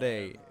thinking about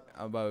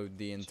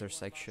the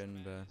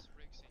intersection, but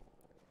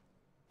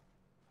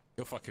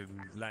you're fucking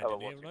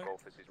landing here, right?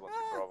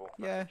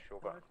 yeah.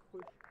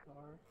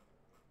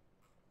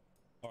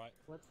 Alright,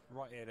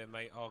 right here then,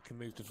 mate. I can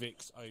move the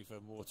VIX over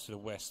more to the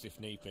west if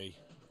need be.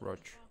 Rog.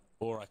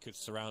 Or I could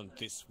surround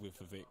this with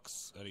the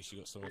VIX. At least you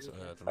got swords.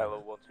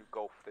 Hello, 1-2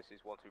 Golf, this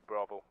is 1-2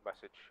 Bravo,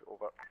 message,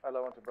 over.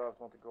 Hello, 1-2 Bravo,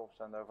 1-2 Golf,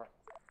 send over.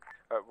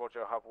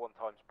 Roger, I have 1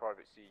 times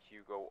Private C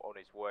Hugo on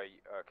his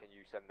way. Can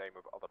you send name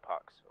of other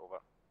packs,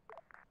 over?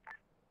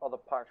 Other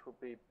packs would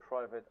be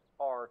Private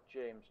R.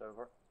 James,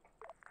 over.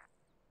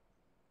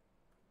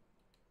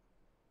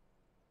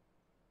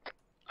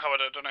 Howard,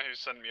 I don't know who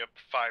sent me up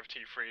 5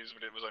 T3s,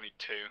 but it was only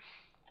 2.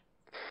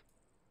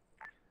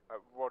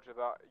 Roger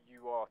that,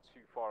 you are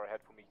too far ahead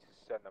for me to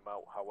send them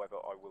out, however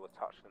I will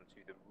attach them to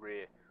the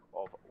rear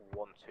of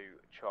 1-2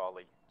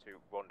 Charlie to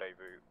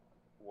rendezvous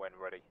when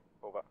ready,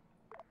 over.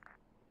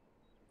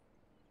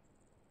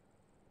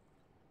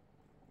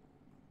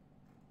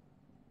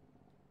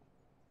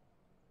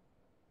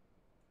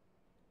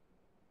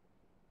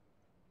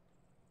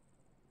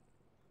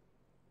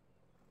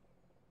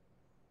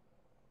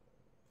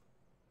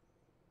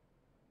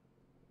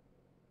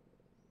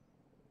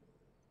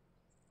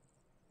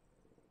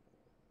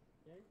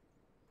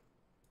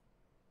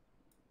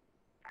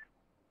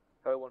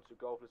 Hello, 1-2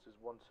 Golf, this is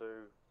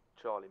 1-2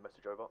 Charlie,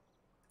 message over.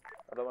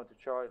 Hello, 1-2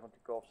 Charlie, 1-2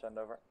 Golf, send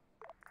over.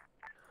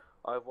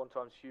 I have 1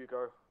 times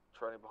Hugo,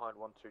 trailing behind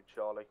 1-2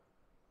 Charlie.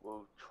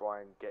 We'll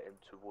try and get him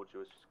towards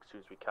you as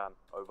soon as we can,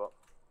 over.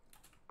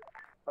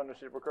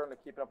 Understood, we're currently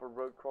keeping up a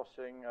road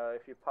crossing.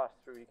 If you pass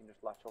through, you can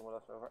just latch on with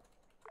us, over.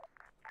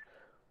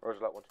 Roger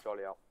that, 1-2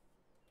 Charlie out.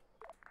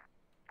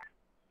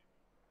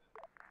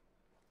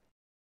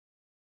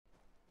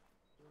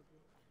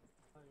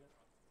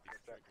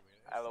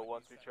 Hello,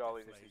 1-2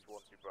 Charlie, this is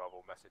 1-2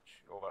 Bravo,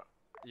 message, over.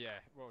 Yeah,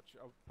 Rog,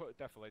 I'll put a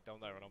defilade down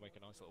there and I'll make a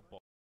nice little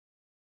box.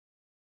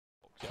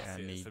 Yeah,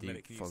 I need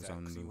the fogs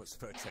on the He move. wants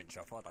to put a trench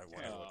up. I don't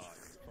want it.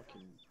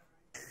 Fucking.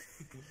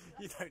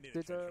 You don't need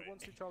Did a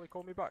trench, 1-2 Charlie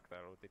call me back there,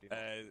 or did he not?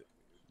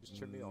 Just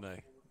chin me off? No,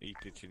 he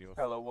did chin you off.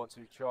 Hello,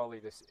 1-2 Charlie,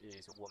 this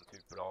is 1-2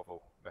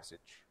 Bravo,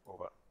 message,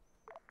 over.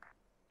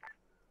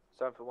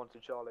 Same for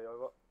 1-2 Charlie,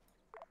 over.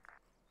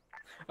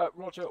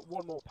 Roger,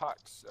 1 more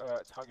pack's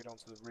tagging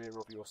onto the rear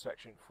of your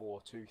section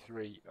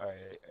 423,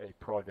 a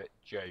Private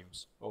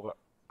James, over.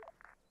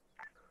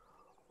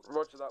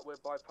 Roger that, we're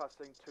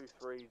bypassing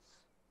 2-3s.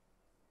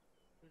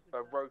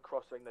 Road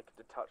crossing, they can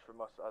detach from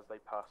us as they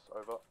pass,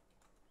 over.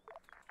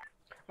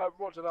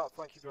 Roger that,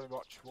 thank you very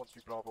much,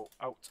 1-2 Bravo,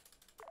 out.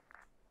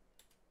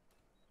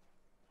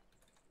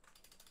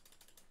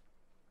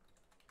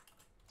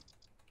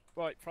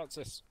 Right,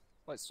 Francis,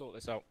 let's sort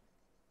this out.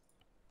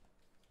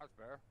 That's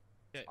fair.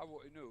 Yeah. I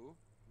want to know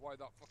why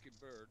that fucking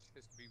bird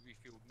has to be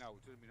refueled now.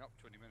 It's only been up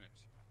 20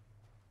 minutes.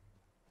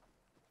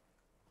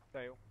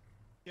 Dale.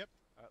 Yep.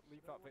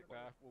 Leave that Vic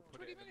there. We'll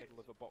put it in the middle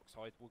of a box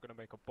hide. We're going to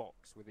make a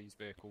box with these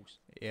vehicles.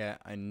 Yeah,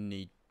 I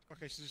need.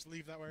 Okay, so just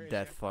leave that where it is.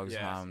 That yeah? fogs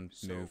hound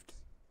moved.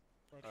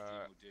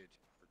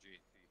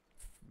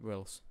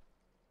 Wills.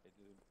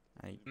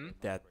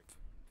 That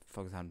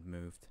foxhound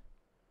moved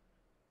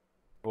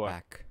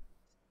back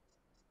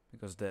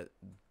because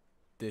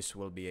this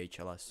will be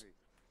HLS.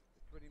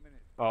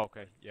 Oh,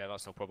 okay. Yeah,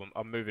 that's no problem.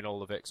 I'm moving all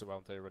the Vics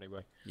around here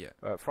anyway. Yeah.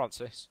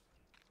 Francis.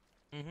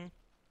 Mm-hmm.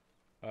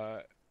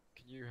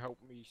 Can you help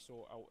me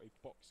sort out a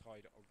box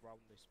hide around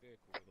this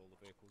vehicle with all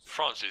the vehicles?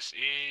 Francis,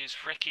 is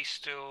Ricky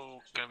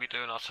still going to be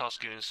doing our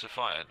tasking in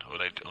Sophian, or are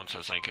they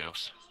onto something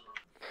else?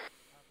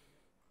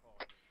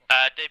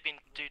 They've been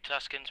do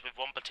taskings with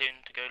 1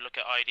 platoon to go look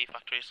at ID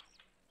factories.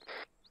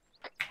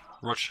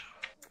 Roger.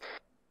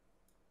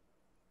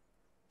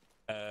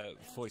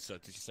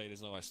 Foyser, did you say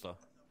there's no I-Star?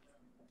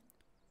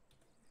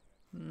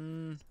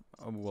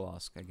 I will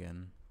ask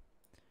again.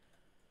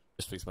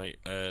 Yes, please, mate.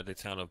 The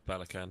town of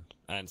Balakan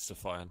and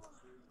Sophian.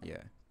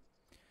 Yeah.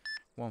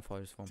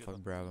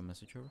 1-5 Bravo,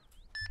 message over.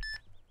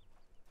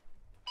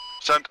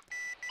 Send.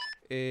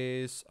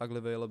 Is Ugly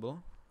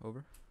available?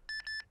 Over.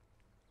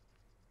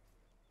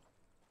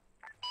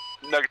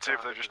 Negative,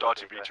 they're just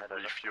RTB to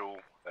refuel.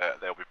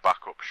 They'll be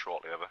back up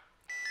shortly,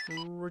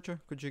 over. Roger,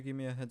 could you give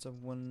me a heads up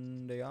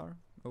when they are?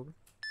 Over.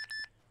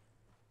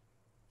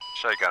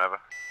 Say again, over.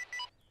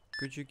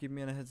 Could you give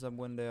me a heads up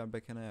when they are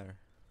back in air?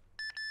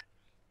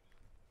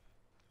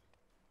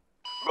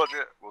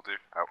 Roger, we'll do.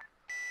 Out.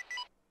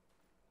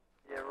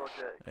 Yeah,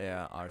 Roger.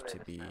 Yeah,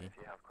 RTB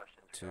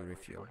to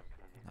refuel.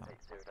 No.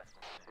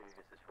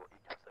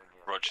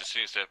 Roger, as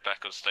soon as they're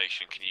back on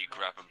station, can you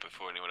grab them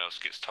before anyone else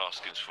gets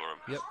taskings for them?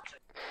 Yep.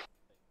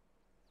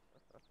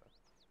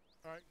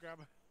 Alright, grab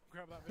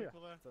that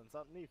vehicle there. Turns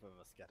out neither of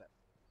us get it.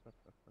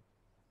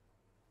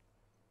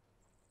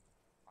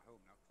 I hope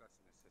not, 'cause that's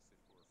an assisted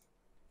force.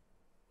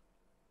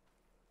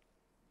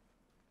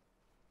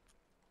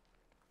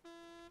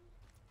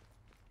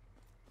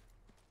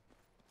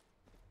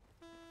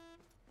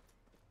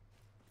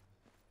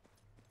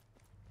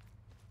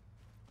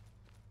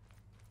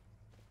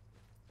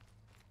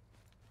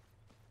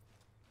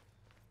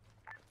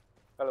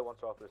 Hello,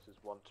 1-2 Alpha, this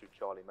is 1-2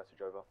 Charlie,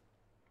 message over.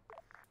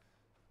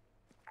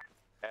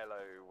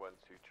 Hello,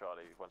 1-2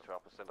 Charlie, 1-2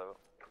 Alpha, send over.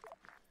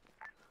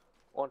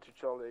 1-2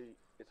 Charlie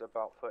is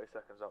about 30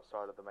 seconds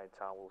outside of the main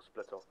town. We'll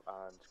split off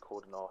and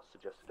coordinate our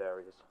suggested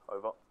areas.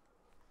 Over.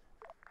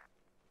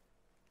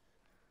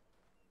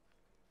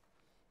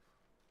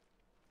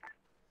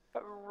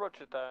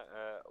 Roger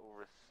that, all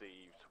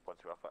received,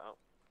 1-2 Alpha out.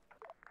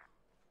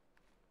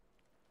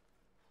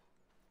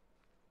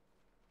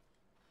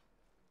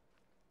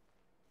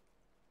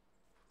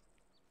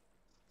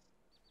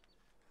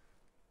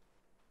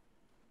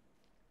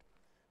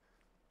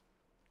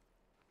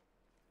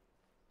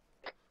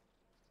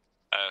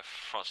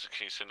 Francis,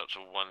 can you send up to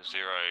 10, to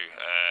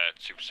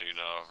soon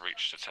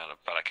reach the town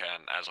of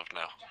Balakan as of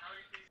now?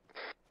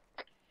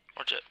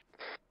 Roger.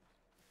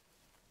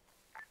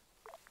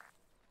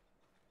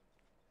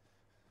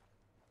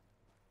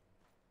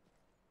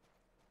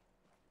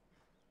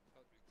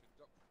 Help me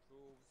conduct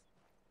patrols.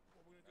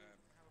 What we're going to do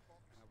is have a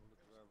box have a look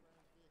around. the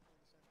vehicle in the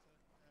centre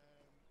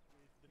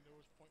with the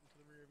nose pointing to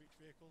the rear of each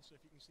vehicle, so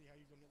if you can see how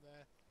you've done it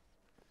there,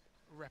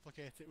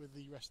 replicate it with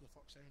the rest of the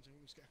Fox sounds and we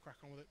can just get a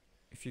crack on with it.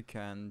 If you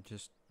can,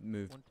 just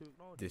move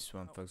this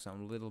one, for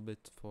example, a little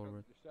bit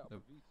forward,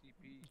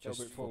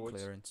 just for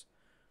clearance.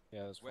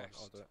 Yeah, that's fine. West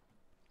I'll do it.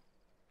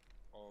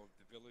 Of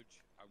the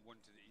village and one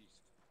to the east.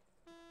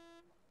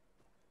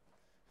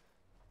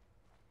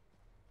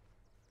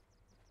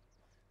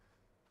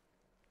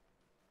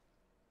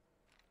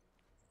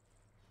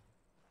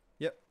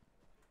 Yep.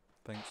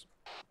 Thanks.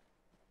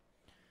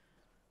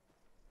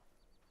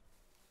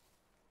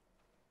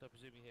 So I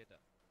presume you hear that?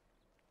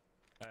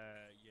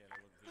 Yeah,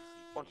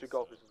 1-2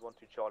 Golf, this is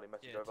 1-2 Charlie,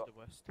 message over. To the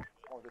west.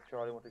 1-2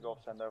 Charlie, 1-2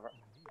 Golf, send over.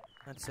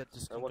 And said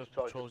just 1-2 conduct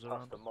Charlie, patrols just around.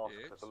 past the mosque.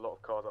 There's a lot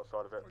of cars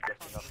outside of it. I'm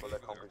guessing that's where they're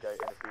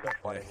congregating. If you don't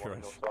find anyone on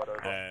your side,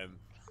 over.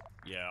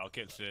 Yeah, I'll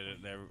get to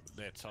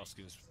their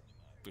taskings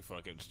before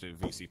I get to do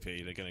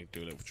VCP. They're going to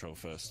do a little patrol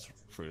first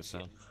through the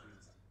town.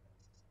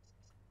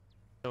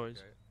 No worries.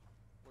 Okay.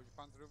 Where's your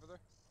Panther over there?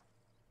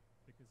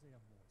 Because they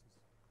have mortars.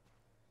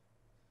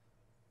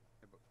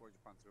 Yeah, but where's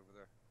your Panther over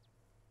there?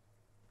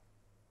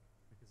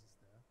 Because it's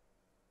there.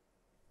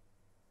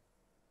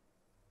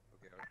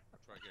 Okay,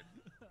 I'll try again.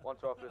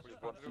 1-2 Alpha, this is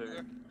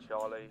 1-2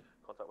 Charlie,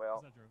 contact way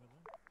out.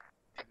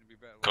 Shouldn't it be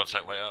better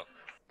Contact way up.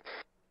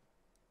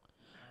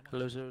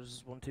 Hello,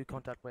 012,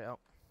 contact way out.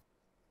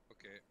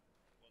 Okay.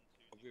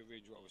 I'll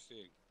rearrange what I was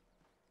saying.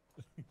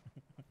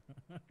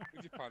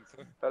 Where's your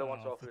Panther? Hello,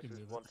 1-2 Alpha, this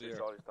is 1-2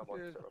 Charlie, stand by,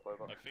 set up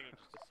over. I think I've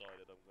just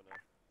decided I'm gonna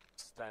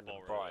stand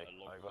and borrow by. a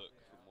logbook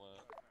from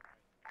work.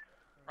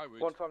 I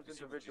would. One time's It's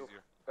so much individual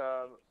easier.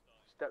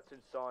 stepped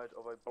inside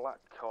of a black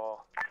car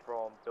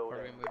from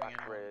building moving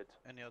grid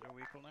any other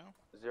vehicle now?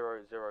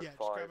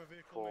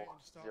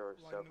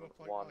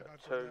 0054071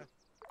 2.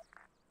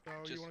 So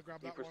you want to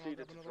grab He that one?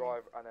 proceeded to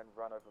drive and then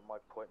ran over my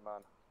point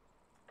man.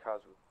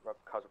 Kaz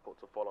report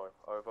to follow.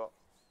 Over.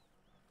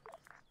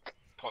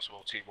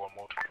 Possible T1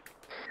 mod.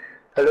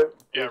 Hello,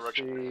 Yeah, this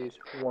Roger. is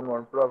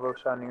 11 Bravo,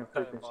 sounding on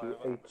frequency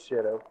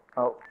 80.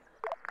 Out.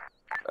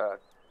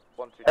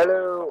 1-2.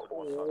 Hello,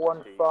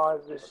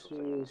 15, this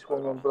is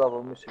 11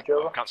 Bravo, Mr.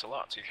 Jova. Cancel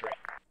that, T3.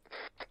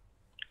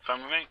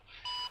 Phone with me.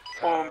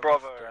 1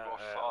 Bravo,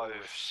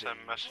 5,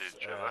 send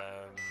message,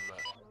 over.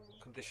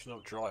 Conditional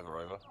driver,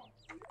 over.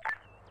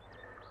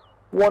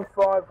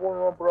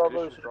 1511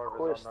 Bravo is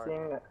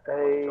requesting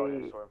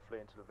a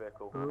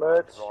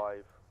merge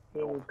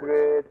in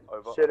grid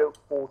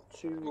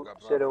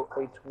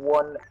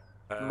 042081.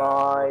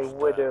 My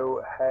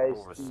widow has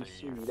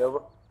EC'd,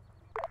 over.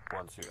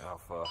 1-2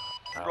 Alpha.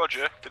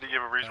 Roger, did he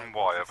give a reason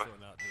why, over?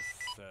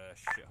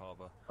 Shit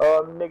harbour.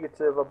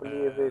 Negative, I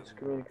believe it's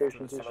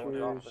communications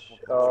issues.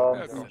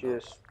 He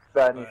just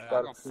vanished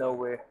out of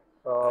nowhere.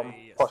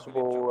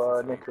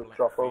 Possible nickel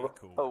drop over.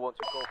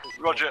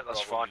 Roger,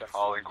 that's fine.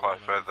 I'll inquire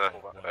further.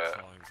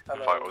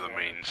 Fight other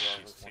means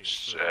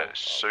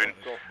soon.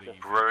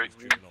 Brewery,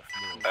 do you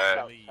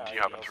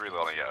happen to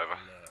relay yet, over?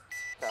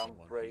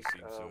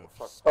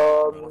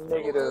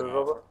 Negative,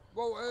 over.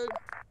 Walton!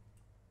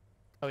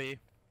 How are you?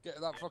 Get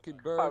that fucking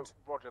bird.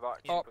 Roger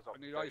that. Up. I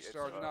need ice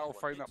stars now.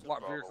 Find that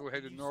black vehicle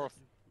headed north.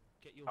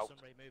 Get your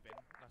sunray moving.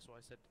 That's why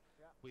I said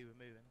we were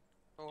moving.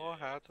 Oh, I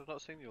had. I've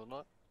not seen you all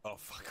night. Oh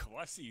fuck off,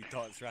 I see you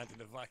dance around in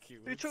a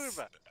vacuum. What are you talking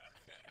about?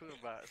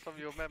 Some of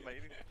your men, mate.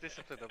 You need to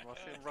discipline them. I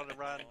see them running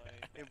around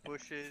in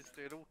bushes,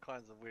 doing all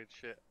kinds of weird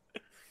shit.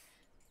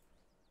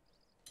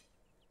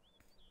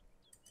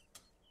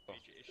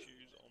 Major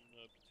issues on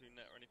the platoon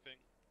net or anything?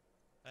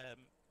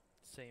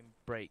 Same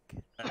break. Do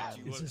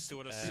you still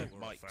want to see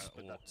Mike's,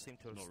 but that seemed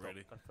to have not stopped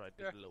really? after I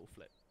did a little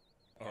flip.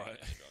 Alright.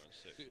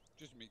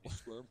 Just make you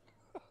squirm.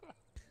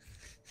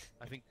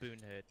 I think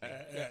Boone heard me.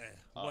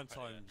 One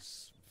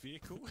times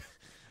vehicle.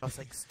 I was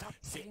like, stop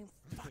saying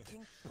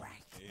fucking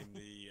right. In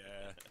the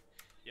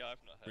yeah,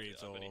 I've not heard grid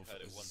it. I've only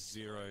heard it of once.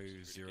 004.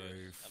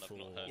 And I've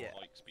not heard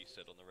Mike's be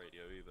said on the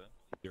radio either.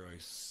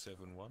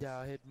 071. Yeah,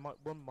 I had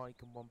one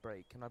mic and one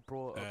break, and I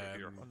brought up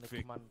on the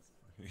command.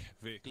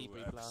 Vehicle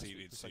debrief last proceeded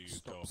week, was to like,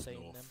 stop Golf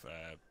saying North. them.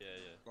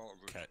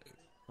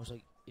 I was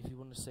like, if you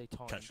want to say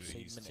time, say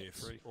minutes, tier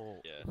 3.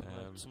 or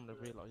someone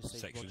to realise,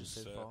 say Roger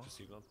so far.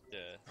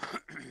 Yeah.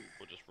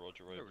 Or just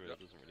Roger over, it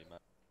doesn't really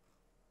matter.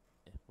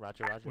 Yeah.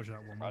 Roger. Roger.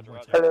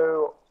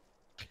 Hello,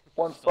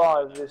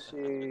 1-5, this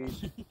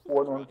is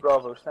 1-1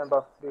 Bravo, stand by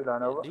for 3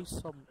 line, over. New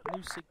 6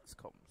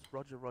 comms,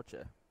 Roger.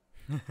 Roger.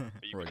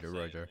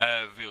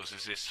 Vils,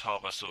 is this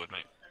harbour sorted,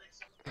 mate?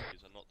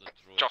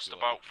 Just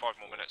about 5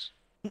 more minutes.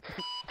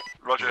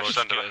 Roger,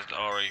 send it as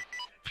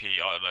RAP, I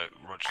don't know,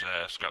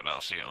 Roger, scrap that,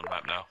 I'll see it on the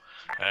map now.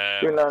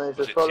 3 line is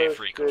Was as it follows, tier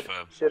 3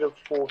 confirmed?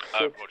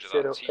 046, Roger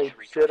that, T3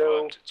 080.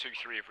 confirmed.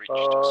 2-3 have reached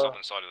the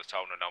southern side of the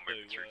town and now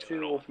moving through to the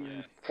 2 north. will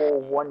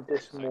be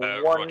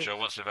 4-1.1. Roger,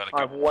 once they've had a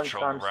I have good 1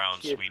 patrol times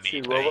rounds, tier we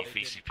 2, need over. a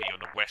VCP on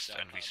the west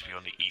and VCP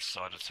on the east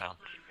side of town.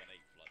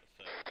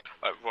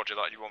 Roger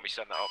that, you want me to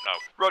send that up now?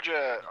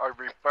 Roger, I'll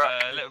be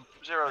back.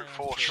 Patrol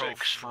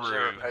 046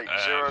 through,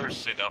 080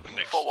 proceed up in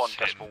the next 41.1.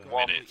 10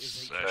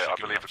 minutes. I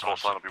believe the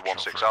course line will be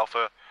 16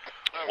 Alpha.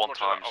 1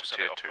 times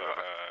tier 2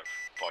 over.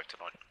 5 to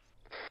 9.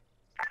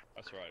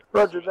 That's right.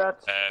 Roger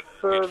that.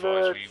 Further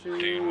Further we do to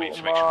need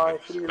to make my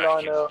sure we're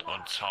back in 3-liner.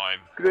 on time.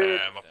 Grid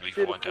I believe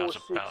we went down to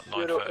about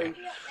 9:30.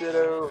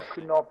 046-080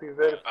 could not be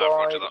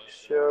verified,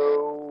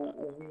 so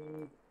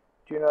we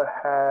do not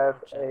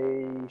have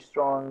a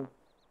strong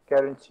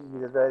guarantee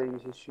that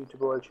is a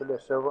suitable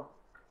HLS, over.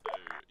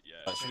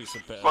 Actually,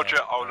 some better, Roger,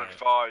 I'll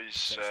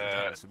advise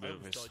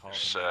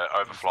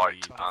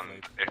overflight,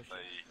 and if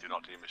they do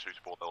not deem it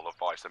suitable, they'll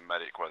advise the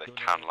medic where they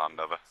can land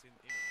over.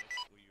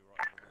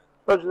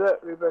 Roger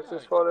that, rebacks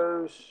as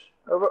follows,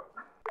 over.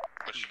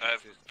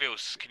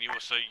 Vils, can you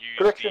also use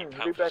Correction, the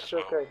Panthers rebacks as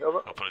well? okay, over.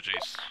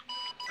 Apologies.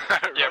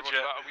 Yeah, Roger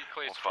that, are we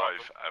clear to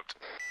 5 out.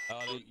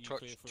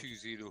 Touch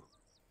 2-0.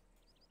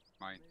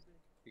 Mine.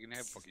 You can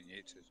have fucking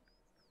Yates.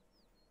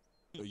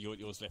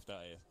 Yours left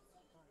out here.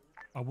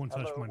 I won't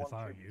touch mine if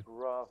I were you.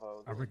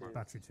 Bravo, I rigged the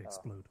battery to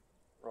explode.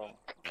 Wrong.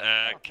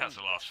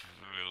 Cancel last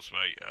Vils,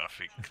 mate. I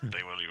think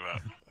they will leave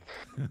out.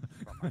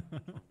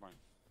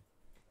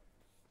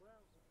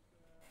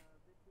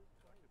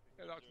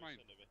 Yeah, that's mine.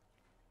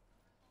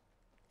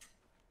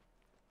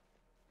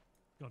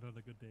 God, are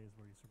the good days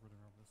where you used to run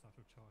around with this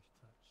auto charge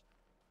attached.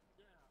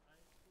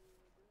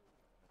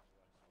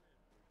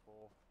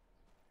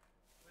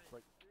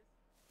 Great.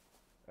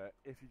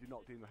 If you do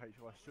not deem the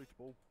HLS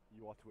suitable,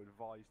 you are to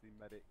advise the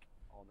medic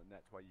on the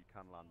net where you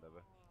can land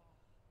over.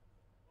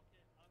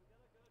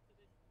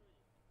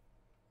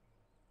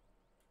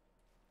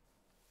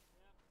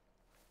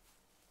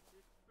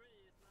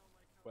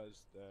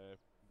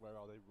 Where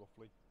are they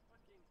roughly?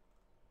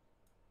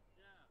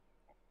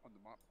 On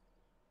the map.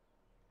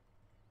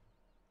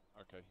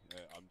 Okay,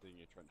 I'm doing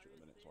a trench at the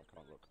minute, so I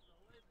can't look.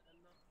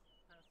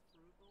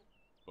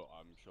 But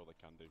I'm sure they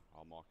can do.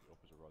 I'll mark it up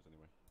as a rise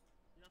anyway.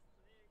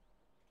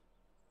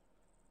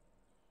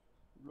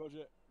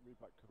 Roger, read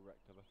back correct,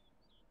 Heather.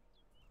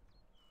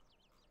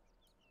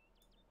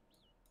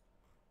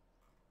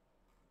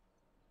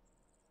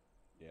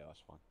 Yeah,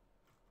 that's fine.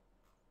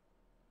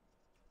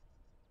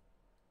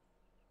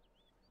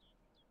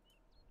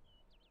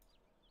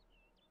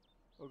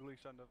 Ugly,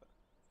 send over.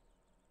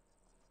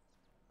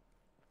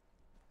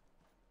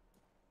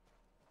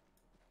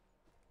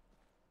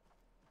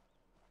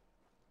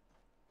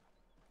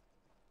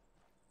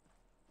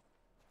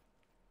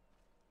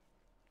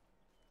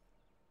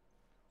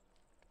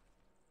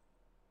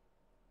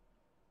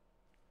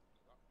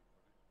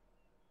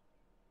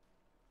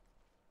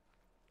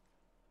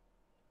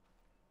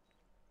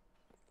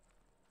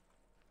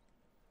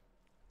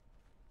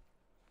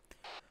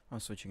 I'm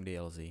switching the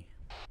LZ.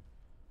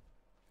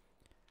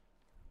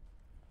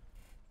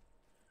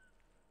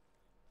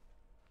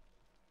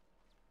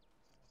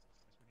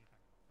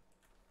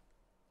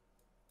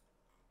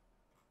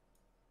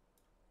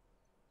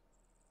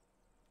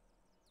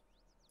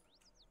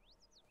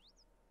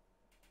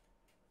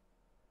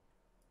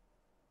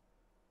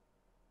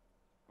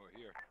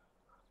 Here.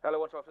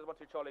 Hello, 1-2,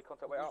 1-2 Charlie,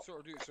 contact way out. Sort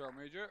of do it, sir,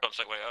 Major.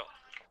 Contact way out.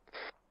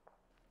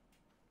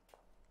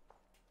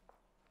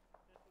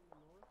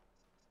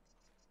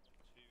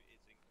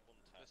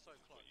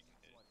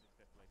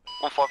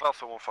 One 5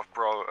 Alpha, 1-5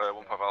 Bro,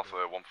 1-5 Alpha,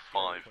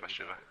 1-5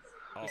 Messenger.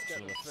 Let's get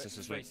the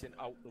threat racing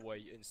out the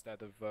way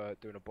instead of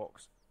doing a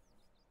box.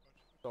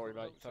 Sorry,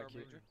 mate. Thank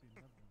you.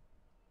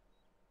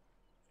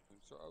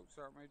 Sort out,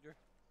 sir, Major.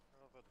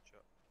 I've had a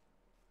chat.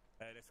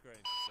 That's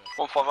great.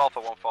 1-5 Alpha,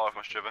 1-5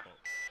 Messenger.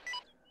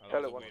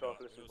 Hello, 1-12,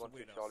 this is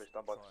 1-2 Charlie,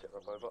 stand by to sit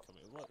rep over.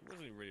 It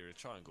wasn't really a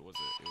triangle, was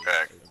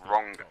it?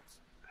 Wrong.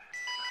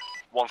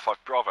 1-5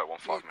 Bravo,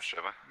 1-5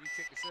 Messenger. You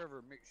check the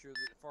server, make sure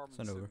that the farming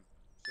Send over.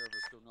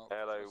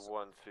 Hello,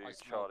 1-2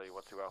 Charlie,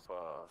 1-2 Alpha,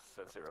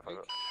 send sit rep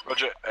over.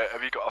 Roger,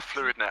 have you got a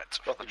fluid net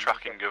for the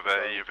tracking of your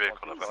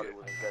vehicle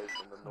available?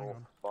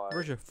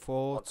 Roger,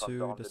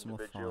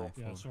 4-2.5.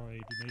 Yeah,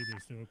 sorry, the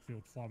neighbours do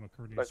field farmer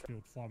currently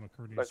spring. Is unknown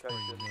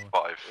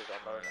at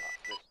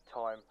this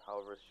time,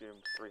 however,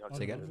 assumed 300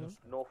 Say again? meters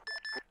north.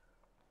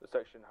 The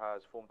section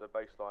has formed a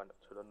baseline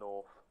to the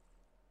north,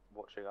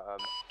 watching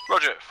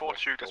Roger,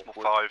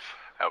 42.5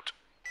 out.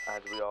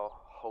 And we are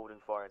holding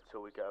fire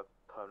until we get a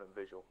permanent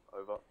visual.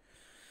 Over.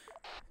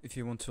 If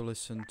you want to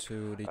listen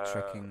to the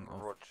tracking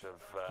of Roger,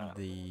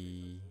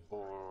 the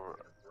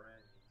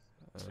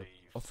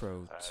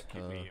off-road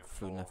fluid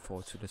net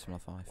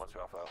 4-2.5.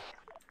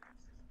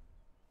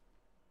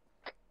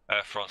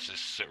 Francis,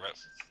 sit rep.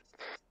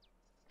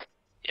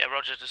 Yeah,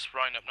 Roger, just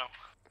writing up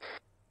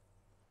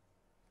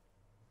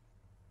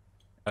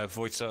now.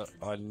 Voiter,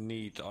 I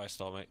need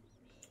iStar, mate.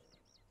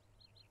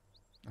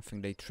 I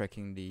think they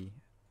tracking the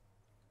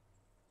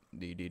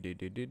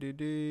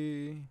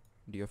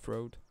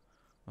off-road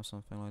or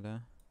something like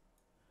that.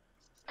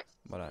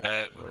 But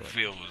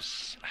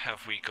Vils,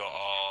 have we got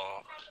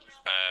our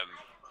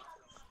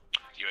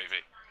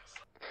UAV?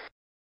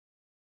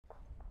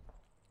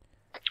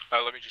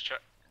 Let me just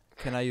check.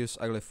 Can I use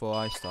Ugly 4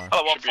 iStar?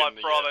 Hello,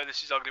 1-5 Bravo,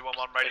 this is Ugly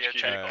 1-1 radio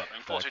check.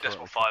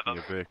 42.5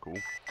 your vehicle.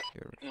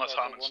 Let's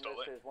hand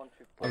install it.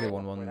 Ugly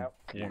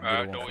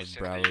 1-1. Noise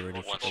Bravo in the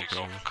radio 1-2 check.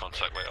 Golf,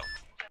 contact later.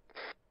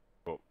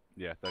 But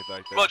yeah, they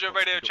Roger,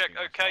 radio check,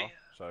 okay.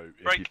 So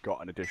if you've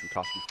got an additional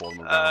task for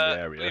them around the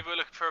area, believe we're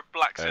looking for a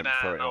black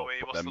sedan, are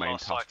we? What's their the main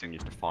last tasking sighting?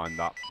 is to find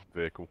that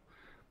vehicle.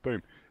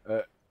 Boom.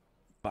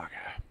 Back.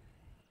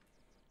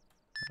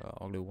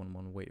 Ugly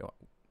 1-1.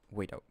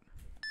 Wait out.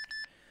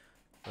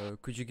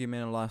 Could you give me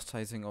the last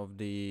sighting of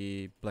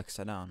the black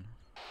sedan?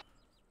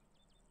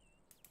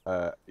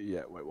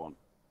 Yeah, wait one.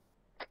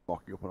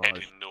 Locking up an eyes.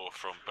 Heading north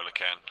from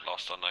Bullocan,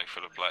 last I know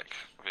for the black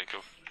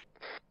vehicle.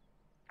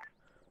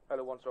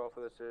 Hello, 1 star Alpha,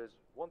 this is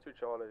 1-2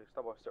 Charlie,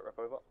 stand by sit rep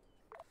over.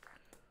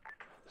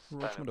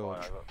 Roger,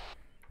 Dodge.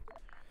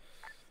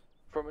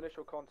 From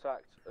initial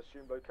contact,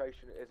 assumed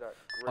location is at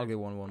I'll get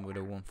 1-1 with a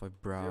 1-5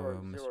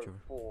 Bravo, Mr.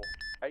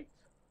 004-807-2.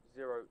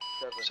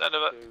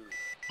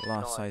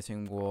 Last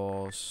sighting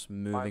was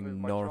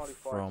moving north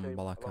from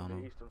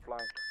Balacano. The eastern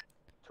flank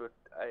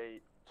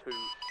to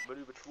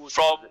maneuver towards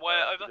from the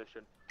where, over?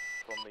 position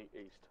from the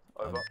east.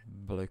 Over.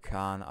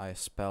 Balacan, I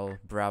spell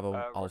Bravo,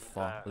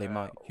 Alpha,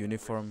 Lima,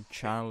 Uniform,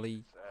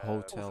 Charlie,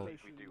 Hotel,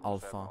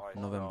 Alpha,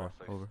 November,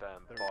 over.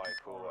 Stand by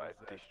for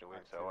additional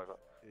intel, over.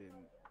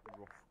 In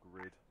rough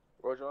grid.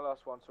 Roger,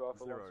 last 1-2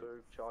 Alpha,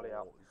 1-2, Charlie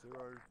out. 080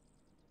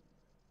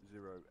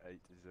 and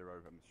the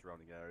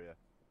surrounding area.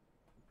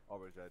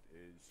 ROZ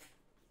is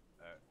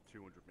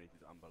 200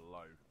 meters and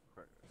below.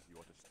 Correct. You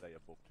want to stay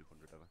above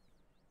 200 ever.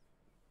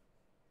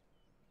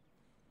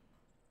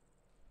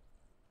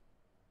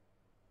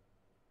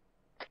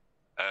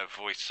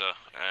 Voiter,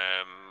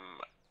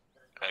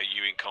 are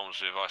you in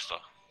comms with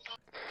iStar?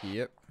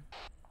 Yep.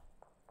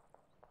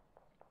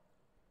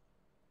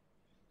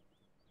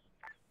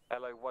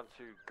 Hello,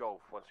 1-2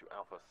 Golf, 1-2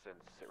 Alpha, send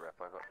sit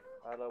rep over.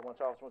 Hello,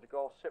 1-2 Alpha, 1-2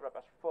 Golf, sit rep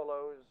as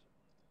follows.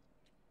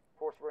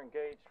 Forces were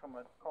engaged from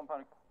a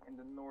compound in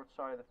the north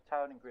side of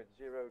town in grid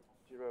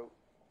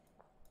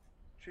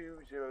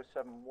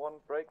 002071,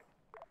 break.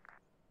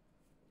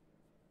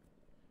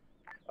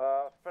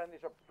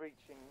 Friendlies are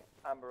breaching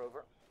Amber,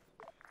 over.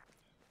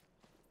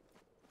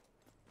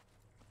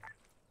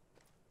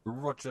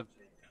 Roger,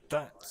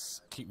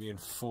 that's keep me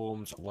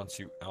informed.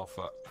 1-2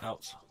 Alpha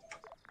out.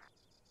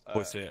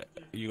 What's it?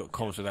 You got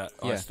comms with that?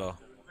 Yeah. iStar.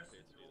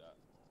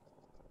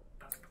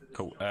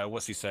 Cool.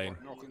 What's he saying?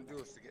 Knocking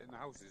doors to get in the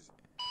houses.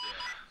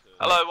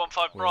 Hello,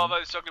 1-5 Bravo,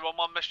 this is Ugly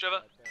 1-1, Mr.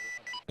 Driver.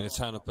 In the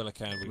town of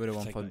Bulacan, We're the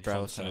 1-5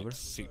 Bravo, over.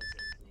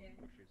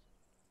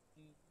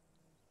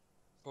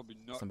 Probably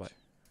not. Stand by.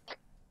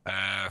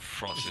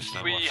 Francis,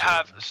 We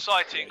have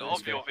sighting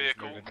of your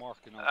vehicle.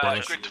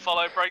 Grid to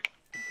follow, break.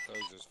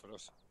 Those for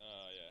us.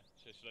 Yeah.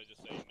 So should I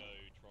just say no,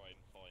 try and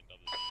find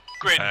others?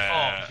 Grid of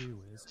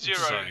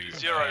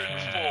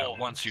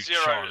 1-2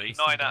 Charlie.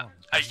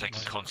 004-098.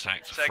 Taking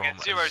contact Say from again,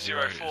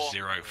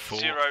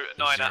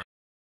 004-098.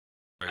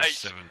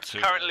 072.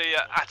 Currently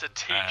at a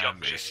T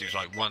junction. It seems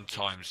like one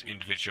times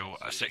individual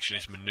section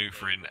is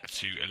manoeuvring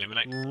to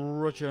eliminate.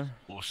 Roger.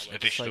 Also,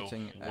 additional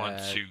Sighting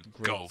 1-2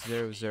 Golf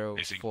is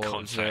in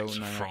contact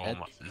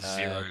from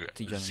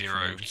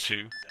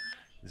 002.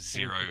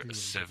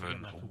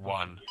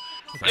 071.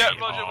 Yeah,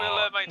 Roger,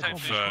 we'll maintain confirmed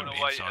position and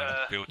await inside the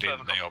building.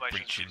 further They are confirmation.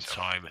 breaching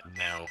time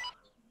now.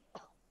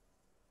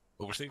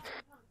 All received?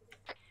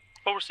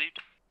 All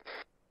received.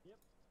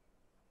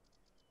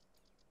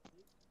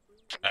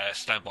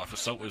 Stand by for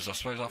salters, I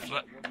suppose, after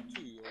that.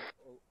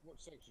 What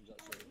section's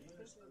that?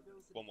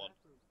 1-1.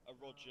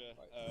 Roger.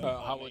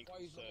 Howard.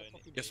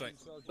 Yes,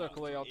 mate.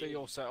 Circle ARD,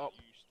 all set up.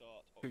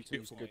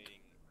 2-2's good.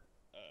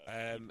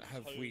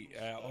 Have we?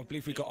 I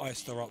believe we got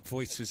iStar up.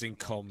 Voice is in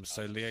comms,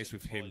 so liaise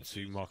with him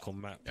to mark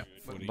on map.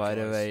 By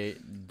the way,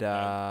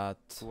 that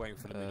waiting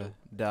for the middle.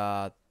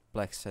 that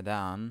black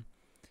sedan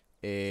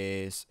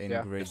is in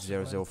grid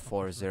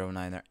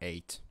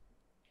 004098.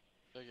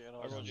 It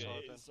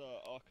is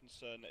our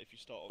concern that if you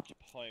start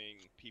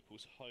occupying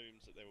people's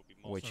homes, that there will be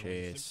more which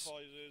is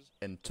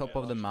in top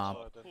of the map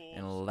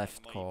in the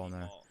left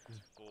corner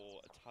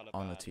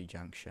on the T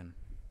junction.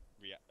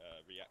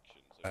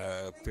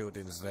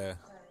 Buildings there.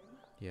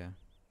 Yeah.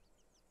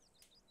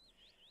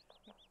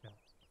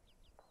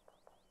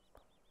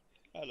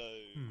 Hello,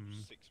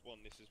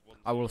 6-1, this is 1.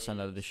 I will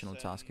send an additional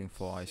tasking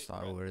for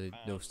I-Star over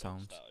those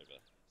towns.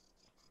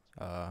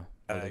 Yes,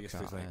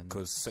 please, mate,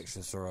 because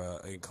sections are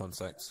in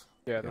contact.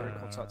 Yeah, they're in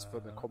contact for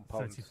the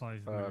compound.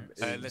 35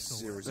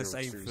 let's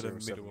aim for the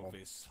middle of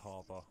this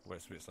harbour, where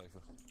it's a bit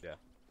safer. Yeah.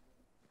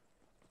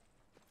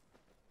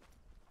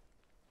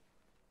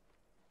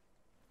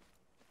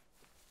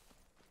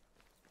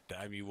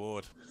 Damn you,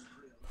 Ward.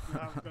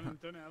 I've done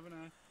it, haven't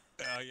I?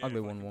 Yeah, Ugly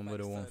 1-1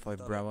 with a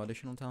 1-5 Bravo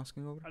additional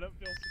tasking over. I don't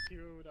feel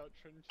secure without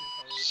trenches.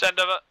 Send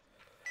over.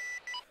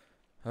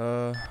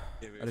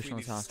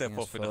 Additional tasking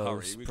as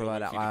follows.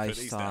 Provide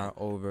I-Star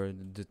over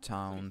the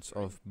towns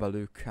of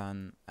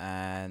Balukan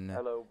and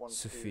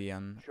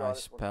Sufian. I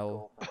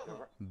spell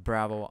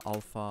Bravo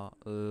Alpha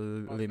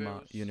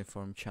Lima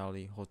Uniform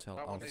Charlie Hotel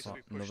Alpha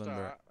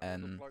November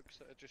and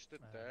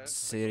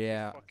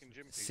Sierra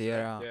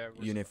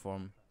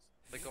Uniform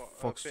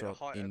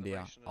Foxtrot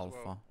India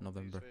Alpha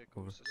November.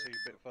 Over. To see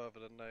a bit further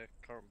than their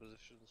current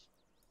positions.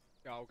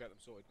 Yeah, I'll get them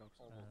sorted now.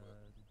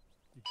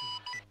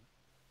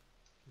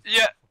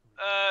 Yeah,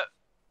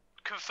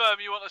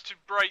 confirm you want us to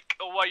break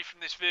away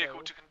from this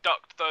vehicle to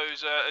conduct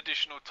those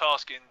additional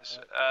taskings.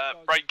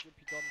 Break.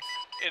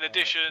 In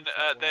addition,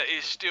 there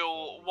is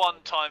still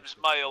 1 times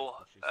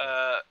male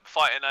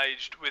fighting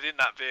aged within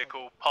that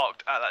vehicle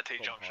parked at that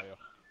T-junction.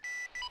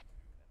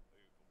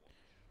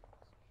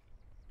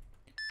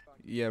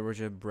 Yeah,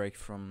 Roger, break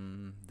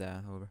from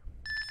there, over.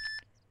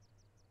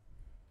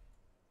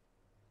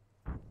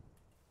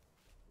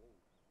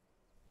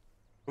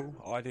 Ooh,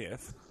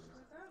 IDF.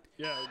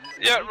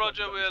 Yeah,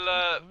 Roger,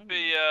 we'll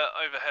be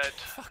overhead,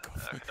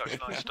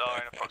 conducting I-Star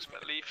in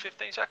approximately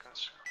 15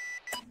 seconds.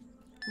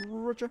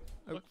 Roger.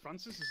 Look,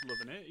 Francis is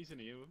loving it, he's in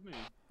here with me.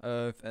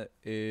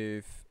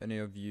 If any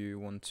of you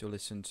want to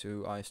listen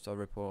to I-Star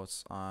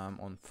reports, I'm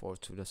on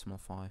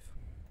 42.5.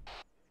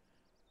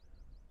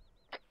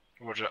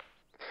 Roger.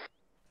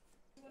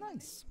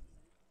 Nice.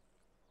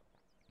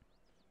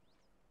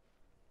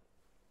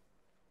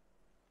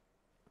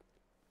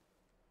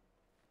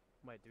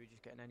 Wait, do we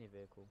just get in any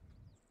vehicle?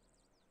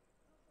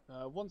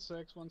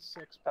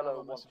 1616.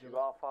 Hello, 1-2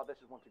 Alpha, this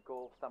is 1-2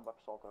 Golf, stand by for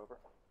assault, over.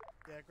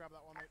 Yeah, grab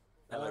that one, mate.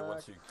 Hello,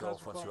 1-2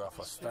 Golf, 1-2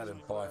 Alpha,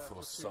 standing by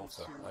for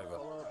Salter,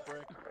 over.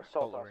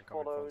 Assault as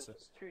follows,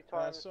 2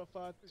 times so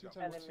far, 2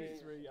 times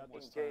enemies 3 at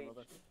this engaged. time,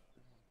 over.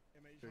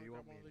 Do you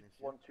want me in this?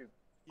 1-2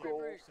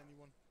 Golf,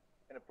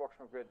 in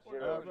approximate grid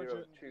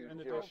Roger,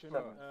 in addition,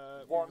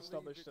 00207. we've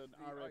established an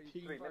RAP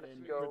 3 minutes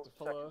in ago, grid to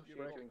follow. section C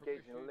to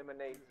engage and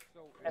eliminate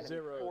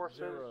enemy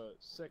forces.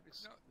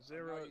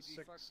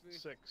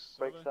 006.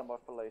 Break standby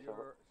for lace,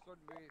 over.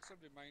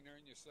 Sunday Minor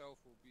and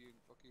yourself will be in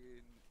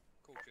fucking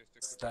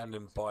Colchester.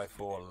 Standing by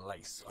for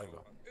Lace,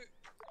 over.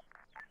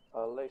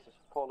 Lace as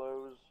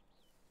follows.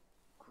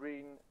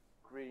 Green,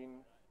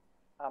 green,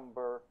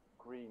 amber,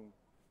 green.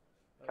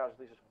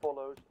 Casualties as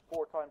follows.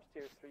 4 times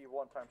tier 3,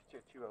 1 times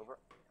tier 2, over.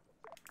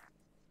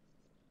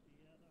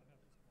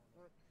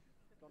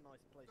 Got a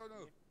nice place.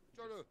 Jono.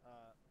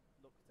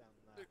 Look down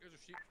there. There's a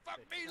sheep. Fuck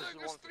me, look, This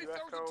there's is 1-2 3,000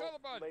 Echo,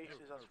 Taliban.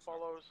 Laces as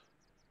follows.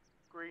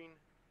 Green,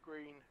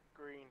 green,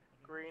 green,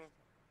 green.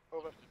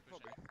 Over.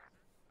 Probably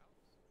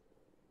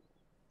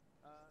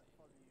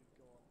you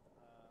go on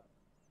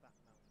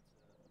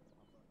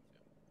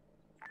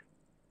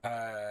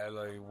that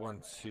Hello,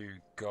 mountain.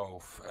 1-2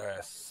 Golf,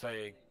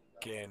 say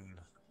again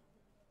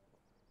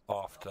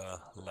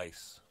after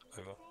Lace,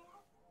 over.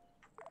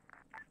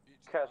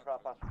 Chaos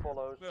wrap as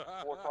follows.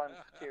 4 times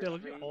tier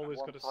Dylan, 3, you always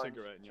 1 got a times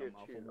cigarette in your tier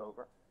mouth, 2, or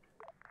what?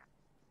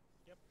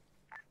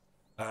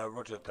 over.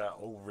 Roger that,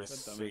 all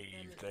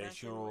received.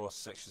 Is your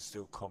section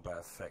still combat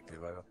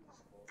effective, over?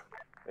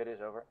 It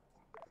is over.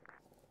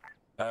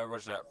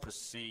 Roger that,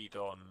 proceed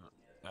on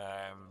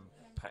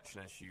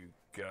patching as you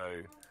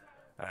go.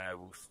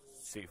 We'll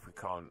see if we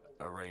can't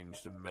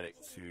arrange the medic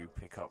to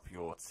pick up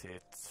your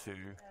tier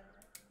 2.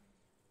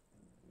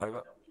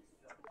 Over.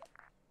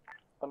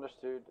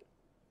 Understood.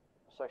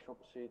 Section will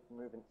proceed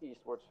moving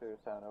eastwards to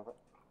town, over.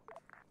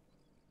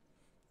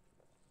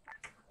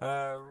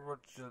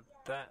 Roger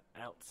that,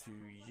 out to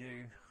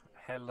you.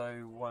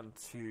 Hello,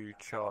 1-2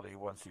 Charlie,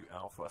 1-2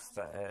 Alpha,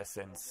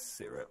 send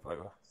Syrup,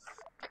 over.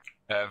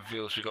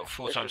 Vils, we've got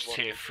 4 times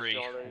tier 3,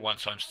 1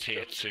 times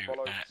tier 2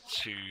 at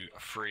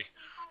 2-3.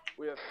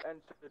 We have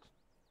entered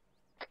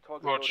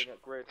target loading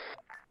at grid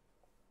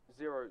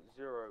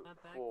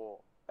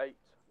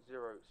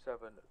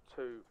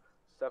 0048072.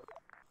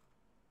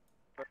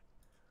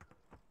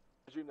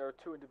 Presume there are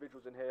 2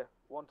 individuals in here.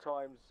 1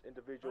 times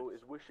individual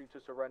is wishing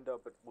to surrender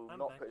but will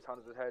not put his hand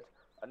on his head.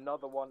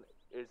 Another one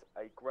is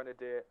a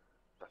grenadier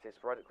that is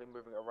sporadically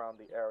moving around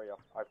the area.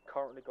 I've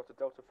currently got a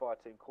Delta Fire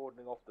team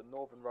cordoning off the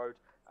northern road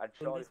and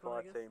Charlie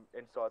Fire team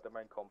inside the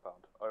main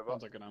compound. Over.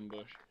 Sounds like an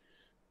ambush.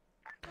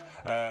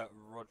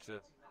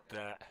 Roger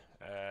that.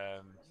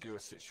 Do a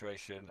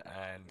situation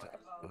and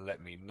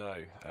let me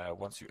know.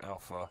 1-2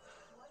 Alpha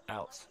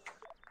out.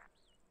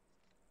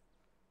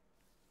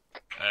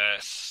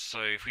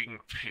 So if we can,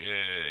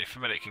 if a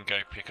medic can go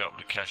pick up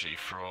the casualty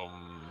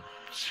from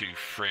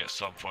 2-3 at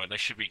some point, they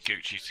should be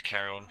Gucci to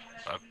carry on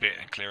a bit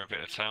and clear a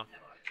bit of town.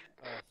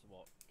 So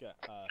what? Get,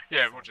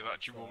 yeah, roger that.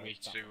 Do you want me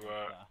to?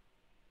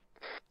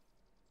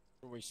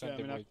 Will we send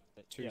him with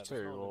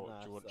 2-2, or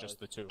do you want just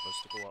the two of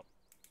us to go up?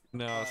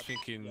 No, I was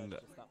thinking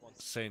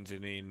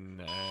sending in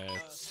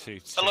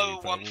 2-2. Hello,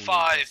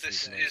 1-5.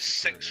 This is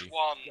 6-1.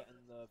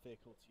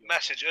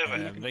 Message over.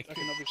 They could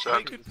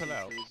pull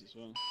out.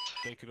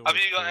 Have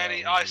you got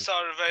any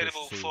ISAR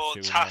available for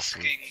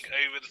tasking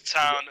over the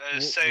town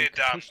of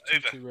Sayadam?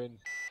 Over.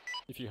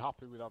 If you're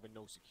happy with having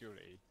no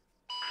security.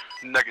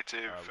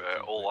 Negative.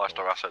 All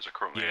ISAR assets are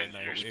currently in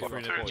use.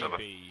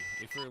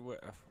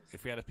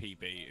 If we had a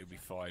PB, it would be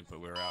fine, but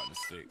we're out in the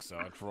sticks, so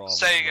I'd rather.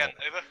 Say again,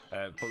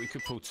 over. But we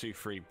could pull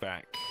 2-3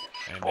 back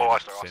and all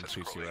then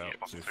send 2-2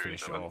 out to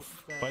finish it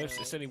off. But if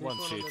it's only 1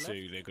 tier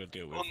 2, they're going to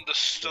deal with.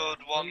 Understood.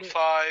 1-5.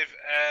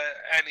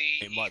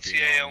 Any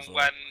ETA on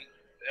when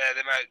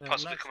they might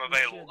possibly come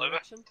available?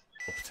 Over.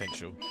 Or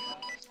potential.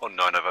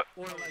 Unknown, over.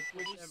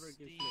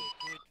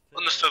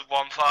 Understood.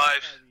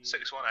 1-5.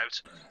 6-1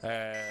 out.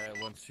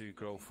 1-2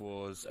 Golf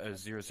was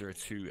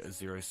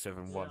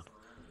 002071.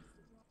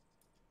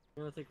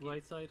 You wanna take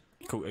right side?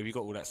 Cool, have you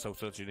got all that,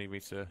 Salter? Do you need me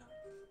to?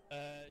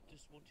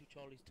 Just 1-2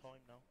 Charlie's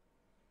time now.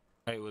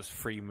 It was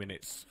 3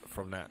 minutes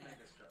from that.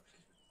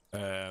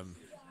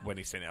 When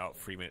he sent it out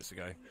 3 minutes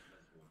ago.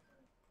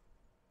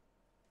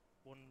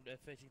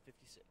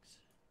 13:56.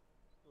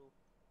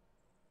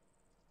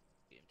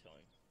 Game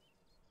time.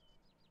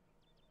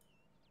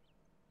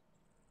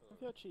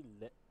 Have you actually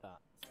lit that?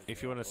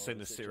 If you want to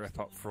send the sit rep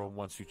up from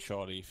 1-2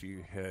 Charlie, if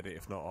you heard it,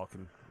 if not, I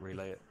can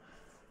relay it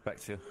back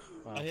to you.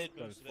 I heard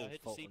most of it. I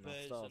heard the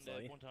Seabirds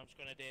and one time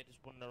Grenadier just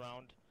running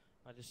around.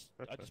 I'm just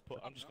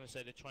going to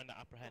say they're trying to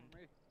apprehend.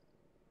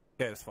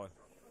 Yeah, that's fine.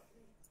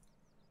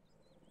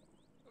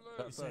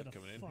 That bird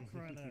coming in.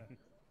 Right there.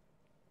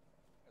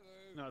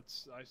 No,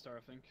 it's iStar, I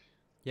think.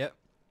 Yep,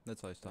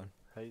 that's iStar.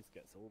 Hayes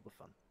gets all the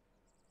fun.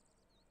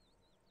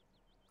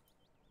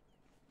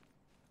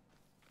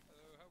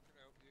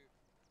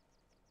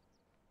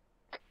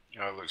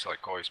 It looks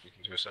like Coy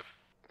speaking to herself.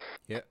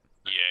 Yep.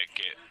 Yeah,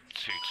 get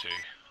 2-2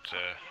 to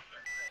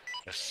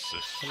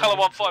assist. Hello,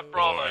 1-5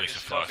 Bravo. Or at least a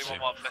fire team.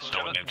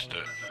 Don't want them to do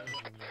it.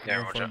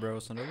 Yeah, roger.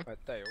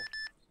 Dale.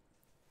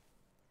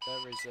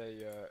 There is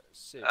a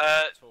Sid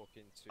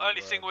talking to.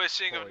 Only thing we're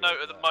seeing of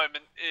note at the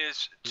moment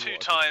is 2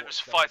 times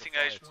fighting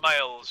age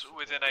males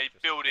within a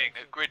building,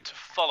 a grid to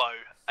follow,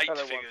 8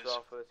 figures.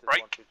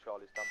 Break.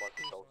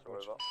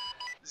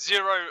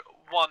 0,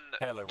 1,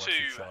 Hello, 2,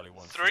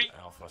 1-2 3.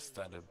 Alpha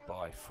standing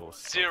by for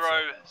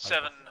 0,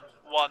 7,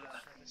 1,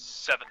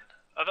 7.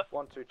 Over.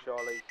 1-2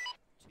 Charlie.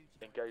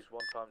 Engage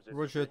 1 times.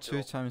 Roger,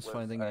 2 times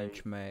finding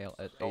age male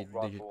at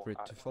 8-digit grid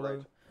to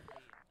follow.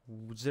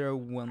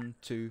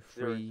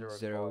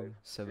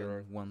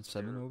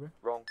 012301717 over.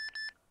 Wrong.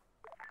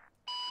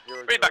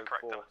 Read back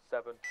correct.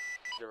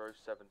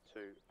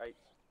 072728.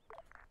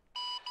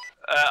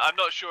 I'm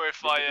not sure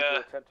if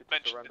I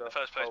mentioned it in the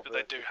first place, but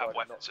they do have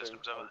weapon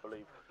systems over. I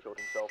believe killed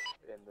himself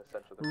in the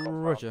centre of the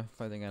compound. Roger,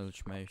 fighting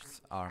age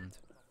mates armed.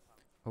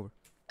 Over.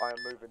 I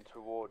am moving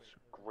towards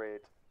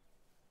grid.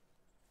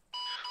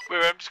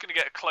 I'm just going to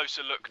get a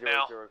closer look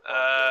now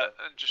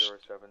and just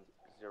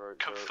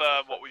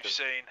confirm what we've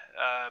seen,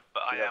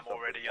 but I am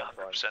already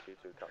 100%.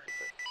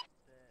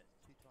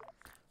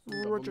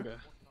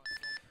 Roger.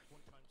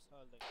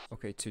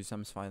 Okay, 2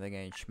 times finding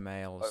age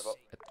males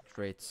at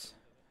grids,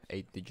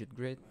 8-digit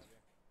grid.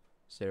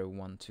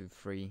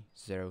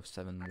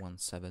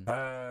 01230717.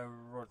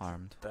 Roger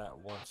armed. that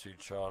 1-2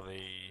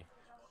 Charlie,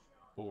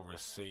 all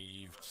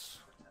received.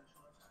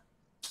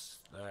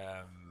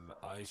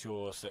 Is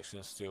your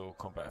section still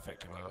combat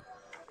effective?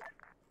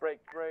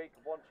 Break, 1-2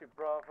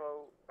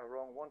 Bravo,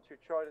 wrong, 1-2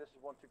 Charlie, this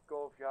is 1-2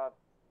 Golf, you have a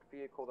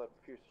vehicle that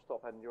refused to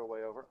stop heading your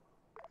way, over.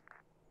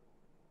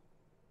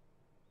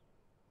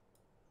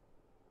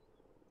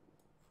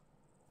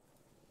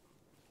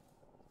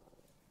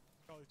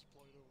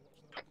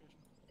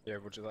 Yeah,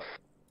 roger that.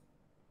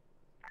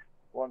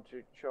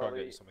 1-2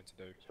 Charlie, something to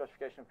do.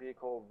 specification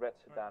vehicle, red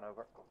sedan,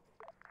 over.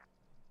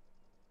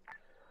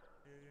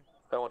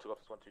 I want to go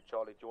to 1-2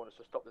 Charlie, do you want us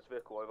to stop this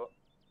vehicle, over?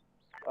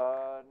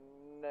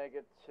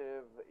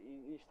 Negative.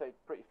 He stayed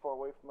pretty far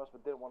away from us,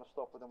 but didn't want to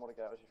stop, but didn't want to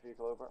get out of his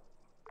vehicle, over.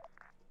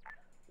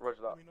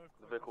 Roger that.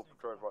 The vehicle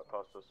drove right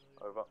past us,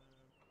 over.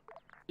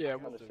 Yeah,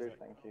 we'll do Understood,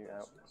 thank you,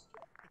 out.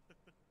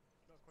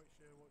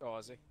 Oh,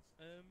 is he?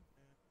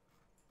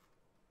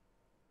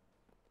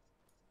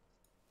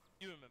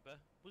 You remember?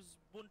 Was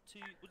Boone?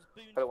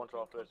 Hello, 1-2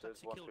 Alpha, this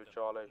is 1-2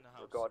 Charlie.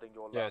 Regarding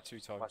your last, 2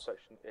 times. my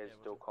section is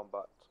still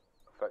combat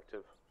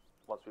effective.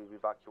 once we've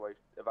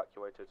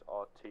evacuated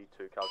our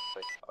T2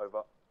 casualty.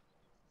 Over.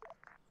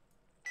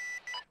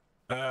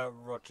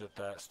 Roger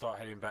that. Start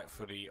heading back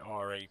for the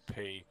RAP,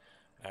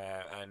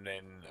 and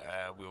then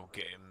we'll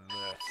get him.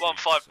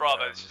 1-5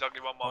 Bravo. This is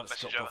Ugly 1-1.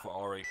 Message over.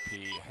 For RAP,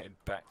 head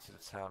back to the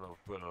town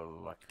of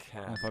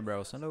Bulacan. 1-5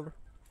 Bravo. Send over.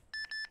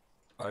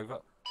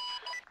 Over.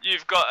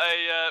 You've got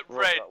a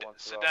red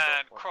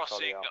sedan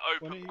crossing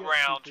open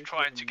ground,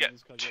 trying to get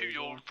to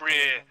your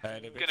rear.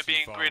 Going to be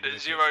in grid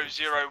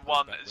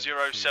 001071.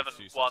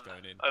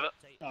 Over.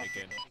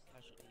 Again.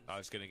 I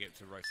was going to get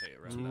to rotate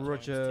around.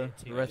 Roger,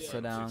 red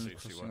sedan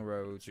crossing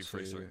road to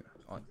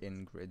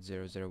in grid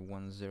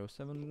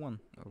 001071.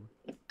 Over.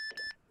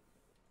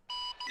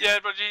 Yeah,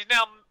 Roger.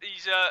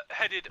 He's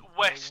headed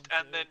west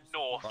and then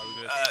north. So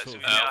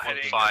he's now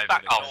heading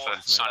back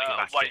north,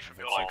 away from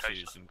your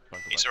location.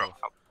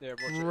 Yeah,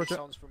 Roger. It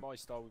sounds from my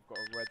style. We've got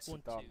a red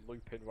sedan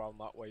looping around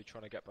that way,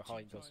 trying to get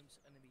behind us.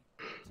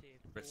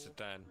 Red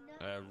sedan.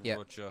 Yeah.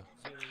 Roger.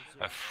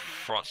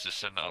 Francis,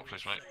 send that up,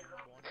 please, mate.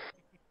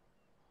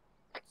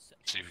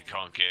 See if we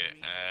can't get,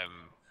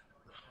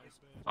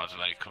 I don't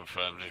know,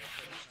 confirmed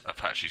if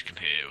Apaches can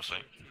hit it or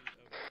something.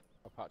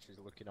 Apache's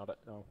looking at it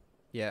now.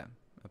 Yeah,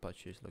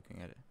 Apache's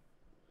looking at it.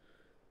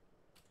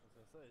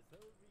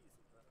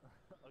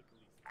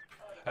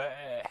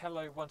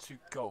 Hello, 1-2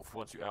 Golf,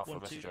 1-2 Alpha,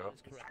 message over.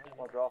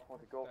 1 Alpha, 1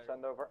 Golf,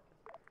 send over.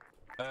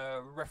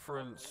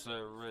 Reference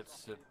red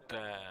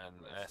sedan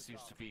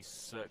seems to be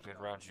circling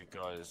around you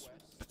guys,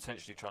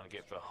 potentially trying to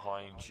get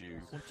behind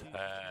you.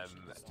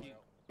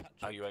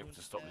 Are you able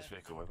to stop this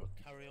vehicle, over?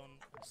 Carry on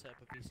and set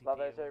up a PCP. That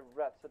is a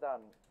red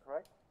sedan,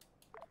 correct?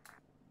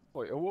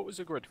 Wait, what was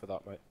the grid for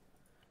that, mate?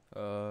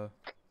 For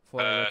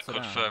red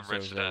sedan, confirm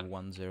red sedan.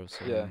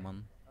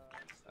 1071.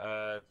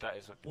 That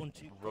is a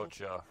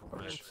Roger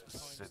red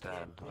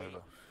sedan,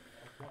 over.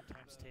 1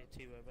 times tier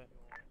 2,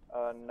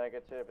 over.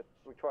 Negative.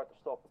 We tried to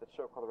stop with the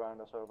circle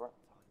around us, over.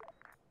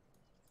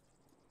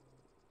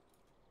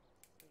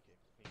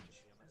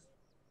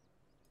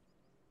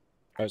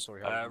 Oh,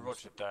 sorry.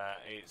 Roger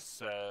that.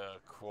 It's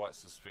quite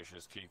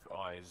suspicious. Keep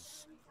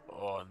eyes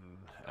on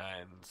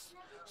and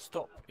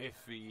stop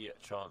if the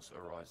chance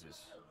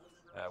arises.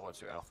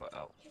 1-2 Alpha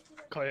out.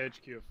 Kai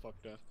HQ have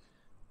fucked us.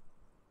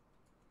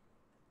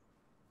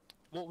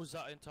 What was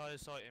that entire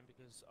sighting?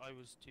 Because I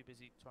was too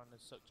busy trying to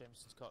suck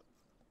Jameson's cock.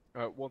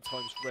 1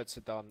 times red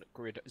sedan,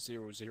 grid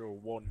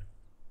 001.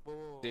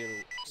 Whoa,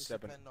 07. It's a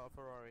not a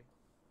Ferrari.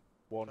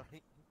 1.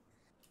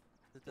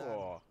 Sedan.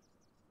 Oh.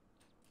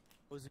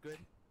 What was the grid?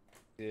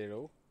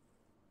 0.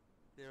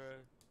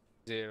 0.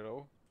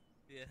 0.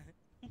 Yeah.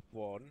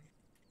 1.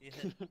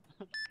 Yeah.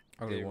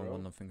 Okay,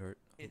 1-1, nothing hurt.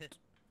 Yeah.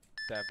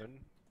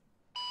 7.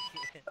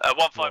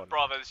 1-5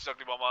 Bravo. This is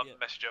Ugly 1-1.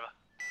 Message over.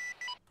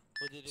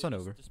 Send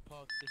over.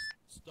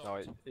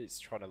 No, it's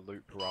trying to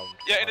loop around.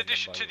 Yeah, in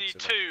addition to the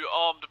 2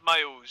 armed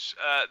males,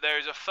 there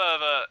is a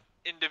further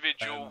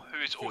individual who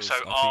is also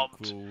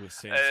armed in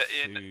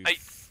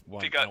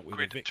 8-figure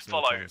grid to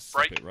follow.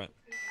 Break.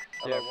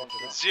 Yeah,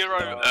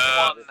 0,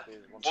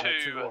 1,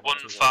 2, 1,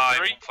 5,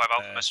 3, 5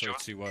 Alpha message over.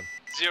 2-1.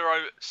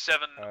 0,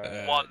 7,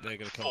 1, They're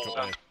going to come 4. drop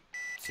their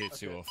tier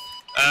 2 off.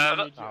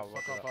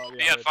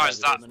 Be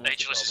advised that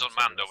HLS is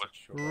unmanned, over.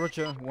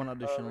 Roger, 1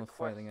 additional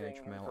fighting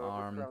age male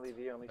armed.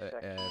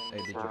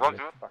 ADG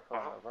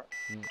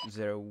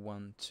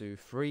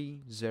 0123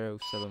 071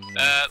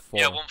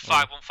 yeah, 1-5,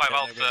 1-5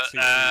 Alpha.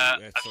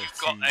 You've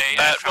got a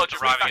Roger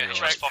driving at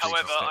correct.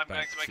 However, I'm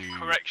going to make a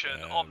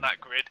correction on that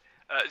grid.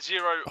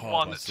 0,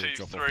 1,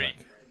 2, 3.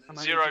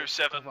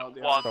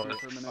 0713.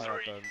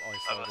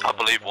 I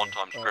believe 1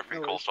 times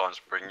Griffin call signs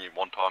bring you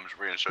 1 times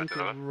reinserted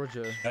over.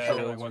 Roger.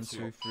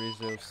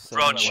 0123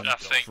 Roger, I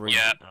think,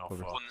 yeah. 10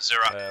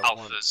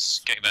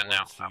 Alphas, getting there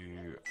now.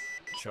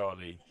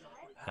 Charlie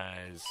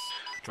has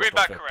Read dropped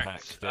back off their correct.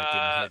 pack. They're going to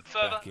head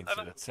Further, back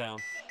into the town.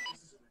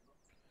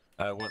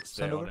 Once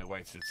they're on their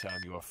way to the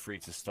town, you are free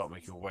to start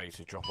making your way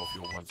to drop off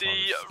your 1 times.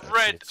 The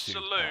red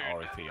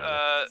saloon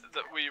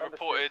that we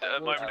reported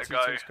a moment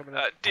ago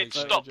did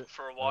stop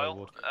for a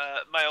while.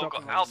 Male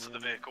got out of the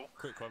vehicle.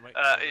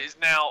 It is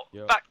now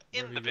back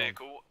in the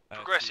vehicle,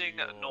 progressing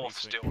north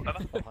still.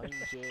 Over.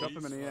 Drop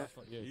him in here.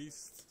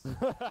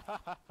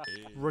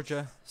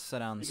 Roger,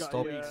 sedan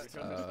stopped.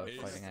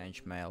 Fighting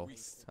age male.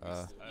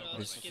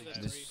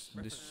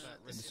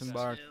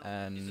 Disembarked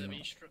and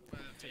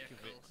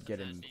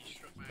getting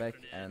back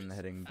and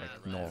heading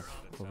back north.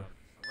 Over.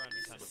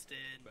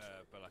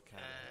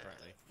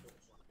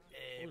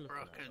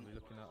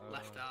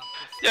 Left arm.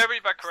 Yeah,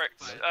 read back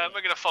correct.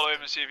 We're going to follow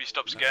him and see if he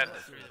stops again.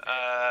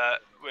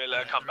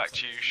 We'll come back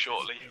to you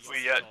shortly.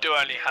 We do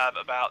only have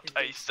about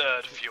a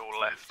third fuel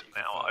left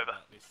now. Over.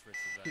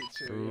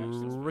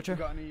 Roger.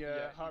 Got any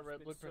heart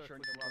rate, blood pressure,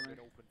 and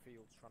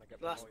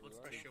Last blood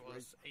pressure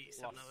was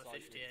 87 over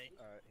 58.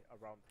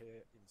 Around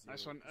here.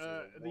 Nice one.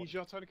 Are these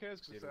your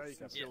tourniquets? Because you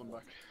can steal them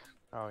back.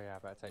 Oh yeah, I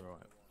better take.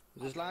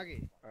 Is this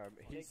laggy?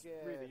 He's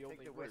really on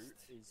the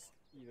route is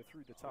either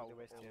through the town or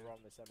around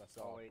this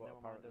MSR, but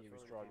apparently he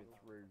was driving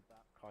through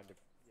kind of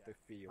the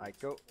field. Alright,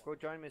 go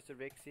join Mr.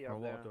 Rixie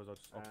up there. I'll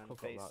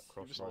hook up that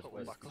crossroads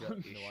west.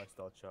 I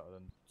start chatting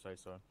and say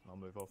so. I'll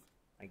move off.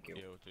 Thank you.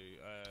 Yeah, we'll do.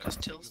 Because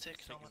Till's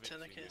taking on my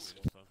Tillicus.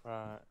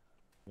 Right.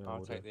 Yeah, I'll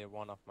we'll take do. the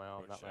one off my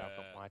arm, that way I've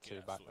got my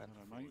two back then.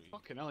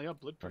 Fucking hell, your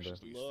blood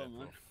pressure's low,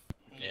 man.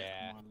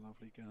 Yeah. Come on,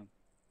 lovely gun.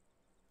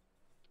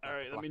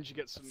 Alright, that means you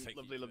get some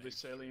lovely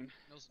saline.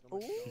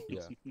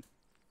 Yeah.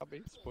 I'm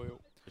being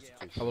spoiled.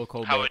 I will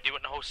call Howard, back. do you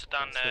want to hold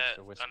Sedan and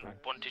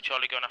 1-2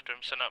 Charlie going after him?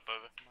 Send up,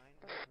 over.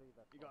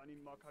 You got any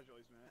more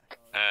casualties, mate?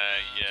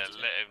 Yeah,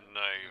 let him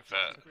know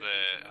that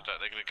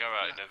they're going to go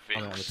out in a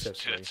Vix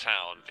to the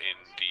town in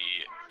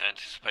the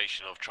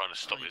anticipation of trying to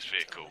stop this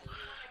vehicle.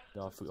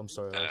 No, I'm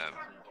sorry.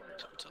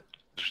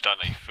 We've done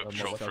a foot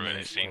patrol through it,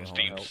 it seems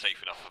deemed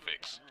safe enough for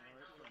Vix.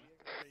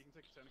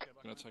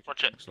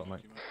 Watch it.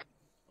 Mate.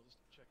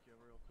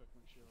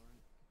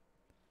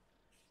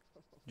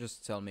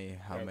 Just tell me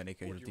how many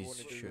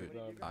casualties should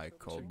I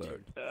call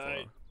Bird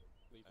for.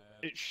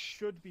 It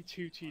should be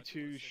 2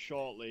 T2s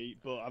shortly,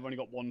 but I've only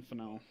got one for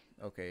now.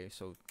 Okay,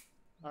 so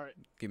Alright.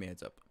 give me a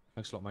heads up.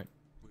 Thanks a lot, mate.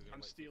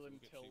 I'm stealing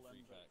till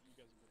then, but you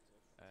guys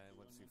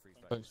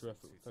Thanks for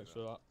effort. Thanks for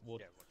that,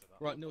 Ward.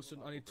 Right, Nilsson,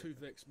 I need 2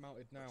 Vicks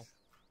mounted now.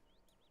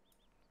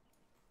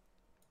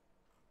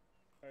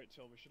 Alright,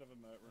 Till, we should have a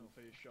moat run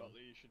for you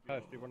shortly. You should be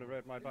Do you want to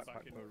raid my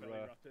backpack in for fairly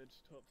rapid,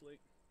 hopefully.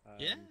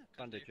 yeah,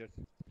 bandages?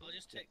 I'll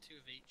just take 2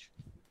 of each.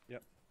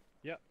 Yep.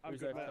 Yeah, I'm Who's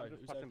good, okay? mate. I'm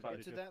just Who's passing okay?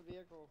 bandages. Into that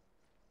vehicle.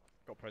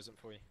 Got a present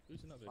for you.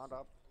 Who's in that Mount vehicle?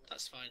 up.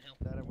 That's fine, Hill.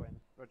 That a win.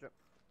 Roger.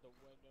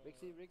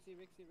 Rixie.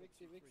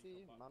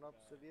 Mount up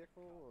the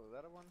vehicle.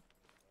 That a one.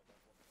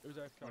 Who's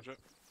AFK? Roger.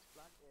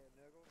 Flag,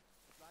 Nurgle.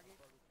 Flagging.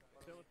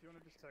 Till, if you want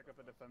to just take up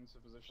a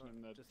defensive position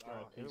in the Just RP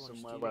everyone's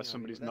somewhere stealing where on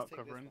somebody's you. not Let's take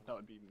this covering, one. that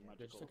would be Yeah,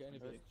 just magical. take any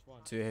Vicks, it's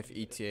fine. Do you have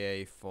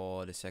ETA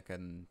for the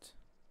second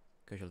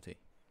casualty?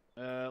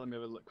 Let me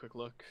have a quick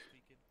look.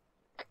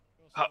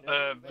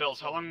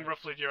 Bills, how long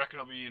roughly do you reckon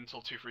it'll be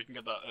until 2-3 can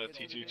get that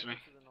T2 to me?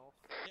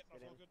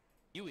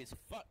 You is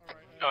fuck.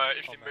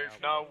 If you move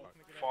now,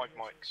 5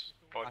 mics,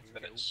 5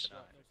 minutes.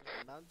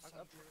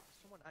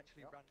 Someone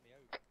actually ran me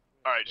over.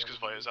 Alright, just because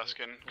I was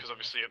asking, because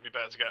obviously it'd be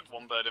better to get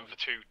one bird in for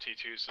 2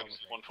 T2s than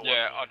 1 for 1.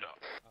 Yeah,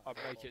 I'd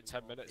make it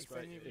 10 minutes,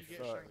 mate.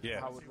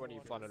 Howard, when are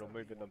you planning on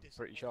moving them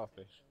pretty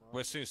sharply? Well,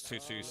 as soon as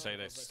 2-2 say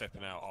they're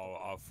stepping out,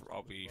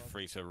 I'll be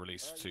free to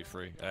release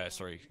 2-3.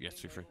 Sorry, yeah,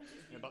 2-3.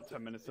 Yeah, about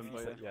 10 minutes then,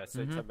 but Yeah,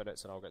 say 10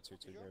 minutes and I'll get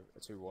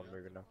 2-1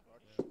 moving now.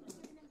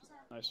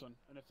 Nice one.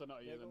 And if they're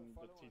not here, then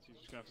the T2's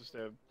just gonna have to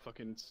stay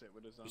fucking sit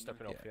with us. You're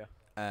stepping off, yeah.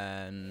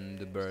 And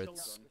the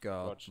Bird's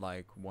got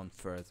like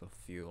 1/3 of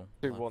fuel.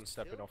 2-1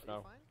 stepping off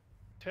now.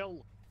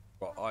 Till.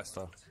 What,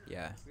 Ister?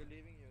 Yeah.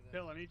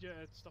 Till, I need you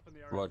to stop in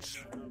the area. Rog.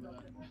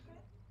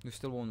 You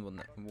still won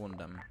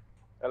them.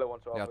 Hello, 1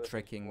 to They are Alpha,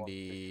 tracking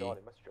the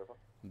Charlie, message over.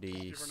 If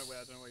you run away,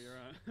 I don't know where you're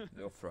at.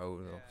 the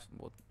off-road of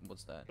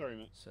what's that? Sorry,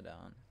 mate.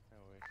 Sedan.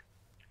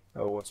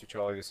 Oh, 1-2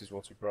 Charlie, this is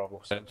 1-2 Bravo.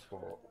 Send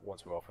for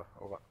 1-2 Alpha.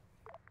 Over.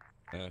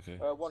 Okay.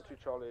 1-2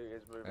 Charlie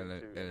is moving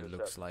And to it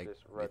looks like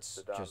this red it's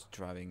sedan. just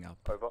driving up.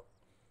 Over.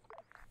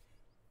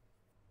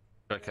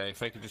 Okay, if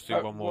they could just do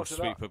one more roger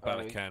sweep that. of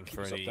Balakan Keep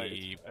for us any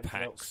updated. Anything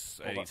packs, else?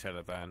 any Over.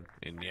 Taliban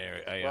in the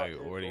area, AO,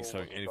 or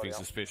anything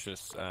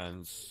suspicious,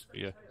 and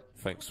yeah,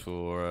 thanks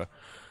for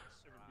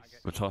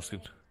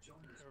tasking.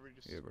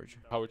 Yeah, Roger.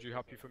 Howard, you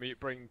happy for me to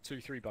bring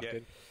 2-3 back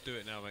in? Do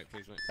it now, mate,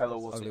 please, mate. Hello,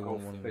 Only 1-2 one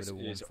Golf. with This a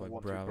is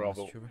 1-5 1-2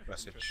 Bravo.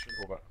 Message.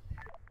 Over.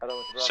 Hello,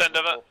 1 to Bravo. Send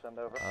over. Send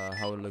over.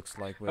 How it looks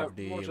like with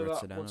the Roger red that.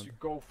 sedan. Once you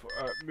Golf,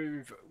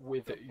 move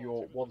with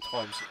your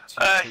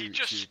 1x He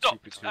just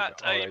stopped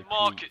at a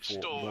market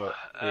store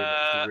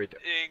in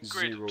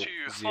grid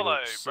 2 follow,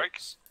 break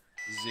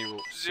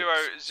 008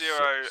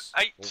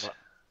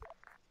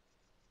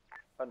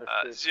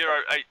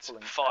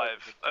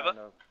 085,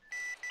 over.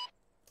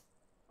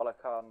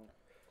 Balakan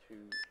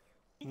to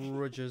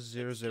Roger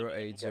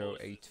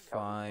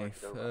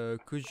 008085.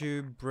 Could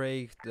you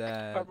break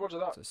that Roger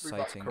that.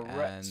 sighting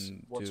Correct.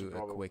 and One to do a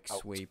Bravo, quick out.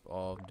 sweep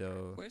of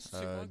Where's the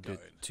Sigmund going?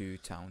 2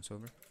 towns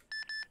over?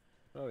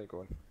 Oh, they're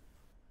going.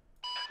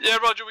 Yeah,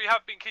 Roger, we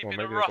have been keeping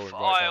maybe a they're rough going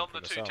right eye down on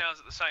from the the 2 south. towns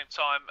at the same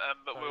time,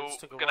 but Oh, we're just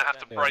took a going to have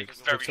to right break then.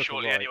 Yeah, very they took a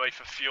shortly right. anyway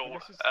for fuel,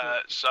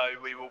 so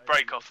we will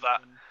break off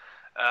that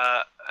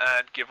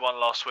and give one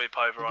last sweep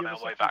over on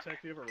our way back.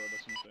 Take the other road or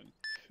something.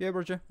 Yeah,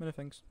 Roger. Many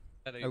thanks.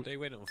 They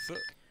went on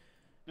foot.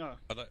 No.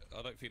 I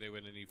don't think they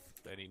went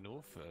any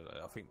north.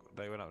 I think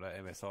they went up that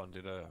MSR and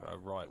did a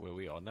right where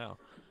we are now.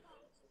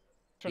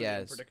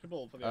 Yes.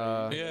 Predictable for the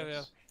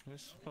Yeah.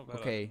 It's not bad.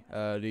 Okay,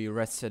 the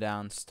red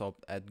sedan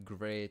stopped at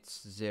grid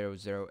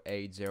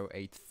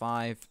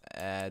 008085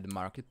 at the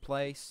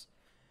marketplace,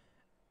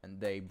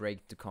 and they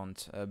break the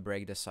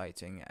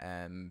sighting,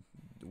 and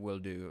will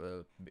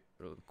do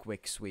a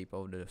quick sweep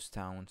of those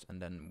towns,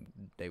 and then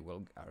they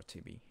will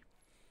RTB.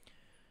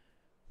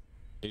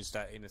 Is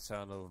that in the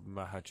town of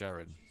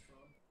Mahajaran?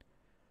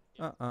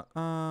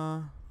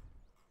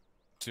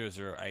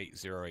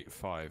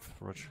 008085,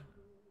 Roger.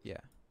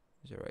 Yeah,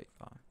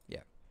 085.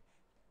 Yeah.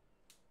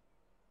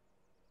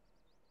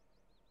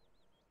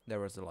 There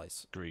was the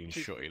lights.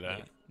 Screenshot you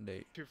that.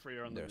 They 2-3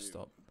 are on the they're view.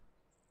 stopped.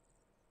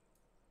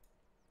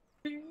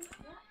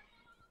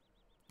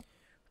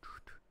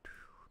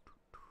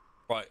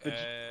 Right,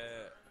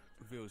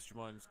 Vils, do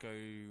you mind go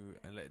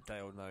and let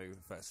Dale know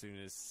that as soon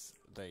as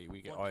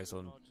we get eyes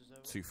on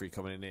 2-3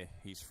 coming in here,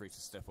 he's free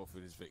to step off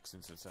with his Vix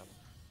into the town.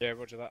 Yeah,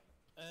 roger that.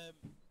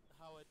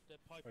 Howard,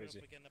 pipe Where up is he?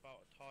 again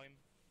about time,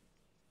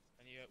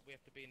 and we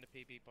have to be in the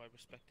PB by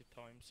respective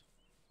times.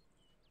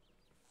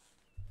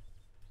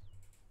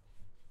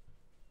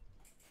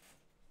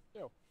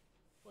 Yo,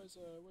 where's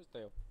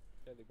Dale?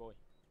 Daily boy.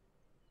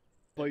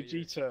 Boy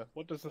Jeter,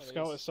 what does the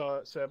scout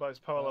say about his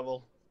power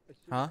level? As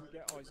soon as we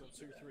get eyes on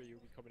 2-3, you'll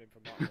be coming in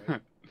from that way.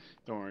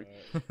 Don't worry.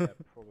 Yeah,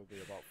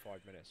 probably about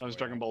 5 minutes. I was away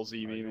Dragon now. Ball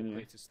Z memeing you.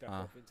 Need to step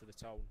off into the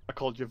town. I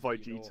called you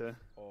Void north Jeter.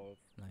 Of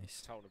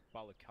Nice. Town of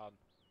Balakan.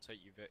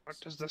 Take your Vix. What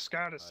does the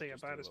scout say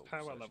just about do a his little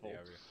power search of the level?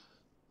 area.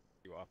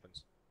 See what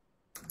happens.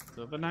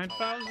 Silver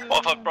 9000.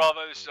 1-5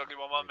 Bravo, this is Ugly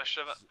 1-1, Mr.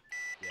 Trevor.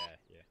 Yeah.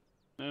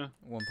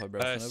 1-5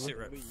 Bravo.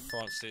 Sit-rep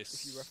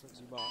Francis.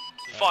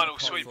 Final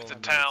sweep of the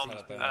town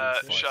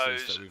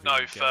shows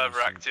no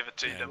further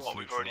activity than what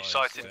we've already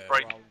cited.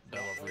 Break.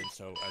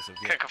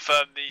 Can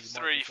confirm the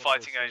 3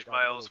 fighting age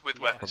males with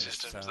weapon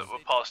systems that were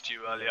passed to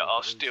you earlier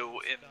are still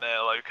in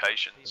their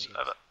locations.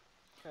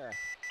 Over.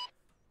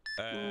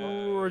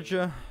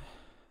 Roger.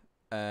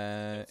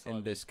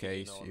 In this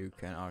case, you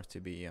can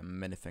RTB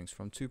many things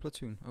from 2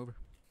 platoon. Over.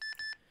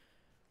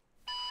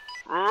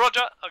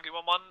 Roger, Ugly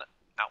 1-1,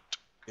 out.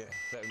 Yeah,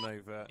 let them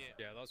know that.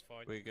 Yeah, that's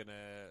fine. We're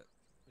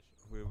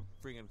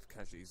bringing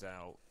casualties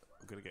out.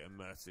 We're gonna get them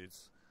murdered.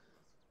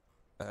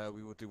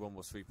 We will do one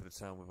more sweep of the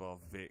town with our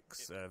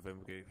Vix. Then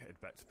we're gonna head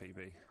back to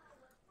PB.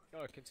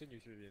 Oh, continue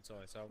through the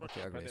entire town.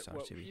 Okay, I'll go to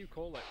Well, RTB. you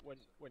call it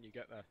when you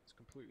get there. It's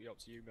completely up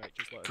to you, mate.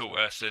 Just let us Cool,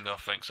 know. send our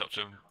thanks up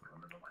to him.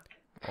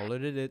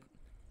 Already did.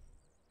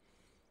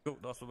 Cool,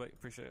 nice one, mate.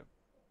 Appreciate it.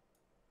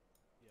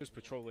 Just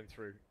patrolling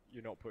through.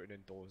 You're not putting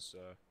indoors.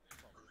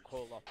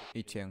 Call up.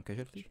 ETA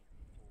casualty.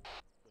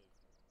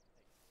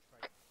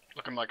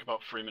 Looking like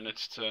about 3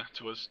 minutes to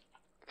us.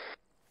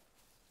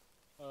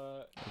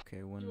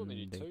 Okay, when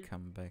they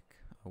come back,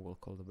 I will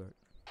call the bird.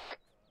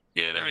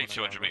 Yeah, they're only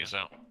 200 metres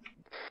out.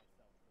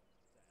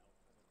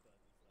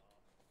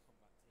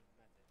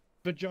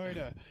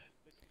 Vagina.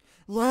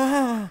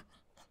 Wah!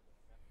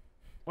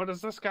 What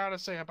does the scout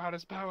say about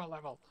his power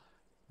level?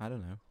 I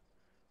don't know.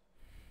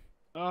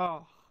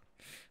 Oh.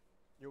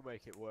 You'll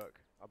make it work.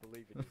 I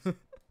believe in you.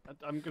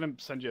 I'm gonna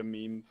send you a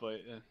meme,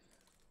 but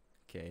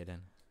Okay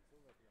then.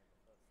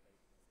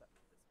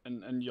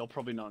 and you'll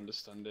probably not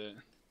understand it.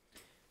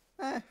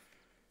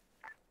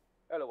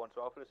 Hello,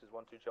 1-2 Alpha, this is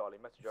 1-2 Charlie.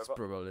 Message It's over.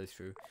 probably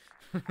true.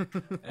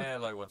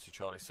 Hello, 1-2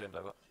 Charlie, send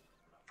over.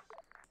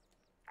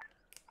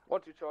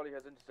 1-2 Charlie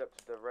has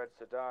intercepted the red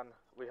sedan.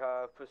 We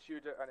have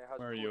pursued it and it has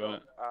Where are pulled you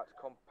up at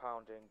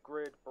compounding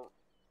grid.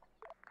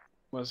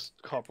 Where's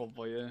Corporal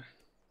Voyer?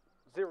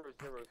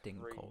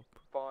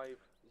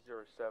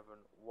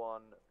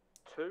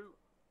 003-50712.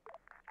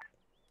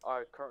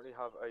 I currently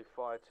have a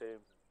fire team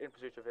in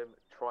pursuit of him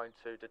trying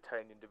to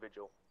detain the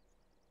individual.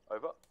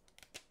 Over.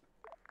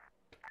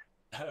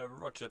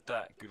 Roger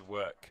that, good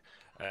work.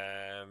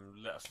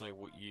 Let us know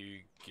what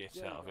you get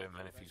out of him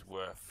and if he's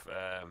worth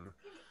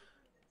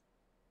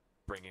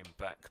bringing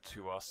back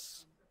to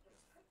us.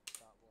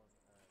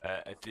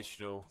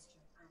 Additional.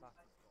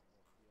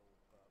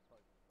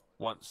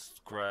 Once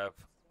grab,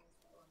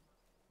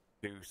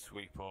 do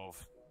sweep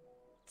of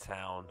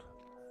town,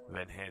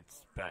 then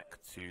heads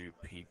back to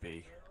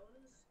PB.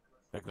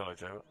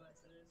 Acknowledge, over.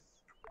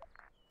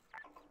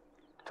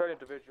 Detain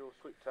individual,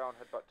 sweep town,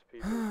 head back to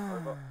PB.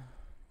 Over.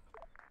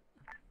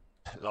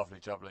 Lovely,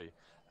 jubbly.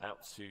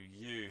 Out to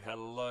you.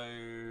 Hello,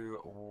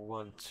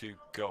 1-2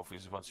 Golf.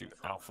 This is 1-2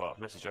 Alpha.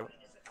 Message over.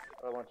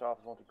 Hello, 1-2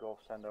 Alpha, 1-2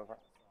 Golf, send over.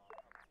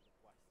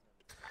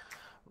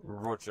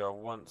 Roger,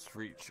 once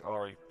reach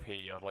REP,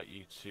 I'd like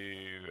you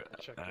to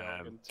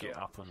get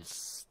up and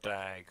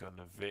stag on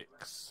the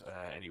VIX,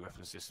 any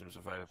weapon systems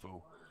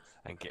available,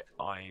 and get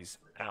eyes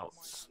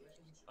out.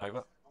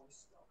 Over.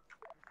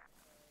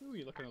 Ooh,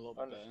 you're looking a little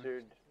bit better.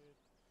 Understood.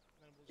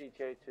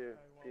 GTA to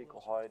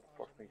vehicle hide,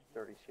 approximately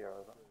 30 Sierra,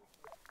 over.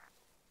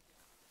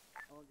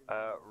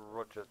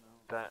 Roger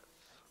that.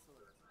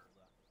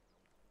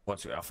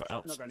 1-2 Alpha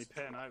out. Not got any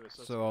pain either.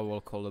 So I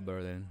will call the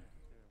bird in.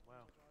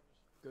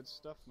 Good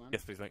stuff, man.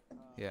 Yes, please, mate.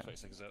 Yeah. 20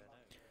 seconds out.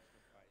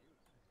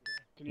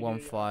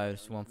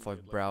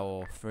 1-5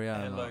 Bravo 3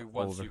 and Hello, 1-2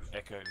 over.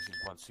 Echo. This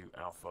is 1-2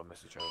 Alpha.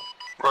 Message over.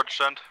 Roger,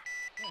 send.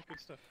 Yeah, good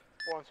stuff.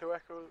 1-2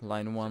 Echo.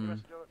 Line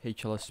 1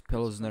 HLS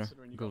Pilsner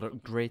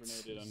Great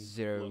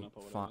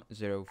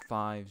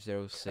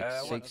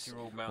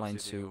 0505066. Line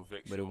 2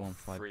 with a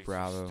 1-5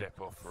 Bravo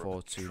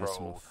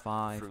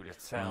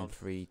 42.5 Line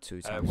 3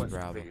 2 times once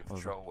Bravo completed over.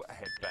 patrol,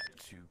 head back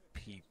to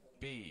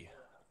PB.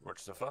 Roger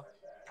so far.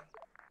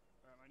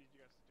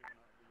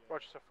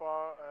 Roger so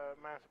far,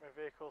 mount up my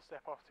vehicle,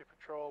 step off to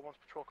patrol. Once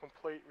patrol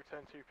complete,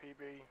 return to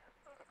PB.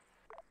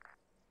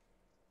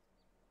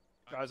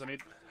 Guys, I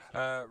need.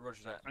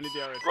 Roger that. I need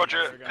the area.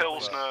 Roger,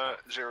 Pilsner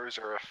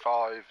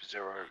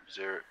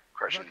 00500,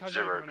 correction,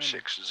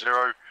 060,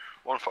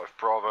 15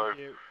 Bravo,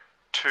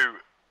 2,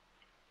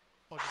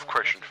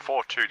 correction,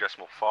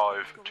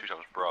 42.5, 2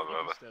 times Bravo,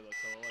 over. Stay there,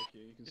 so I like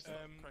you. You can stay.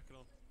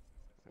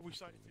 We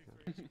started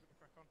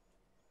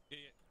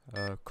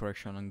 2-3.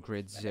 Correction on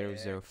grid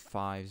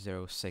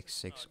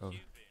 005066 over.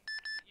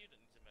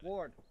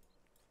 Ward.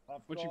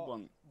 What you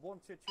want?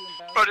 122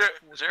 inbound. Roger,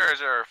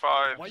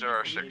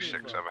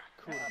 0050066, over.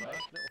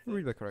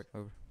 Read the correct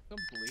over.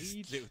 Don't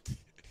bleed.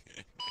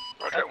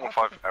 Roger,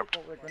 15 out.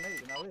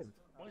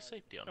 Why is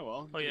safety on? Oh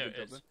well. Oh yeah, good it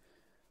job is. then.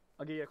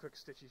 I'll give you a quick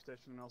stitchy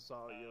stitch and I'll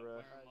sort out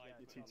your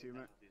T2,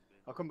 mate.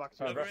 I'll come back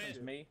to you. Reference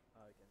me.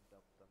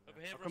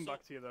 I'll come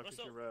back to you though because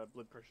your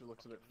blood pressure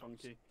looks a bit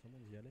funky.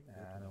 Someone's yelling.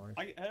 No worries.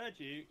 I heard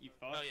you, you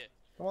fuck. Oh yeah.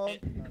 Come on.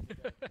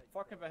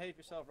 Fucking behave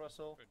yourself,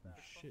 Russell.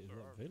 Shit, is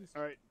that Vince?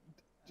 Alright,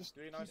 just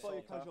Do you keep nice all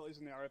your soldier. casualties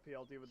in the RIP,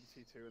 I'll deal with the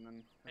T2 and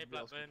then Hey, everybody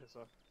else can Blackburn. piss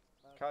off.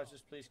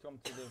 Casuals, please come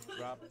to the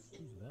grab.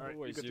 Alright,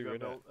 you good to go,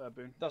 Bill,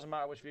 Boone. Doesn't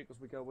matter which vehicles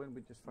we go in,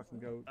 we just fucking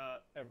go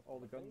all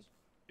the guns.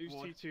 Who's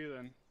T2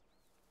 then?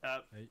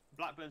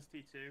 Blackburn's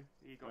T2,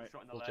 he got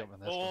shot in the we'll leg. jump on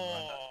this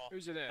one,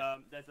 Who's in it?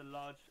 There's a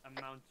large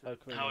amount of...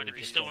 Howard, if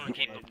you still want to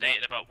keep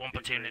updated about one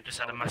platoon that just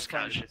had a mass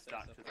casualty.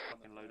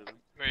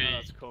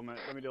 That's cool, mate.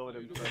 Let me deal with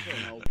him first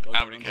and I'll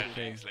How many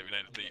casualties? Let me know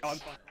the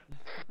deets.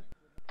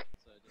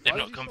 They've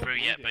not come through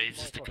yet, but he's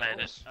just declared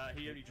it.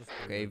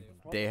 Okay,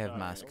 they have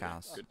mass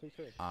cast.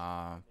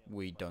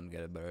 We don't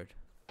get a bird.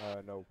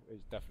 No,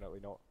 it's definitely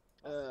not.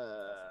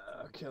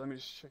 Okay, let me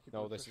just check it.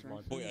 No, this is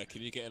mine. Oh yeah,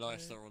 can you get an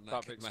ISR on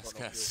that mass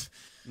cast?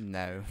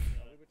 No.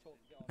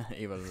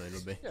 Even a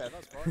little bit. Yeah,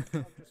 that's fine.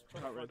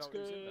 Heart rate's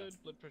good.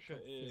 Blood pressure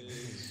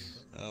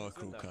is. Oh, a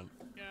cool cunt.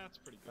 Yeah, it's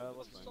pretty good.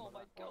 That's fine. Oh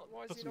my god,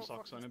 why is Put he some not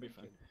socks on, it'll be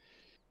fucking fine.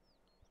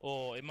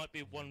 Or it might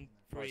be 1-3 and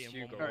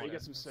 1-1. Alright, you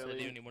get some So silly.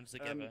 the only ones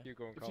together. If you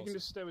can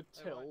just stay with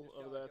Till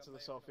over there to the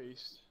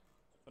southeast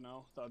for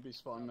now, that would be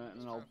spot, mate,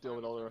 and then I'll deal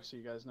with all the rest of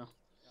you guys now.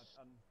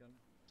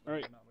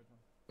 Alright.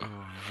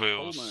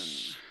 We'll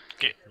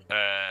get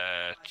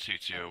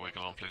 2-2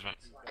 wiggle on, please, mate.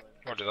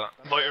 Roger that.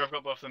 Lighter, I've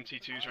got both of them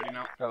T2s ready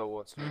now. Hello,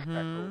 what's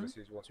Echo? This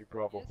is 1-2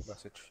 Bravo.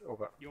 Message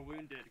over. You're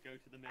wounded, go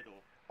to the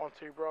middle.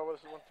 1-2 Bravo,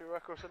 this is 1-2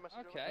 Echo, send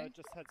message. Okay.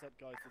 Just heads up,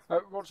 guys.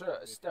 Roger,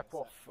 step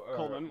off.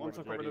 Coleman, once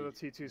I've got rid of the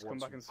T2s, come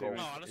back and see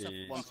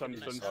me. Once I'm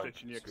done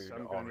stitching you, because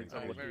I'm going to need to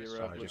look at your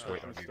blood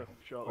pressure and stuff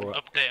shortly.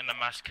 Updating the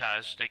mass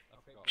cas, they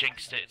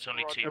jinxed it, it's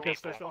only 2 Okay,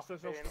 people. stay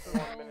still.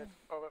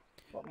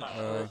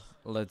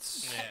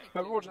 Let's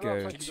Roger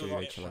go that, to thank you very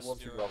much. HLS.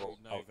 1-2 Bravo.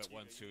 No, that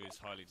 1-2 is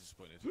highly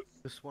disappointed.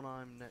 This one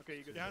I'm next. Okay,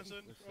 you good?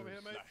 Jansen, over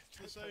here, mate.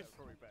 To the safe.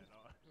 Probably better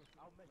not.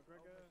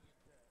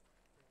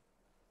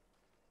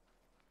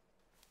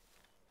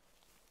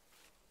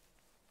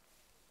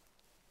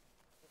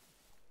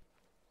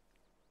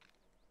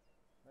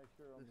 Make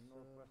sure on the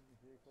northwestern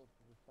vehicles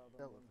to the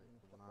southern ones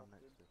and the one I'm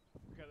next to.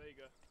 Okay, there you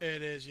go.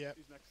 It is, yeah.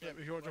 Who's next? Yeah,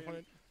 if you want to jump on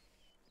it.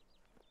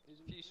 There's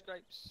a few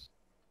scrapes.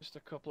 Just a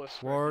couple of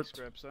Ward.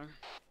 scrapes there.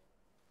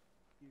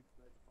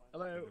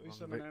 Hello, who's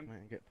the man?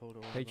 Get pulled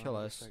away.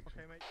 HLS.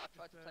 Okay, mate.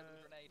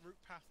 Route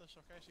past us,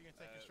 okay? So you're going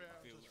to take us straight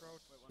out to this road.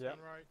 Yeah.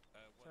 Turn right,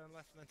 turn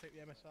left, and then take the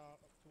MSR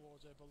up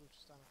towards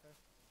Baluchistan, okay?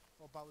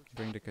 Or Baluchistan.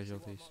 Bring the Is it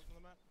what casualties. marked on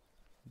the map?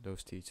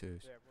 Those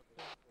T2s.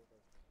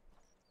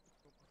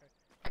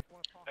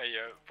 Hey,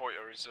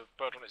 Voiter, is a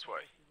bird on its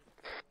way?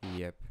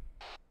 Yep.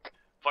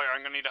 Voiter,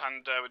 I'm going to need a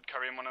hand with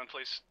carrying one of them,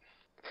 please.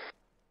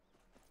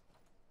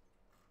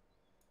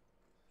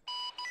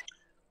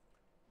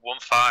 One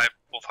five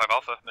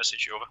Alpha,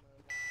 message you over.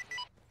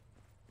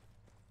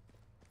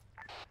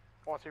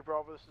 1-2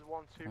 Bravo, this is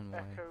 1-2 On the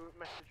way. Echo,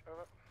 message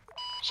over.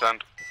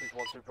 Send. This is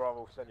 1-2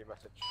 Bravo. Send your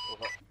message.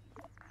 Over.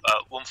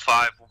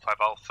 1-5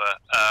 Alpha.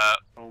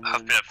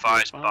 Have been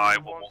advised by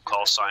 1-1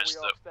 call signs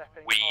that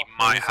we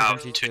might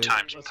have 2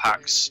 times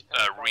packs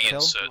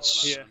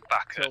reinserts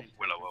back at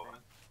Willow over.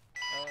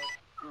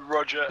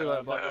 Roger.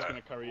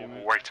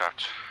 Wait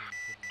out.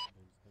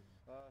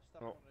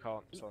 Oh,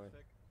 can't. Sorry.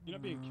 You're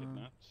not being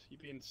kidnapped. You're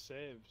being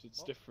saved.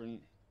 It's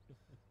different.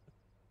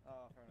 Oh,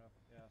 fair enough.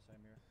 Yeah,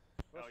 same here.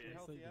 Oh, Russ, you yeah.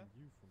 healthy, yeah?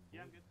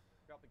 Yeah, I'm good.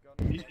 Got the gun.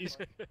 He's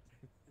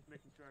Just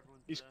making sure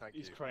everyone's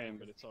he's crying,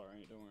 but it's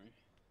alright. Don't worry.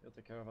 He'll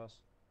take care of us.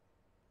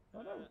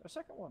 Oh no, a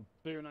second one.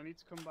 Boone, I need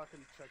to come back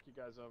and check you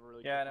guys over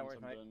really Yeah, quick no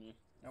once worries, I'm mate.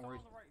 done, No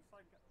worries.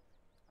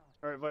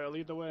 Alright, Vita,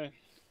 lead the way.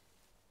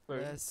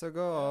 Let's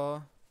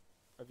go.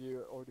 Have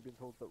you already been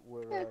told that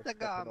we're Let's stepping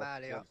go, off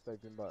Mario. once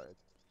they've been voted?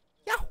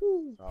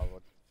 Yahoo!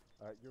 Oh,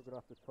 you're gonna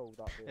have to tow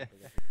that vehicle.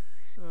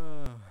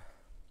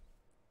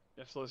 You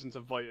have to listen to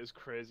Vita's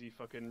crazy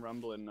fucking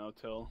rambling now,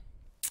 Till.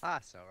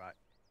 That's alright.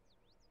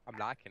 I'm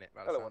liking it,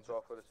 man. Hello, 1-2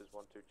 Alpha, this is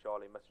 1-2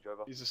 Charlie, message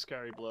over. He's a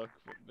scary bloke.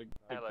 Big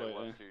Hello,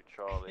 Vita. 1-2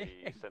 Charlie,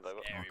 send over.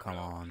 Oh, come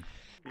on.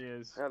 He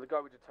is. Now, the guy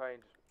we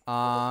detained. We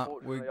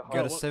unfortunately,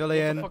 got a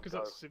civilian. What the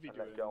fuck is that civvy and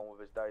then doing? get on with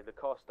his day. The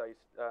car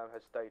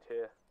has stayed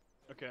here.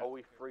 Okay. Are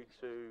we free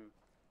to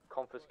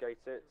confiscate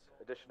it?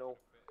 Additional?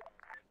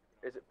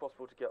 Is it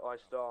possible to get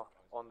I-Star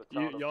on the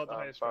town You're the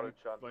highest rank,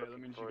 Baluchan but that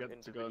looking means for you an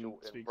get to go and individual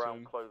in speak to brown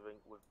him. clothing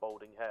with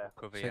balding hair?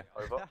 Cover you.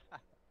 Over.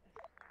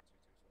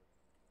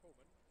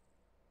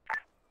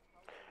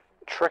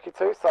 Tricky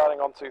 2, signing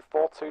on to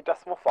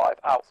 42.5,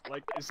 out.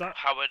 Like, is that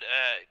Howard,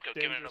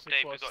 given an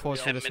update, we've got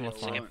 10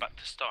 minutes to get 42.5. back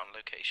to starting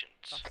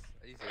locations.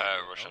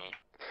 Russian.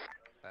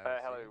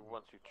 Hello,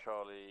 1-2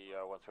 Charlie,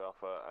 1-2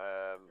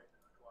 Alpha.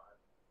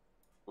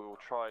 We will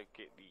try and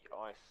get the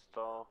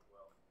I-Star.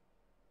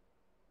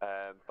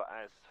 But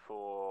as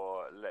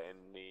for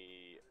letting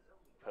the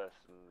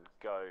person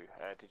go,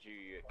 did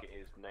you get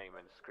his name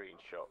and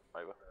screenshot?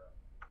 Over.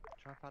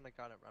 Try and find the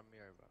guy that ran me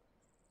over.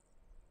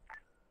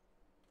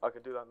 I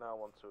can do that now.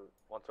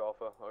 1-2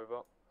 Alpha.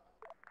 Over.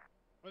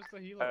 Where's the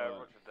healer?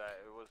 Roger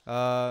that. It was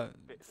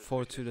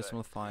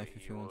 42.5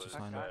 if you want to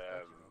sign up.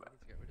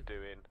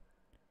 Doing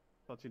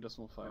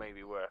 42.5.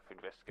 maybe worth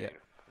investigating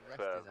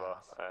further.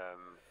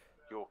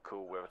 You're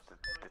cool whether to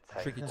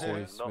detain Tricky or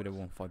 2 is not. with a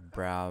 1-5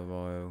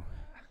 Bravo.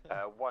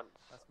 Once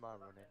That's my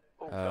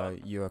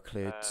running. You are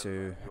cleared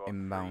to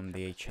inbound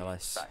the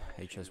HLS.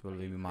 HLS will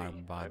be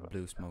marked by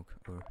blue smoke.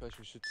 Over. Suppose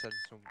we should send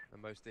some the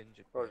most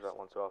injured. Roger that.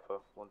 1-2 Alpha.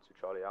 1-2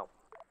 Charlie out.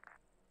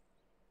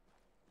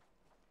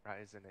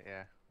 Right, isn't it?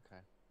 Yeah.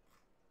 Okay.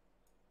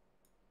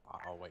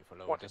 I'll wait for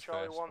lower 1-2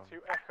 Charlie,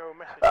 1-2 Echo,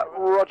 message.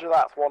 Roger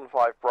that,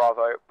 1-5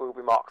 Bravo, will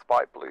be marked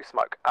by blue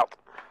smoke, out.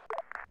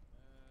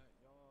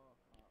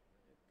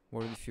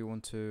 What if you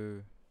want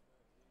to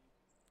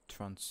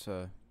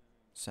transfer,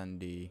 send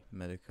the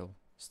medical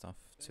stuff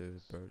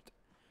to Bird?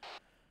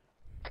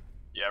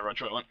 Yeah,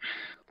 roger that one.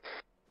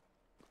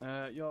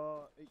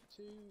 You're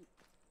 82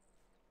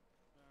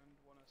 and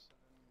 107.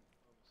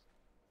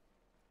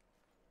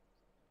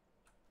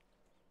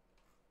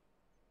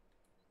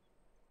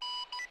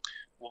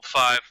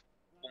 1-5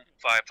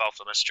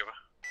 Alpha, message over.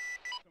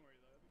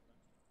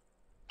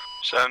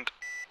 Send.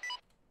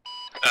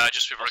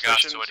 Just with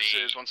regards to any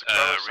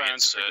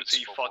reinserts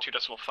for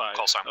 42.5.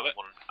 call sign 1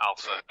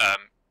 Alpha,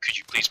 could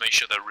you please make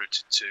sure they're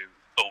routed to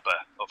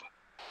Uber? Over.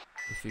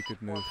 If you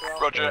could move.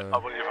 Roger, I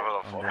believe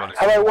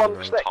Hello,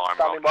 1-6,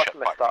 standing by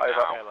from Mr.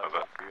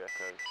 Over.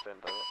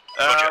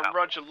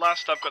 Roger,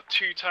 last I've got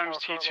 2 times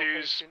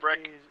T2s,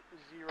 Brick.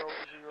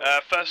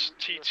 First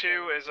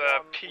T2 is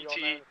a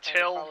PT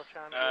Till,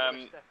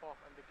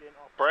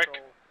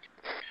 Brick.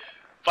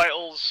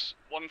 Vitals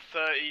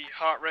 130,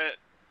 heart rate,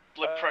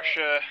 blood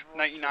pressure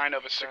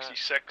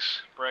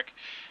 99/66, Brick.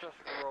 Just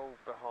roll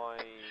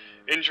behind.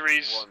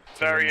 Injuries,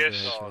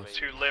 various,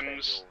 2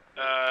 limbs,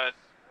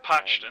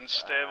 patched and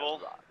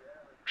stable.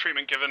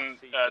 Treatment given,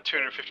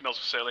 250 mils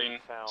of saline.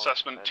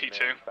 Assessment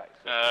T2.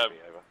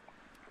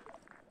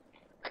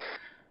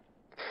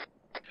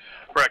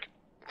 Break.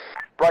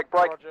 Break.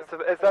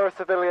 Is there a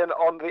civilian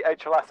on the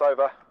HLS?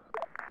 Over.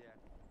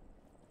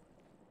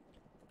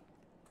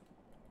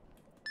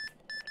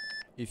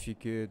 If you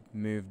could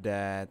move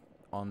that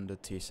on the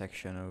T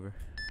section. Over.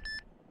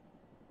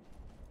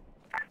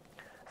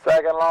 Say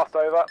again, last.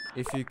 Over.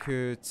 If you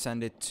could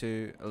send it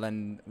to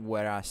Len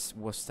where I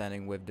was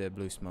standing with the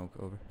blue smoke.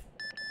 Over.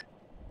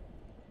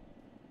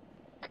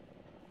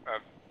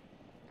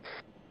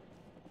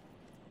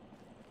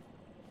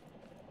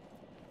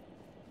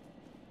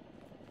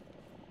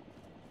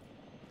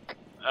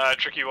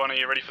 Tricky 1, are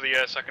you ready for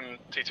the second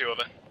T2?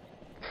 Over.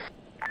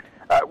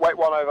 Wait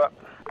 1 over.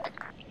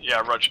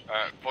 Yeah, Roger.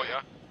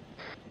 Voya.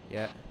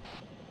 Yeah.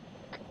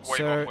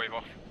 Wave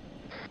off.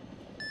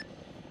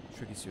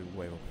 Tricky 2,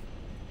 wave off.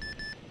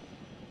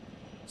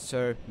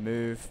 Sir,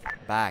 move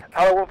back.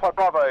 Hello, 1-5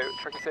 Bravo,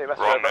 Tricky 2,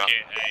 message over.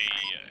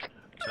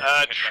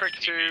 Tricky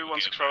 2,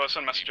 1-6 Bravo,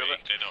 send message over.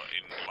 They're not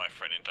in my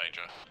friend in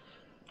danger.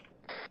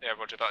 Yeah,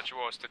 Roger that. Do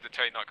you want us to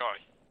detain that guy?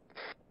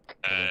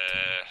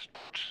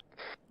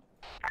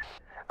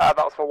 That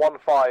was for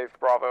 1-5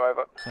 Bravo,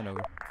 over. Send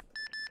over.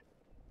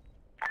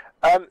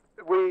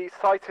 We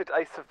sighted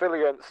a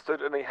civilian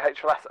stood in the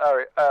HLS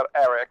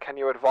area. Can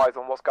you advise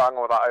on what's going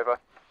on with that? Over.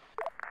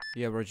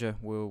 Yeah, Roger.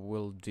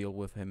 We'll deal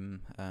with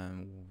him.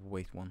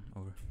 Wait 1.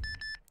 Over.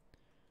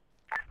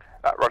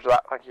 Roger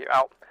that. Thank you.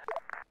 Out.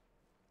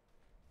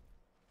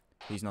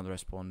 He's not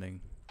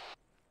responding.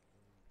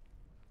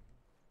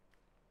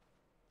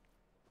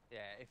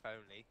 Yeah, if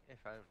only.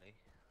 If only.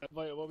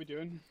 What are we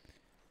doing?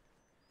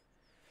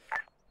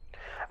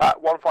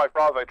 1-5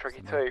 Bravo,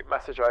 Tricky 2,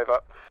 message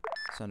over.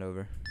 Send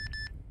over.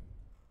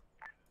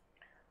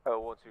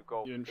 1-2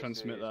 Golf. You didn't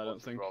transmit that, I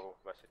don't think. Bravo,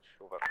 message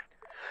over.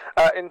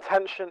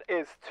 Intention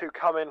is to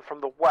come in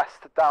from the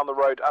west down the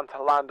road and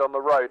to land on the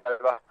road.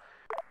 Over.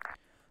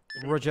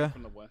 Roger.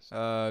 From the west.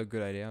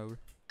 Good idea. Over.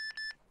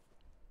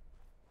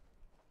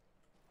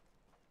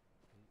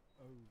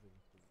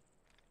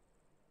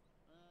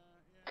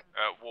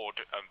 Ward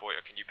and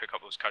Voya, can you pick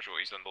up those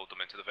casualties and load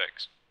them into the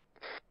Vix?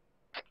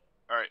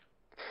 Alright.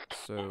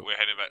 So we're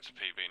heading back to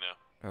PB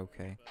now.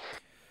 Okay.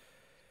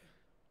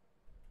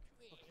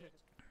 We're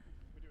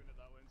doing it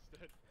that way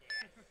instead.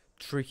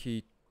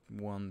 Tricky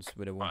 1s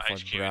with a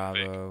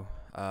 1-5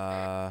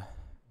 Bravo.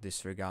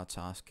 Disregard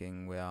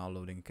tasking. We are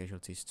loading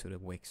casualties to the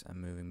Wicks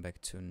and moving back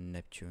to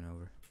Neptune.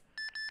 Over.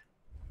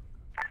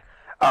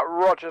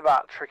 Roger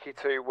that, Tricky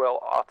 2 will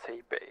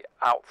RTB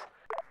out.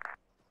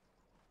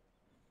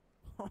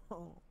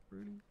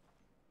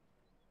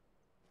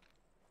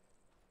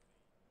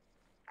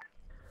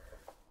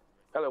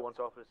 Hello, 1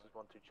 to Alpha, this is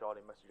 1 to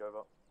Charlie, message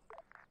over.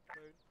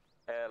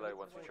 Hello,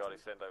 1 to Charlie,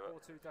 send over.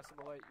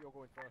 42.8, you're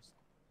going first.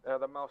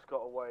 The mouse got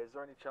away. Is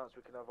there any chance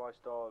we can have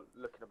I-Star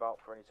looking about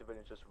for any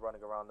civilians just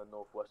running around the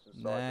northwestern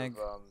side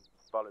of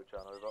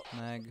Baluchan, over?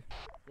 Nag.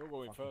 You're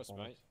going first,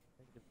 mate.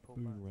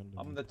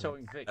 I'm the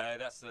towing Vic.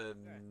 That's a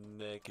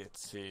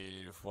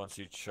negative. 1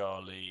 to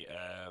Charlie,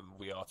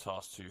 we are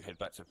tasked to head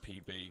back to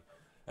PB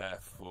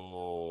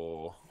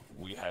for...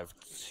 We have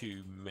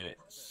 2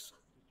 minutes.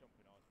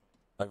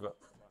 Over.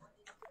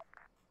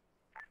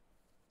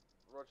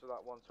 Roger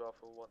that, 1 to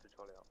Alpha, 1 to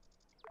Charlie out.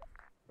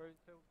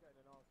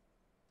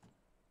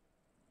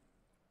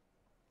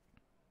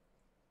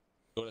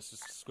 Oh, let's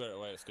just square it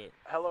away, let's go.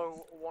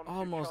 Hello, 1 to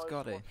Almost Charlie,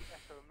 got it. 1 to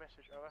Echo,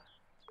 message over.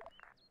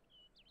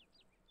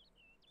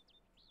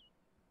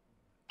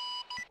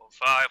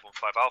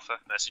 1-5 Alpha,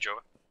 message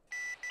over.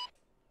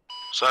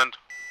 Send.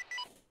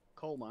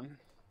 Coleman.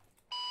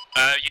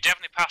 You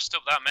definitely passed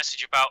up that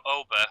message about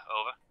Ober,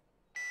 over.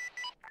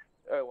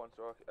 Oh, 1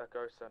 to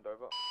Echo, send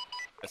over.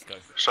 Let's go.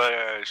 Say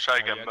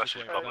again,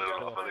 message about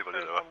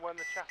When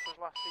the chap was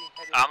last seen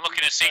heading I'm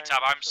looking at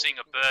C-Tab, I'm seeing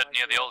a bird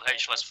near the old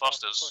HLS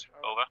Fosters,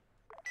 over.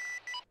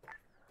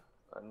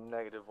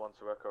 Negative 1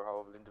 to Echo,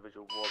 however, the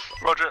individual was...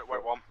 Roger,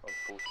 wait 1. On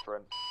full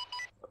sprint.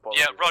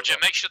 Yeah, Roger,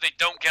 make sure they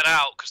don't get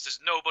out, because there's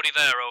nobody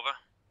there, over.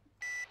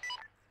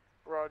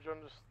 Roger,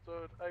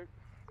 understood, out.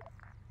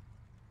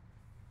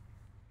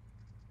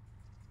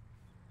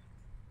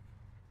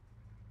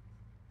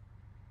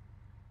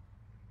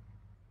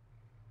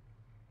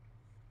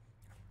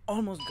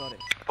 Almost got it.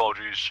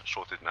 Apologies,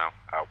 sorted now,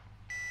 out.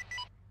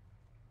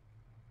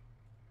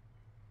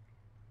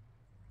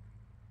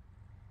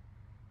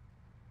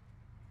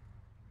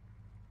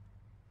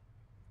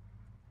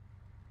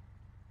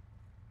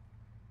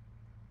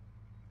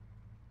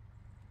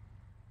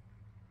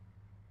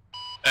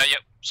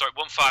 Yep, sorry,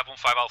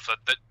 1-5 Alpha.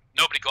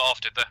 Nobody got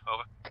off, did they?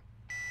 Over.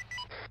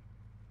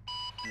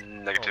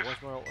 Negative. Oh,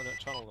 where's my alternate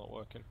channel not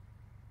working?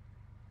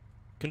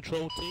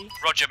 Control T.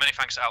 Roger, many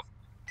thanks, out.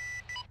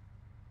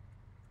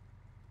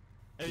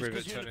 It's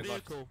because you're in the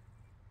vehicle.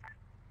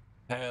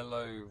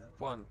 Hello,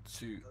 1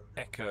 to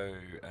Echo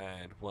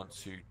and 1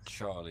 to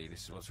Charlie.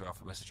 This is 1 to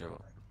Alpha, message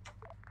over.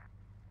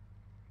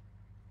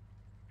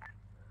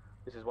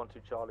 This is 1 to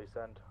Charlie,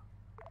 send.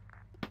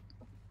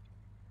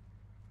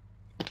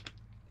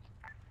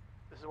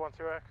 This is 1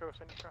 to Echo,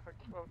 send traffic.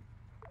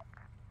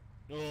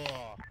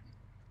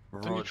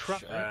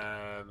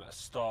 Roger,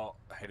 start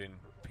heading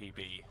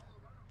PB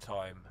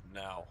time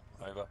now,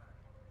 over.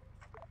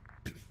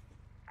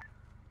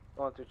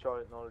 1 to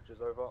Charlie, acknowledges,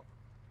 over.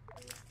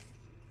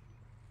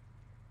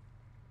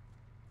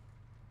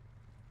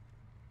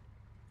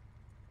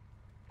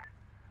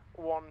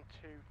 One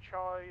to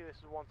Charlie, this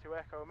is 1 to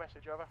Echo,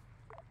 message over.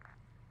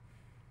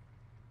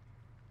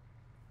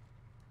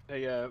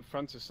 Hey,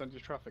 Francis, send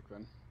your traffic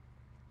then.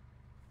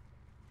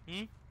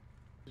 Hmm?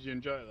 Did you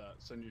enjoy that?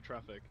 Send your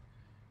traffic.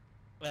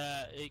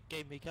 It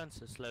gave me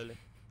cancer slowly.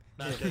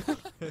 No,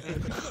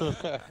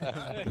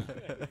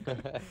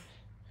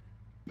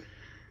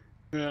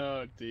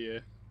 oh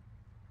dear.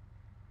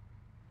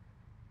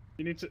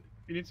 You need to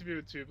be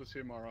with 2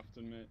 platoon more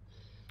often, mate.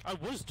 I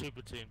was 2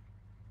 platoon.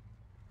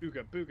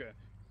 Booga booga.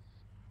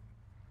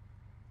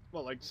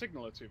 Well, like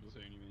signal at 2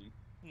 platoon, you mean?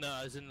 No,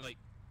 as in like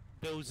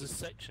Bill's a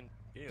section.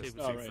 Yeah, 2 it's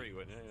platoon. 2-3,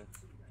 wasn't it?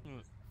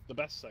 Yeah. The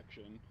best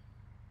section.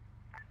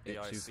 Yeah,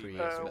 2-3 is the 1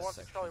 best to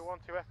section. Charlie, 1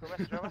 to Echo,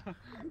 message over.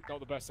 Not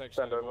the best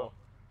section Send anymore.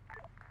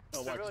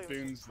 Oh, like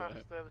spoons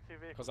there.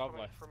 Because I've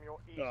left. From your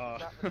east, is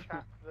that the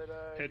chap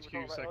that,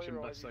 HQ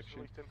section, best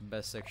section.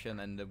 Best section,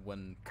 and the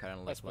one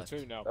Colonel That's is left.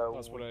 platoon now,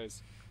 that's what it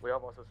is. We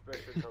have our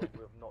suspicion, so we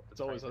have not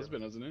It's always detained has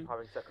been, hasn't it?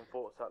 Having second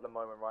thoughts at the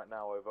moment right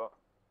now, over.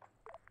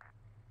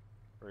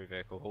 Rear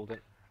vehicle, hold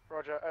it.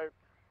 Roger, out.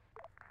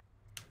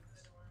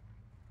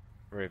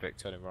 Rear Vic,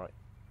 turning right.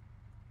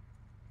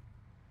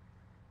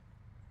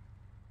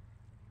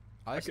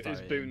 I Look at his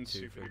started boons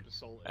in super 2-3. duper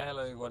solid.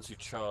 Hello, 1 to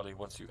Charlie,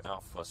 1 to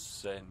Alpha,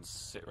 send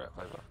sitrep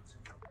over.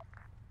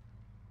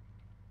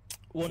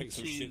 1 think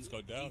some shit's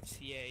gone down.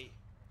 ETA.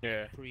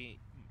 Yeah. 3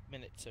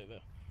 minutes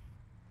over.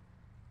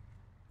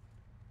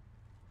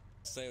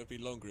 Say it would be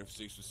longer if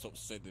Zeus would stop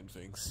sending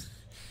things.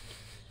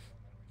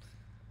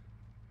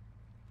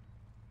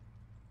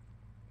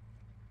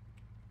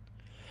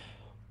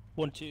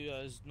 One two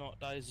is not.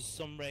 That is a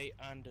summary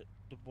and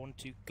the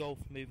 1-2 Golf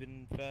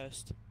moving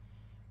first.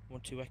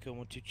 1-2 Echo,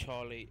 1-2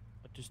 Charlie.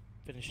 Just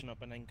finishing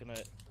up and then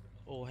gonna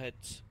all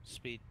heads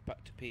speed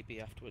back to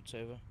PB afterwards.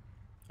 Over.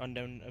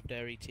 Unknown of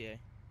their ETA.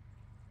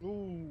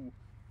 Ooh.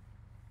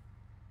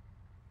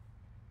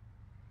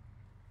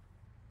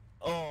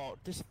 Oh,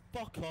 just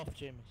fuck off,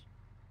 James.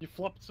 You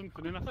flopped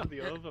something in after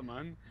the other,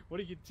 man. What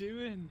are you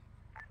doing?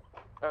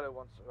 Hello,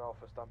 1 to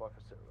Alpha, stand by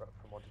for sitrep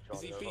from 1 to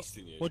Charlie. Is he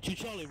beasting you? 1-2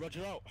 Charlie,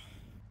 Roger out.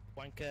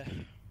 Wanker.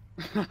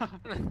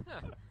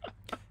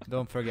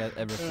 Don't forget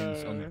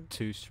everything's on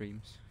 2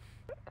 streams.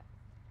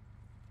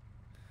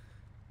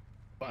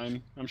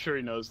 Fine. I'm sure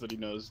he knows that he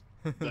knows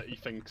that he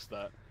thinks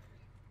that.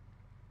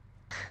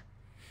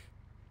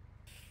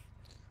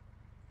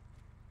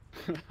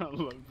 I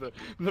love the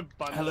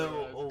banter.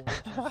 Hello, all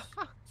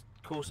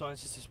call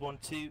signs. This is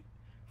 1-2.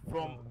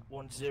 From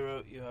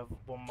 1-0, you have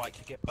 1 mic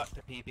to get back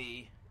to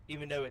PB.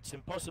 Even though it's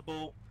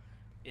impossible,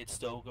 it's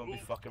still gonna be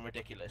fucking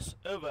ridiculous.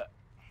 Over.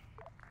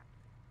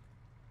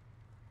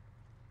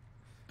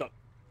 Stop.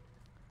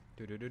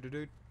 Do.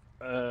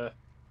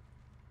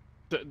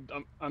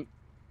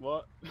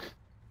 What?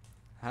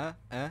 Huh?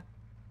 Are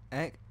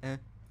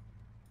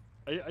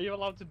you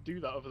allowed to do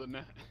that over the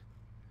net?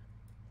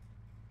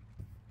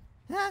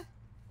 Huh?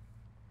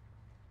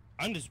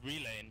 I'm just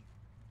relaying.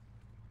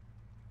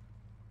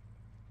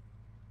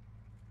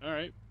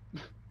 Alright.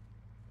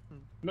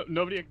 No,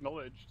 nobody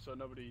acknowledged, so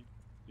nobody...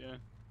 Yeah.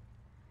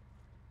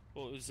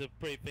 Well, it was a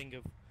brave thing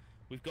of,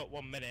 we've got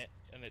 1 minute,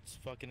 and it's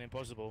fucking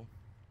impossible.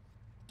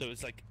 So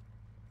it's like...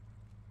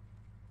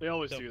 They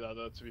always do that,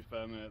 though, to be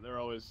fair, mate. They're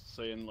always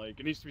saying, like,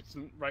 it needs to be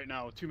right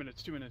now, 2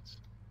 minutes, 2 minutes.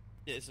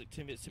 Yeah, it's like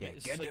 2 minutes, 2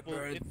 minutes. Get It's like, the well,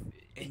 bird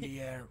in the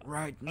air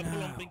right now.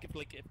 I'm thinking,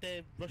 like, if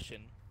they're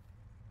Russian...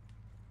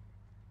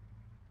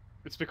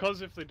 It's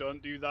because if they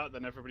don't do that,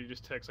 then everybody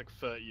just takes, like,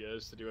 30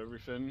 years to do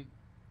everything.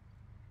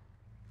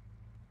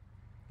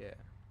 Yeah.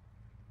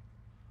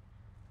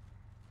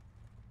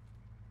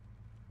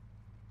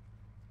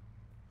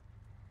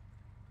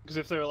 Because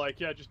if they were like,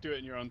 yeah, just do it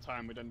in your own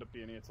time, we'd end up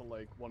being here till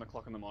like 1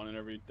 o'clock in the morning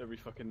every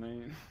fucking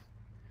night.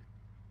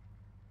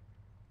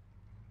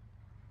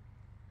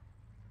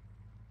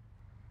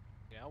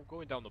 Yeah, I'm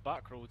going down the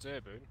back roads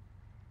here, Boone.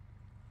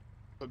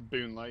 But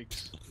Boone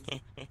likes.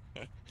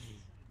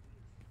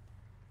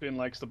 Boone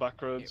likes the back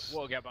roads. Yeah,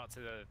 we'll get back to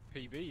the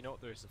PB,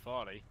 not the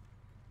safari.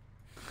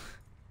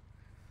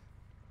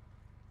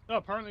 Oh,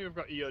 apparently we've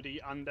got EOD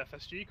and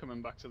FSG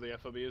coming back to the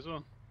FOB as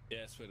well. Yeah,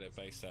 that's where they're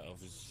based out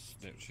of, is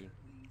Neptune.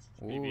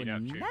 Ooh,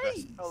 Neptune,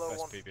 nice! Hello, best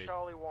 1 PB.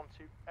 Charlie, 1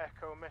 to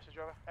Echo, message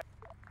over.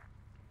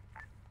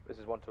 This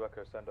is 1 to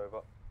Echo, send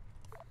over.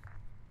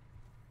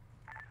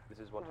 This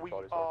is 1 to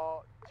Charlie, sorry. We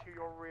are to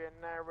your rear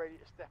now, ready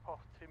to step off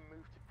to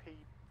move to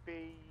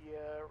PB.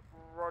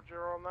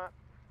 Roger on that.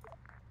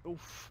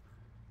 Oof.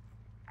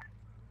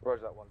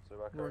 Roger that 1 to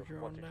Echo. Roger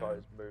 1 on to that.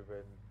 Charlie's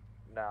moving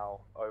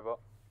now, over.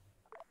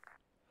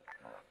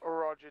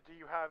 Roger, do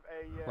you have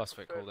a That's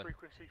very cool, then.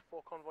 frequency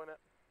for convoy net?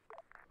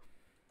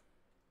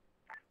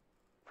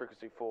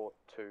 Frequency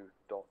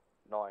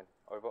 42.9,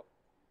 over.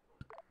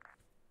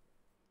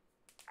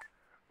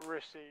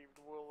 Received.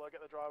 We'll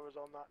get the drivers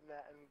on that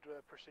net and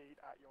proceed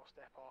at your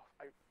step off.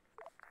 Out.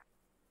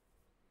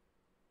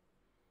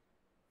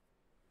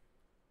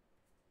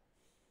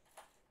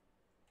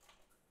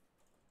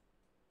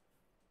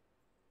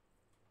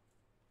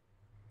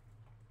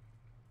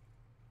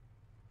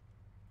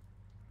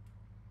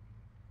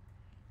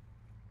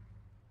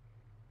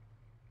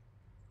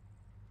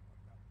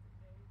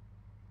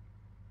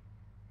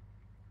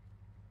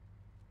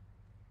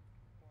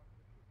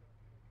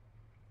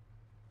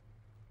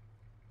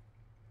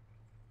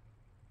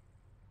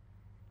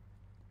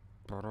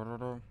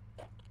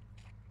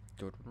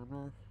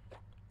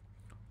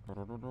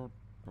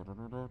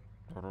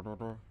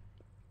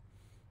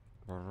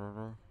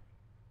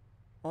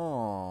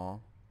 Aww.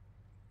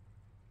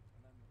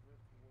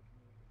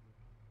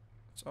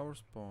 It's our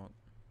spot.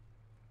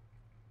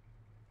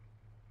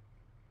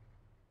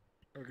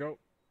 There we go.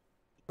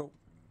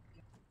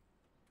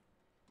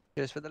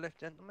 Cheers for the lift,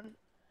 gentlemen.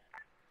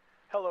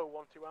 Hello,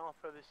 1 to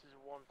Alpha. This is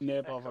 1 to Near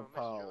Echo. Bother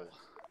Pal.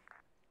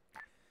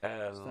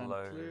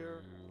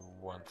 Hello,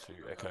 1 to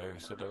Echo,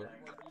 Sado.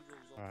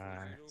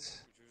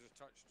 Right.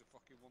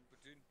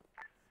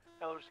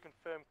 Hello, just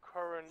confirm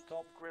current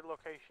grid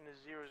location is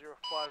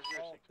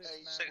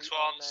 005068.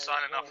 6-1,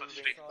 signing off of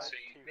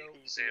frequency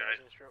 0,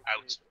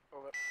 out.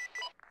 Over.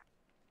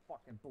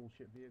 Fucking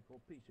bullshit vehicle,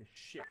 piece of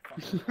shit.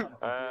 Roger,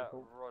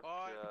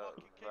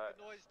 Keep the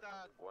noise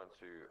down. 1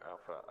 to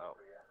Alpha,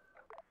 out.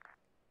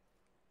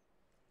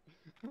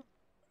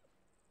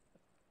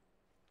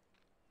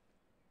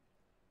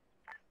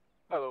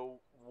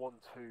 Hello, 1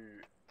 to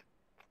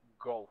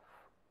Golf.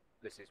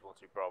 This is 1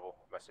 to Bravo.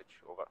 Message,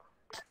 over.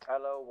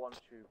 Hello, 1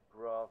 to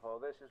Bravo.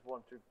 This is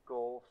 1 to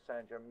Golf.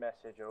 Send your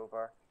message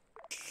over.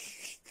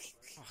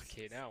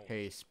 Fucking hell.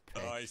 He's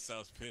Oh, he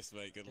sounds pissed,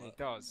 mate. Good He luck.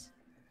 does.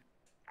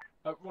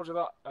 Roger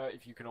that.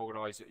 If you can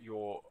organise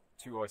your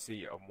 2 IC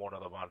and 1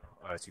 other man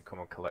to come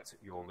and collect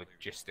your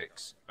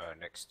logistics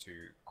next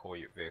to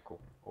Coy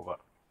vehicle, over.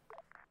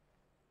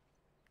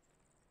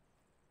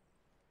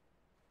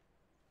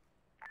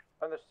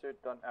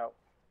 Understood, done, out.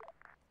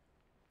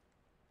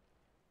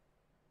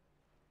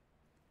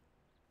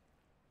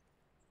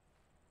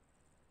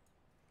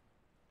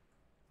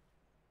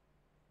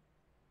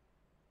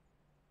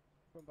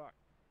 Come back.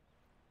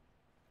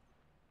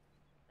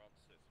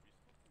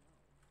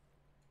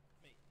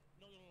 Mate,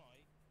 not gonna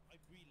lie, I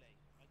relay.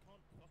 I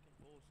can't fucking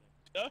force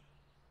him.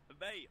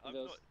 Mate, I'm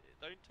not.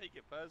 Don't take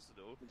it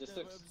personal. No, but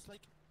it's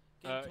like,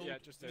 getting told yeah,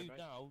 just move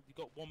now. You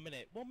got 1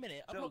 minute. 1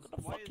 minute. I'm not got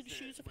the fucking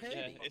shoes of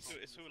Hermes.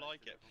 Yeah, it's all I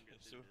get.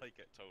 It's all I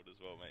get told as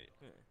well, mate.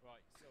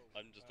 Right, so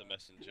I'm just a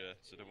messenger,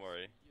 so don't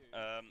worry.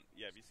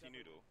 Yeah, have you seen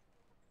Noodle?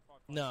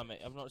 No,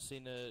 mate. I've not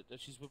seen her.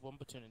 She's with 1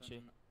 platoon, isn't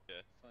she?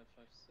 Yeah.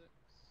 556.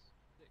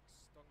 6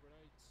 stun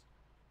grenades.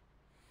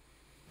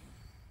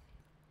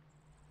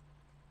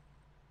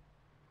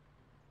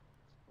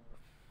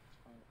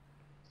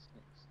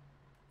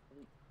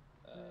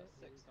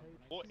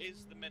 What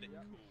is the medic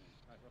called?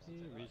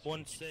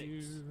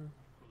 1-6.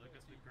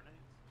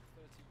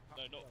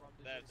 No, not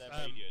their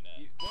radio net.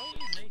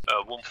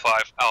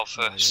 1-5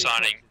 Alpha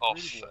signing off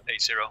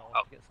 80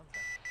 out.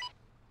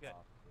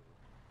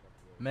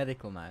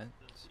 Medical now.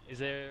 Is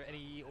there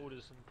any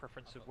orders and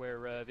preference of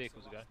where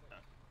vehicles are going?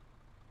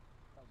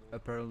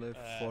 Upper lift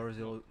at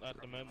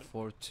the moment.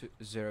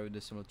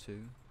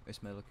 420.2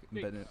 is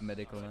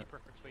medical now. Any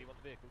preference where you want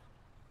the vehicles?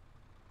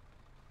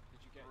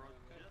 Did you get your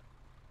Android?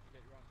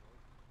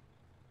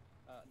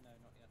 No,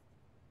 not yet.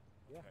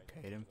 Yeah.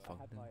 Okay, then fuck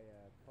them. No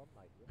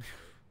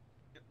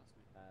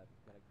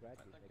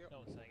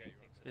one's saying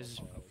anything. So This is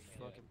that's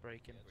fine. fucking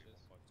breaking.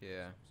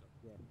 Yeah.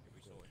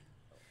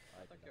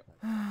 Thank you.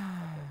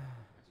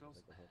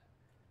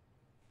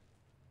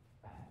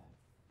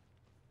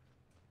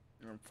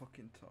 I'm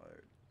fucking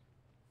tired.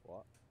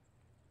 What?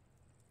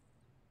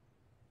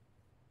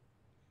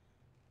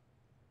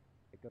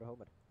 I got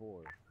home at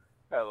 4.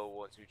 Hello,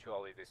 1-2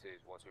 Charlie, this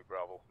is 1-2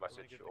 Bravo,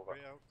 message over.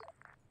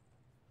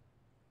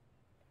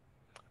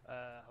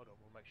 Hold on,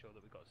 we'll make sure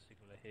that we've got a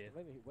signaller here.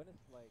 Maybe when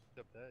it's like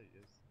up there, he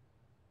is.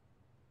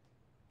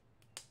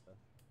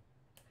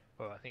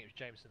 Well, I think it was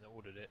Jameson that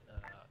ordered it.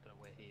 I don't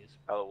know where he is.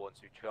 Hello,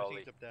 1-2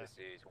 Charlie, this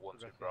is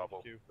 1-2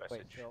 Bravo,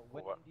 message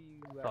over.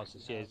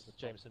 Francis, yeah, it's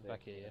Jameson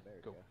back here, yeah?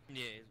 Cool.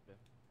 Yeah, it's been.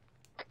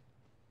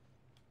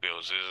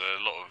 Bills, there's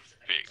a lot of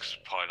Vics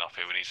piling up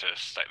here. We need to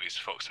stack these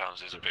foxhounds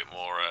a bit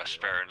more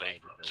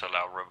sparingly to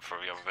allow room for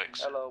the other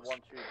Vics. Hello, 1-2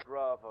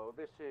 Bravo,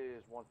 this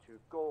is 1-2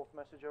 Golf,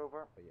 message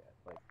over.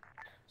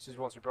 This is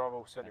 1-2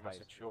 Bravo, send your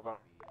message over.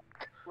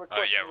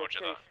 Yeah,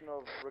 roger that. Location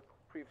of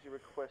previously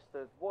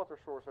requested water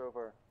source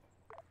over.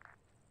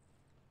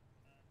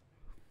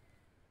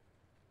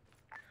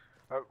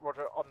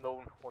 Roger,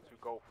 unknown, 1-2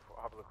 Golf,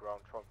 have a look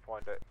around, try and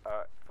find it.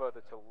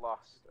 Further to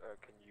last,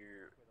 can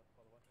you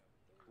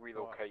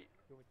relocate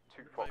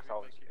 2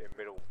 foxhounds in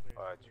middle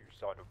to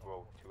side of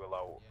road to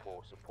allow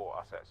for support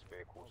assets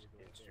vehicles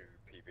into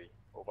PB,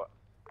 over.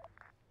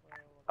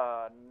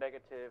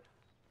 Negative,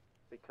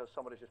 because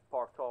somebody's just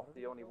parked off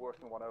the only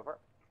working one, over.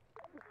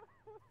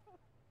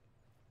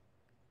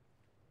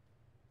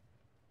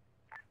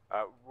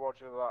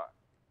 Roger that,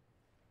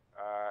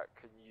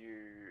 can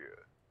you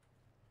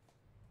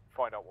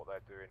find out what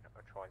they're doing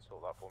and try and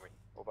sort that for me,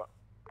 over.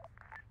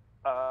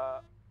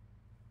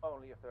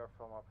 Only if they're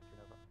from our platoon,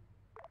 over.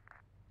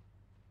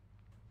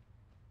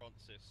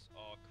 Francis,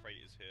 our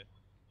crate is here.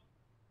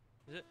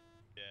 Is it?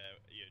 Yeah,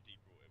 EOD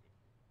brought it.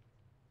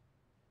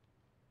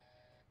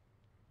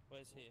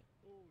 Where's here?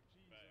 Oh,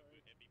 jeez. Right,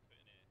 we're going to be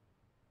putting it.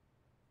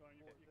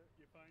 Fine, you're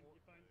fine, you're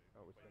fine.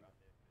 Oh, it's fine.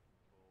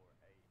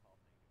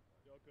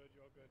 You're good,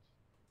 you're good.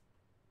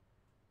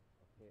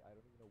 Okay, I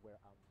don't even know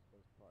where I'm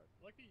supposed to park.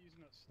 I like you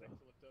using that stick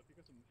to lift up. You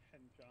got some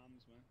hench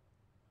arms, man.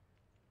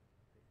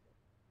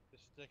 The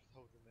stick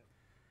holding it.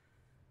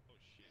 Oh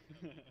shit.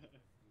 Wait,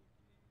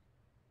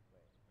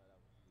 no, that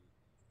was the...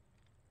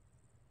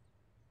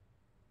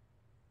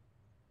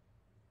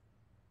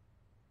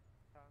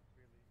 Can't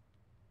really.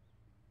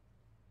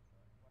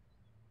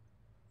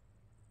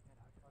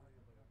 Where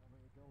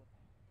are we going?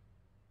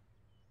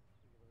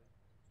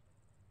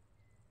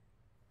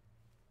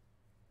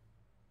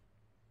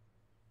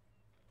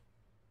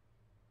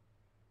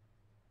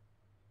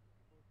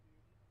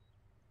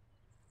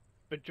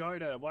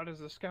 Vagina, what does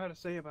the scouter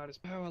say about his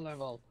power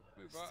level?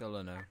 Still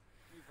don't know.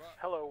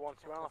 Hello,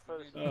 1-2 Alpha.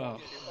 Oh.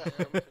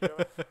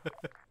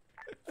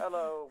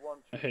 Hello,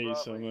 1-2 Hey,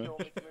 Bravo. Summer. You want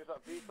me to move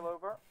that vehicle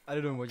over? I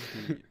don't watch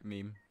the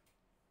meme.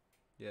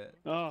 Yeah.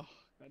 Oh,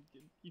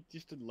 you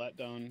just a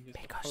letdown.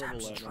 Just Because a I'm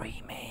horrible letdown.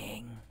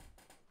 streaming.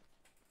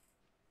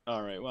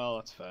 Alright, well,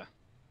 that's fair.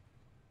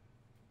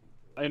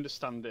 I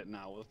understand it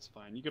now, that's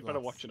fine. You could better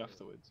watch it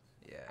afterwards.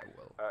 Yeah,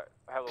 well.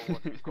 Hello,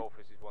 1-2 Golf,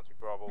 this is 1-2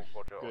 Bravo.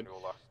 Roger, on your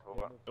last,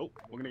 over. Oh,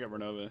 we're gonna get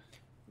run over.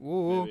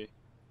 Whoa. Maybe.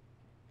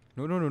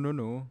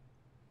 No.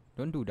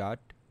 Don't do that.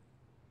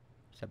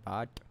 It's a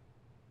bad.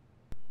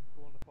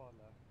 Go on the far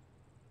left.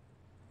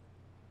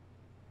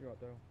 You're right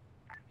there.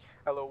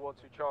 Hello,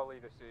 1-2 Charlie,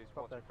 this is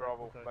 1-2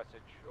 Bravo.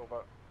 Message,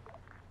 over.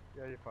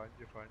 Yeah, you're fine,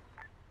 you're fine.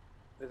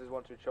 This is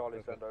 1-2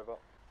 Charlie, send over.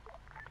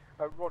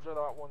 Roger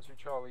that, 1-2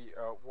 Charlie,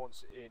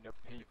 once in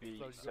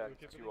PB, send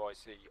 2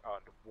 IC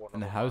and 1 In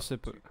the other house man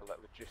they to put-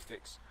 collect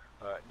logistics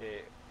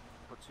near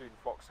Platoon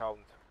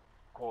Foxhound,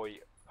 Koi,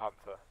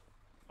 Panther,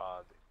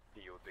 and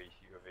EOD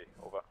UAV,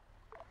 over.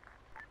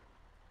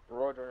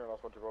 Roger,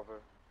 last 1-2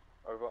 Bravo,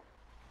 over.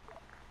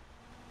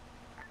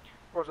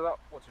 Roger that,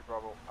 1-2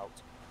 Bravo,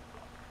 out.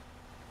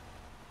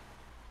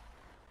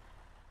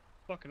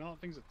 Fucking hell, that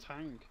thing's a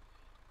tank.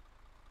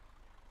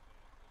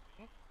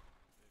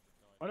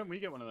 Why don't we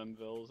get one of them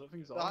vills? That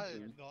thing's That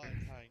awesome. is not a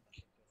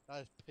tank.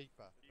 That is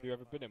paper. Have you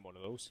ever been in one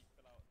of those?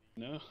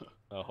 No.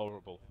 Oh,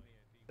 horrible.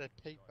 They're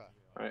paper.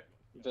 Right,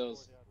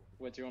 Vills,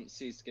 where do you want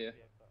seized gear?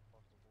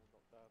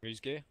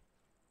 Whose gear?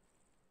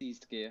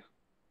 Seized gear.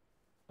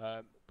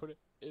 Put it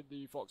in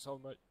the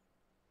foxhole, mate.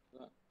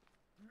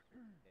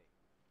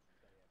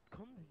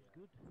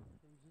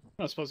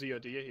 I suppose the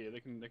idea here, they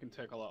can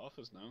take all that off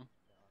us now.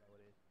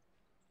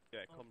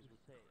 Yeah, it comes with...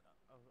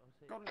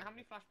 Gordon, how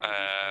many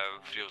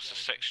flashbangs? Feels the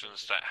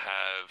sections that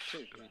have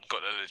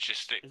got the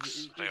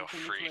logistics, they are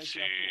free to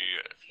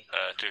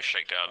do a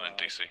shakedown in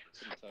DC.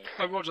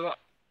 Oh, roger that.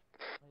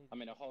 I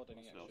mean, a hold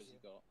any extras you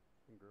got.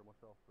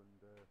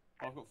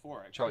 I've got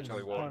 4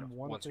 Charlie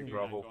 1, 2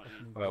 Bravo.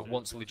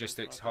 Once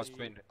logistics has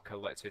been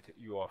collected,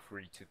 you are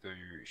free to do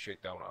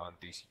shakedown and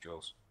DC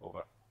drills.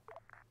 Over.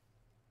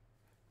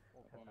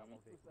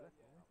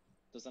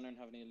 Does anyone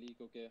have any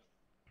illegal gear?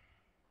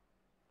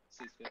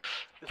 Seized gear.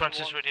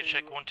 Francis, ready to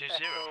check 120.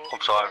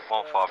 Upside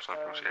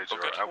 15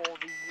 Good. out. For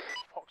the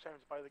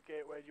foxhounds by the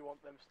gate, where do you want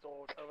them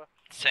stored? Over.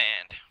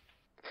 Sand.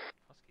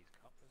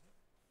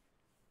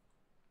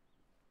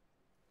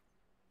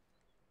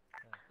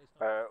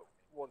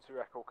 Once we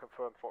echo,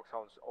 confirm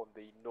foxhounds on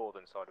the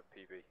northern side of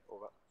PB.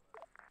 Over.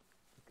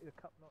 The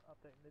cup not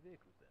updating the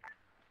vehicles then?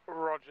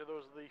 Roger,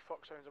 those are the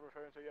foxhounds I'm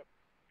referring to, yep.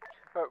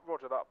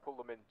 Roger that, pull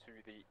them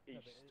into the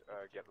east,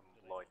 get them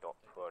lined up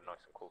nice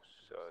and close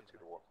to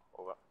the wall.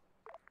 Over.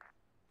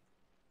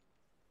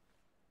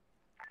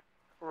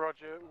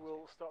 Roger,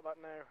 we'll start that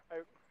now.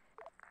 Out.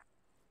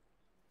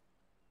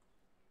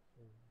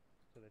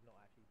 So they've not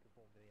actually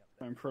performed any updates.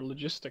 Time for a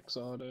logistics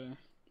order.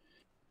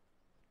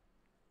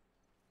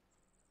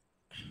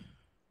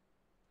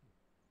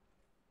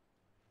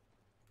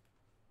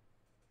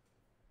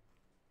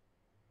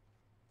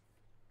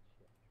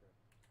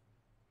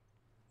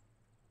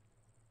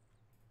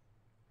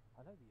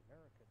 I know the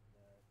American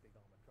big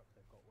armor trucks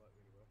they've got work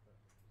really well for.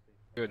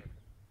 Good.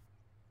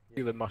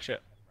 Stealing my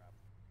shit.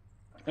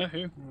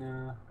 Who?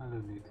 No, I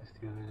don't need to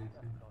steal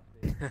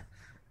anything.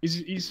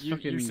 He's you,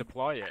 fucking... you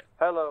supply it.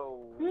 Hello,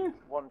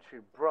 1-2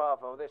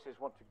 Bravo, this is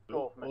 1-2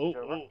 Golf, message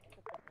over.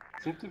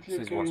 This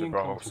is 1-2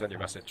 Bravo, send your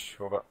message,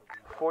 over.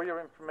 For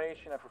your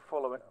information and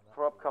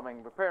for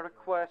upcoming repair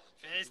requests,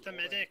 Where's the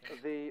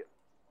medic? the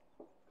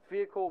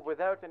vehicle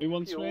without any Who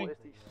wants fuel me? is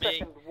the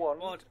second one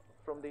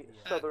from the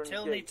southern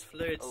Till gate. needs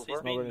fluids, Over.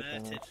 he's been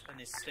murdered and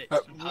he's stitched.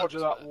 Roger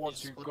that,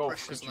 1-2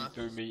 Golf, could you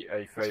do me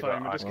a favour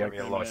fine, we're just and give me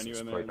a gonna license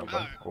anyway, plate mate.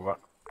 number, over.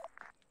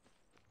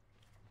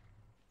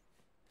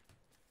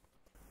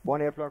 1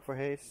 airplug for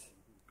Hayes.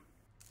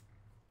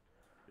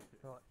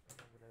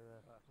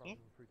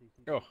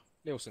 Oh,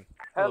 Nielsen.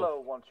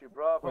 Hello, 1-2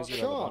 Bravo. Where's the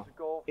Sure. other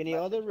Golf, Any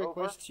message other over.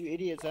 requests you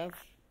idiots have?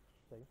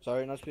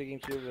 Sorry, not speaking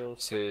to you, Will.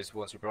 This is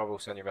 1-2 Bravo,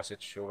 send your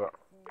message, over.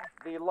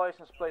 The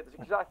license plate is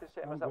exactly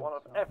the same as that one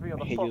of every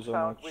other I hate you so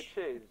foxhound, much. which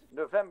is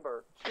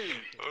November 2,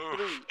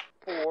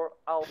 3, 4,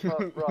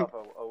 Alpha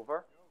Bravo.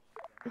 Over.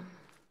 Same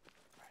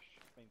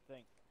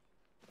thing.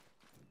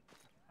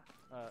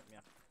 Yeah.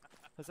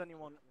 Has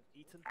anyone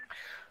eaten?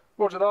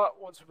 Roger that,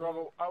 1-2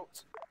 Bravo,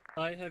 out.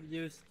 I have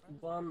used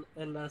one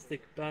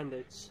elastic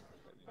bandage.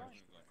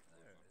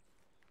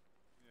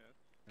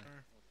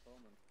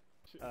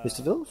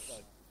 Mr.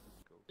 Wills?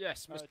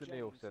 Yes, Mr.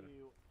 Nielsen.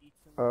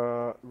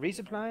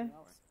 Resupply?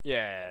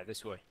 Yeah,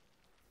 this way.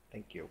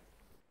 Thank you.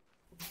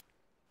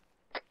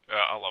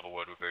 I'll have a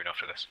word with Boone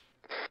after this.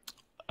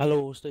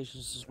 Hello, all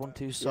stations. This is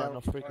 1-2, sign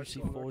off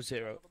frequency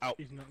 40. Out.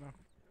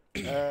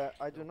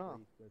 I do not.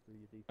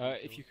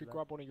 If you could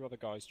grab one of your other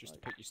guys just to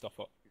pick your stuff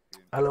up.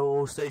 Hello,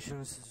 all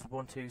stations. This is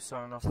 1-2,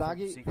 sign off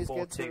Slaggy, frequency please get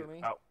 42. to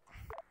me. Out.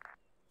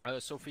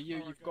 So for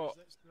you, you've got,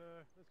 Let's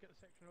get the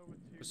section over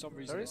to for some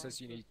reason it says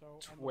you need so on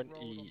the road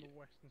 20... on the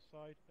western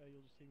side,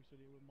 you'll just see me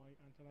study with my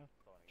antenna.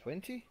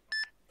 20?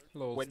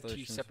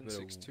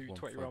 2762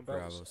 20 round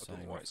barrels. I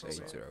don't know why it says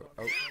that.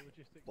 Oh.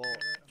 Well,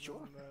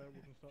 sure.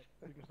 We can start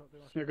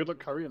doing Yeah, good luck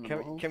carrying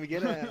them. Can we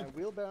get a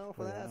wheelbarrow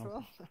for that as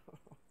well?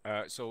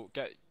 So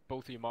get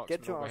both of your marksmen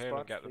Get to over our here spot,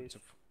 and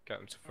get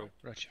them to fill.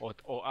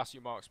 Or ask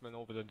your marksman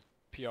over the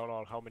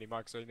PRR how many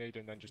mags they need,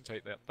 and then just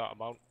take that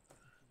amount.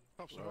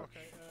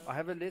 I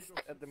have a list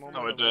at the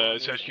moment. No,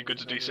 it's actually good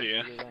to DC,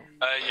 yeah?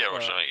 Yeah,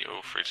 Roger,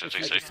 you're free to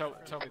DC. Just tell me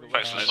the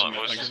Thanks for the time,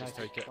 Thanks, boys. just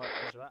take it.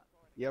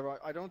 Yeah, right.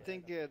 I don't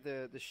think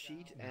the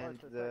sheet and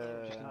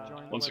the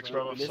 1-6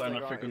 Bravo, list sign I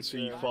off got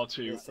frequency is,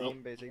 42. the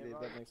same, basically, if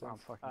that makes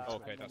sense.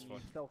 Okay, that's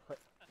fine.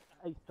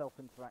 A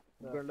self-interact.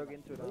 We're gonna look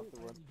into it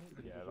afterwards.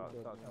 Yeah,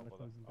 that's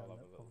helpful. I'll have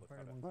a little look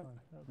at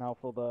it. Now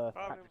for the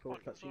tactical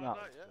touching up.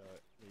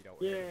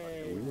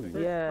 Yay!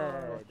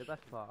 Yeah, the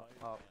best part.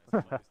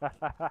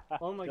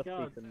 Oh my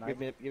god. Give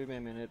me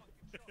a minute.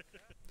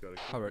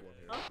 Howard.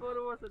 I thought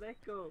it was an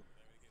echo.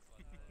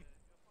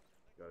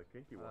 Got a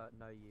kinky one.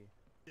 No, you.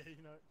 Yeah,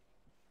 you know.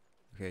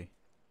 Okay.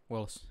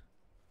 Wells.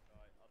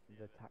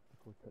 The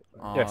tactical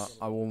touching. Yes.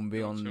 I won't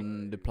be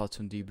on the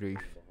platoon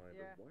debrief.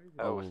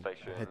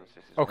 Stations, head- this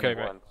is Okay,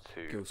 mate.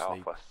 1-2 Go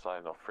sleep. Alpha,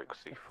 sign off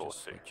frequency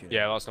 42.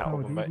 Yeah, that's no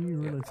problem,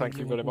 mate. Thank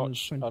you very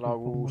much, and I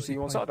will see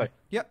you on Saturday.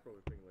 Yep.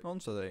 On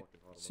Saturday.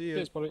 See you.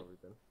 Cheers, buddy. Probably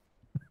been.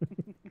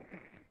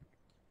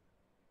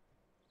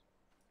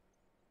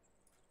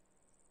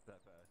 Is that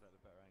better? Is that a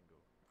better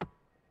angle?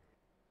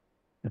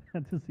 I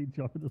had to see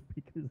John just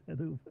peek his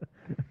head over.